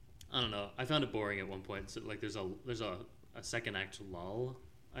I don't know. I found it boring at one point. So like there's a second act lull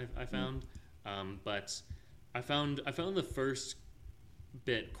I found, but I found the first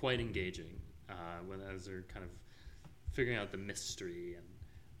bit quite engaging as they're kind of figuring out the mystery, and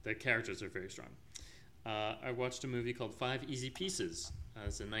the characters are very strong. I watched a movie called 5 Easy Pieces.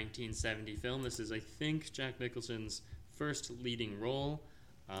 It's a 1970 film. This is, I think, Jack Nicholson's first leading role.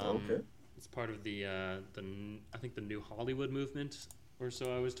 It's part of the I think the New Hollywood movement, or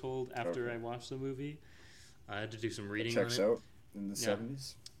so I was told after I watched the movie. I had to do some reading on it. Checks out in the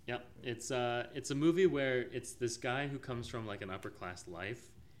 70s. Yeah, it's a movie where it's this guy who comes from like an upper class life,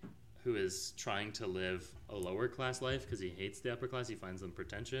 who is trying to live a lower class life because he hates the upper class. He finds them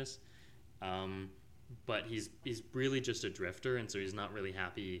pretentious, but he's really just a drifter, and so he's not really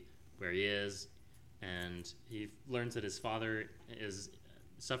happy where he is. And he learns that his father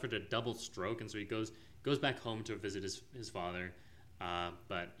suffered a double stroke, and so he goes back home to visit his father.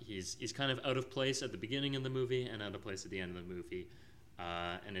 But he's kind of out of place at the beginning of the movie and out of place at the end of the movie.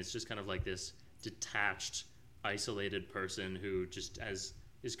 And it's just kind of like this detached, isolated person who just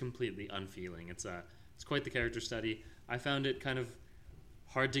is completely unfeeling. It's quite the character study. I found it kind of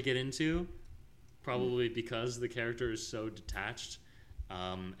hard to get into, probably because the character is so detached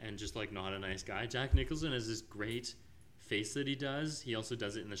and just like not a nice guy. Jack Nicholson has this great face that he does. He also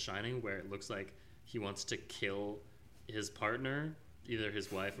does it in The Shining, where it looks like he wants to kill his partner, either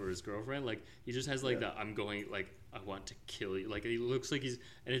his wife or his girlfriend. Like he just has like I want to kill you. Like he looks like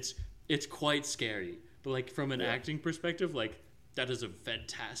and it's quite scary. But like from an acting perspective, like that is a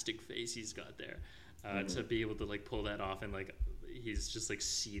fantastic face he's got there. To be able to like pull that off, and like he's just like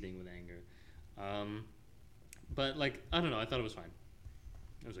seething with anger. But like I don't know, I thought it was fine.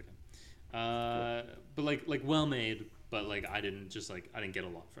 It was okay. But like well made, but like I didn't get a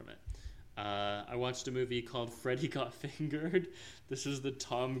lot from it. I watched a movie called Freddy Got Fingered. This is the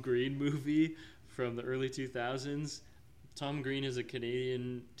Tom Green movie from the early 2000s. Tom Green is a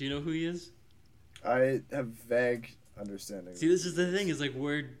Canadian. Do you know who he is? I have vague understanding. See, this is the thing. Is like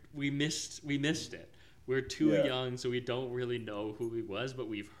we missed it. We're too young, so we don't really know who he was, but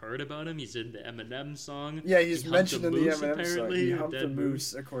we've heard about him. He's in the Eminem song. Yeah, he's mentioned in the Eminem song. He humped a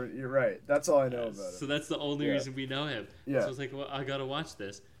moose. You're right. That's all I know about him. So that's the only reason we know him. Yeah. So I was like, well, I gotta watch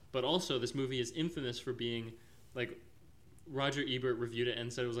this. But also, this movie is infamous for being, like, Roger Ebert reviewed it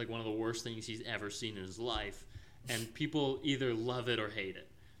and said it was like one of the worst things he's ever seen in his life. And people either love it or hate it.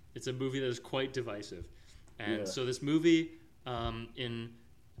 It's a movie that is quite divisive. And so this movie, I'll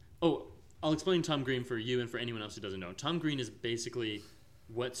explain Tom Green for you and for anyone else who doesn't know. Tom Green is basically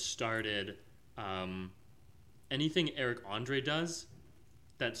what started anything Eric Andre does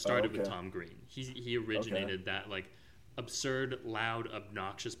that started with Tom Green. He originated that, like, absurd, loud,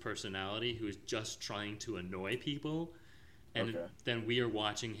 obnoxious personality who is just trying to annoy people, and then we are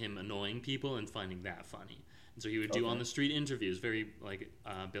watching him annoying people and finding that funny. And so he would do on the street interviews, very like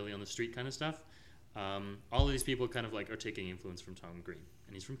Billy on the Street kind of stuff. All of these people kind of like are taking influence from Tom Green,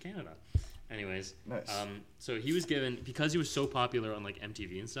 and he's from Canada. Anyways, nice. So he was given, because he was so popular on like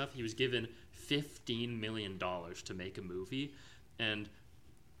MTV and stuff, he was given $15 million to make a movie, and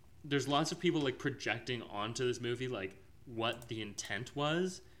there's lots of people like projecting onto this movie like what the intent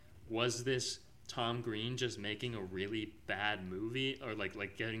was this Tom Green just making a really bad movie, or like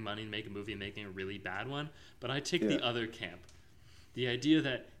getting money to make a movie and making a really bad one. But I take the other camp. The idea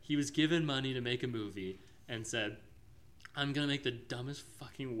that he was given money to make a movie and said, I'm going to make the dumbest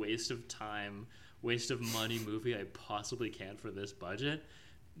fucking waste of time, waste of money movie I possibly can for this budget.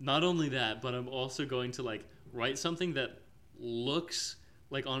 Not only that, but I'm also going to like write something that looks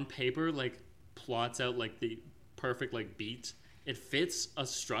like on paper, like plots out like the perfect like beat. It fits a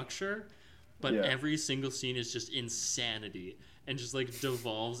structure, but every single scene is just insanity and just like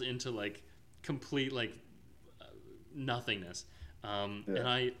devolves into like complete like nothingness. And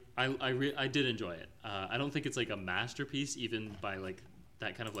I did enjoy it. I don't think it's like a masterpiece even by like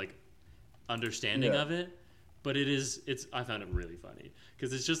that kind of like understanding of it, but I found it really funny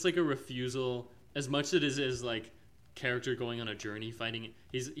because it's just like a refusal as much as it is like character going on a journey fighting.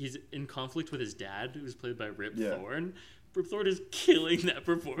 He's in conflict with his dad, who's played by Rip Thorne. Rip Thorne is killing that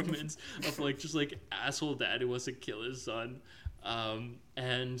performance of like just like asshole dad who wants to kill his son.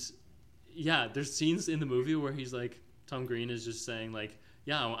 And yeah, there's scenes in the movie where he's like, Tom Green is just saying like,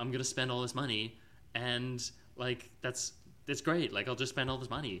 yeah, I'm gonna spend all this money, and like that's great. Like I'll just spend all this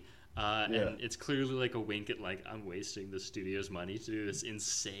money, and it's clearly like a wink at like I'm wasting the studio's money to do this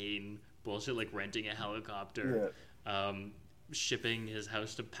insane bullshit, like renting a helicopter, shipping his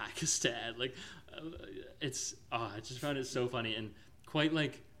house to Pakistan. Like I just found it so funny and quite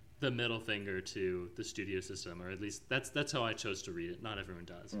like the middle finger to the studio system, or at least that's how I chose to read it. Not everyone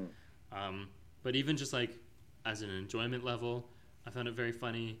does, but even just like as an enjoyment level, I found it very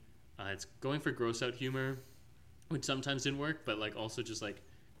funny. It's going for gross out humor, which sometimes didn't work, but like also just like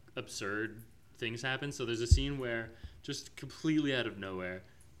absurd things happen. So there's a scene where just completely out of nowhere,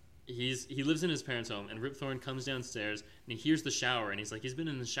 he lives in his parents' home, and Rip Thorne comes downstairs and he hears the shower, and he's like, he's been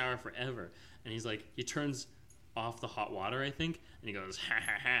in the shower forever, and he's like, he turns off the hot water, I think, and he goes, ha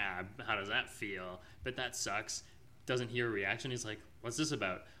ha ha, how does that feel? But that sucks. Doesn't hear a reaction. He's like, what's this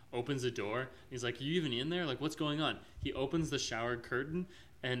about? Opens the door. He's like, are you even in there? Like, what's going on? He opens the shower curtain,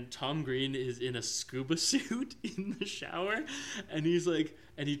 and Tom Green is in a scuba suit in the shower, and he's like,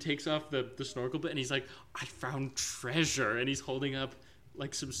 and he takes off the snorkel bit, and he's like, I found treasure, and he's holding up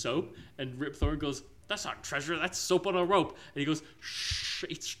like some soap, and Rip Thorne goes, that's not treasure, that's soap on a rope, and he goes, shh,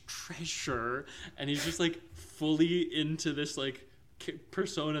 it's treasure, and he's just like fully into this like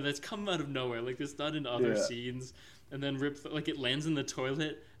persona that's come out of nowhere, like it's not in other scenes. And then like it lands in the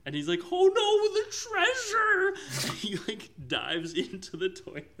toilet, and he's like, oh no, the treasure! And he like dives into the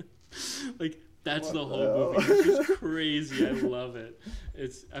toilet. Like that's what the whole movie. It's just crazy. I love it.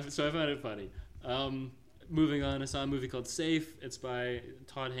 So I found it funny. Moving on, I saw a movie called Safe. It's by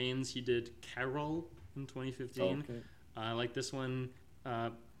Todd Haynes. He did Carol in 2015. Okay. I like this one.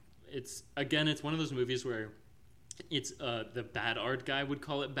 It's one of those movies where it's the bad art guy would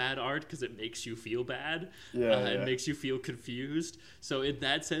call it bad art because it makes you feel bad. It makes you feel confused. So in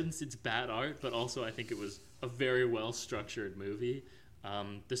that sense, it's bad art, but also I think it was a very well structured movie.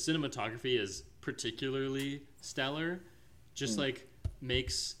 The cinematography is particularly stellar. Just like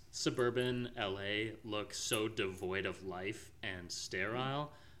makes suburban LA look so devoid of life and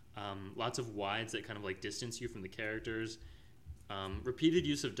sterile. Lots of wides that kind of like distance you from the characters. Repeated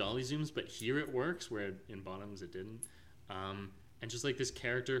use of dolly zooms, but here it works, where in Bottoms it didn't. And just like this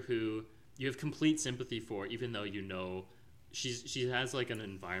character who you have complete sympathy for, even though you know she has like an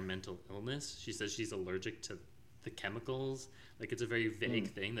environmental illness. She says she's allergic to the chemicals. Like it's a very vague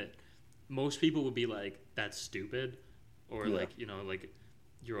thing that most people would be like, that's stupid, or like, you know, like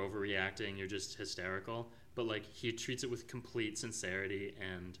you're overreacting, you're just hysterical. But like he treats it with complete sincerity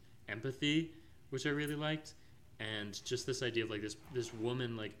and empathy, which I really liked. And just this idea of like this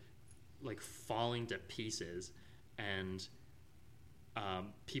woman like falling to pieces, and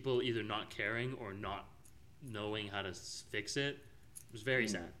people either not caring or not knowing how to fix it. It was very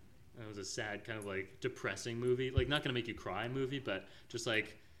sad. It was a sad kind of like depressing movie, like not gonna make you cry movie, but just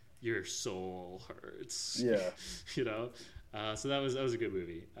like your soul hurts. Yeah, you know. So that was a good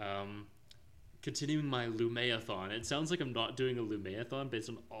movie. Continuing my Lumeathon. It sounds like I'm not doing a Lumeathon based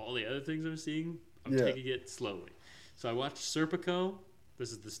on all the other things I'm seeing. I'm taking it slowly. So I watched Serpico.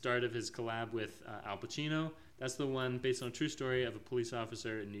 This is the start of his collab with Al Pacino. That's the one based on a true story of a police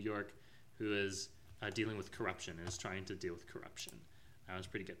officer in New York who is dealing with corruption and is trying to deal with corruption. That was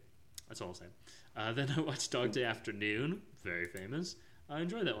pretty good. That's all I'll say. Then I watched Dog Day Afternoon. Very famous. I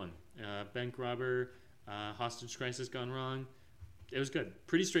enjoyed that one. Bank robber, hostage crisis gone wrong. It was good.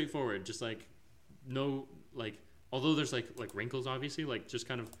 Pretty straightforward. Just like no like, although there's like wrinkles obviously, like just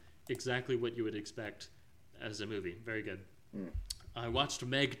kind of exactly what you would expect as a movie. Very good. I watched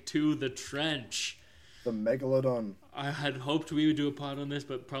Meg 2 The Trench. The Megalodon. I had hoped we would do a pod on this,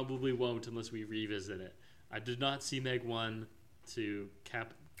 but probably won't unless we revisit it. I did not see Meg 1 to catch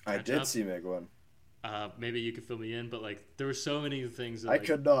I did up. see Meg 1. Maybe you could fill me in, but like there were so many things that, I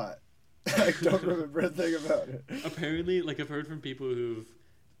could not. I don't remember a thing about it. Apparently, like I've heard from people who've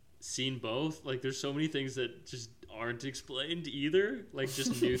seen both, like there's so many things that just aren't explained either. Like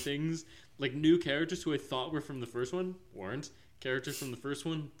just new things, like new characters who I thought were from the first one weren't. Characters from the first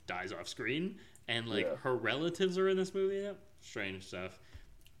one dies off screen, and like her relatives are in this movie now. Strange stuff.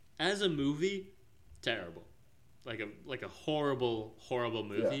 As a movie, terrible. Like a horrible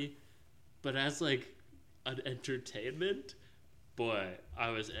movie. Yeah. But as like an entertainment, boy,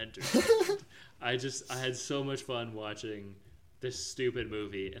 I was entertained. I had so much fun watching this stupid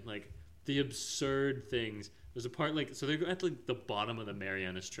movie and like the absurd things. There's a part like, so they're at like the bottom of the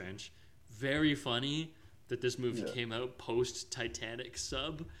Marianas Trench. Very funny that this movie came out post Titanic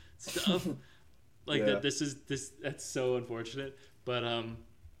sub stuff. Like that's so unfortunate. But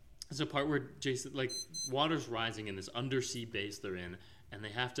there's a part where Jason, like water's rising in this undersea base they're in, and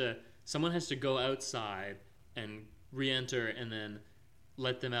someone has to go outside and re-enter and then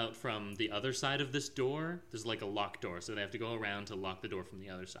let them out from the other side of this door. There's like a locked door, so they have to go around to lock the door from the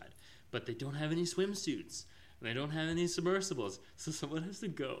other side. But they don't have any swimsuits, and they don't have any submersibles, so someone has to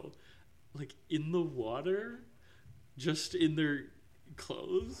go like in the water, just in their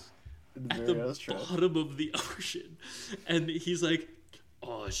clothes, at the bottom of the ocean. And he's like,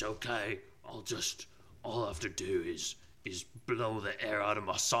 oh, it's okay. All I have to do is blow the air out of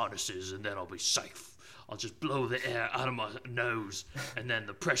my sinuses and then I'll be safe. I'll just blow the air out of my nose and then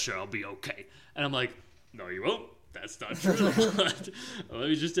the pressure, I'll be okay. And I'm like, no, you won't. That's not true. Let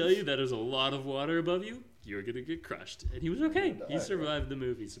me just tell you, that is a lot of water above you. You're going to get crushed. And he was okay. He survived the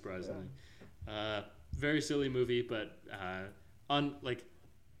movie, surprisingly. Yeah. Very silly movie, but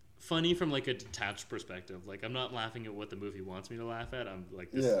funny from like a detached perspective. Like I'm not laughing at what the movie wants me to laugh at. I'm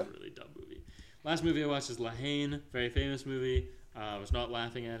like, this is a really dumb movie. Last movie I watched is La Haine, very famous movie. I was not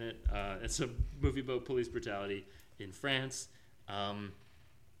laughing at it. It's a movie about police brutality in France.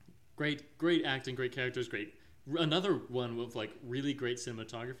 Great acting, great characters, another one with like really great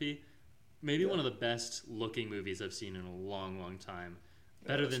cinematography. Maybe one of the best looking movies I've seen in a long, long time.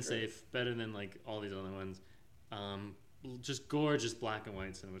 Better than Safe, better than like all these other ones. Just gorgeous black and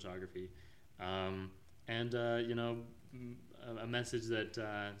white cinematography. And a message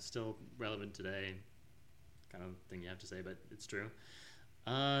that still relevant today, kind of thing you have to say, but it's true.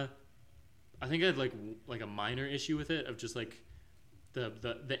 I think I had like a minor issue with it of just like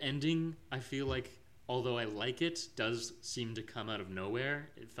the ending. I feel like although I like it, does seem to come out of nowhere.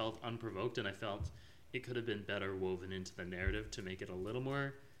 It felt unprovoked, and I felt it could have been better woven into the narrative to make it a little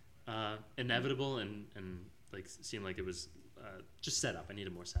more inevitable and like seem like it was just set up. I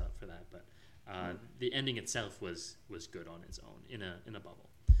needed more setup for that, but the ending itself was good on its own in a bubble,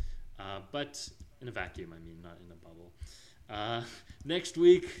 but in a vacuum. I mean, not in a bubble. Next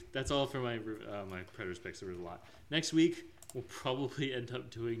week, that's all for my Predators picks. There was a lot. Next week, we'll probably end up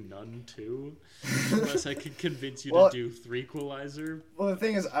doing Nun 2, unless I can convince you to do Threequalizer. Well, the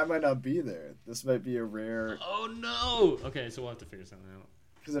thing is, I might not be there. This might be a rare... Oh, no! Okay, so we'll have to figure something out.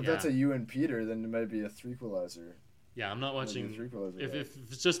 Because if that's a you and Peter, then it might be a Threequalizer. Yeah, I'm not watching... If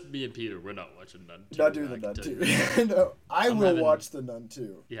it's just me and Peter, we're not watching Nun 2. Not doing the Nun 2. No, I will watch the Nun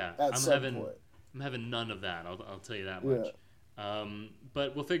 2. Yeah, at some point. I'm having none of that, I'll tell you that much. Yeah.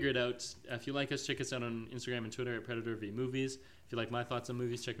 But we'll figure it out. If you like us, check us out on Instagram and Twitter at PredatorVMovies. If you like my thoughts on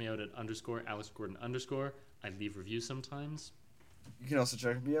movies, check me out at _AlexGordon_. I leave reviews sometimes. You can also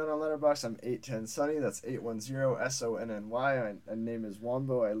check me out on Letterboxd. I'm 810Sonny. That's 810SONNY. My name is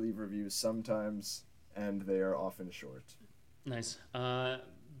Wombo. I leave reviews sometimes, and they are often short. Nice.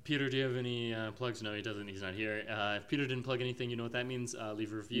 Peter, do you have any plugs? No, he doesn't. He's not here. If Peter didn't plug anything, you know what that means.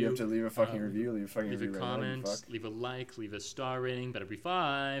 Leave a review. You have to leave a fucking review. Leave a comment. Leave a like. Leave a star rating. Better be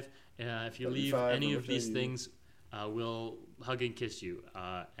 5. If you leave any of these things, we'll hug and kiss you.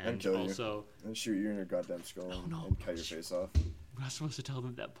 And kill also... you. And shoot you in your goddamn skull and cut your face off. We're not supposed to tell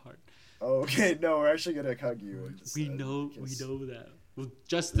them that part. Oh, okay. No, we're actually going to hug you. And just, we know that. Well,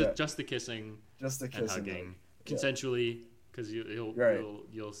 just the kissing. Just the kissing. And hugging. Consensually... Because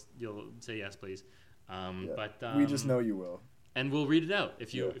you'll say yes, please. But we just know you will. And we'll read it out.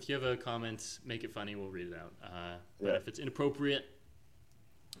 If you have a comment, make it funny, we'll read it out. But if it's inappropriate,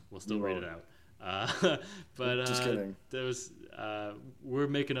 we'll still read it out. But just kidding. We're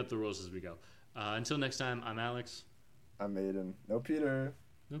making up the rules as we go. Until next time, I'm Alex. I'm Aidan. No Peter.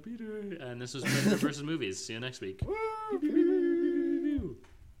 And this was Predator versus Movies. See you next week.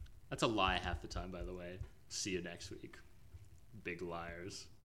 That's a lie half the time, by the way. See you next week. Big liars.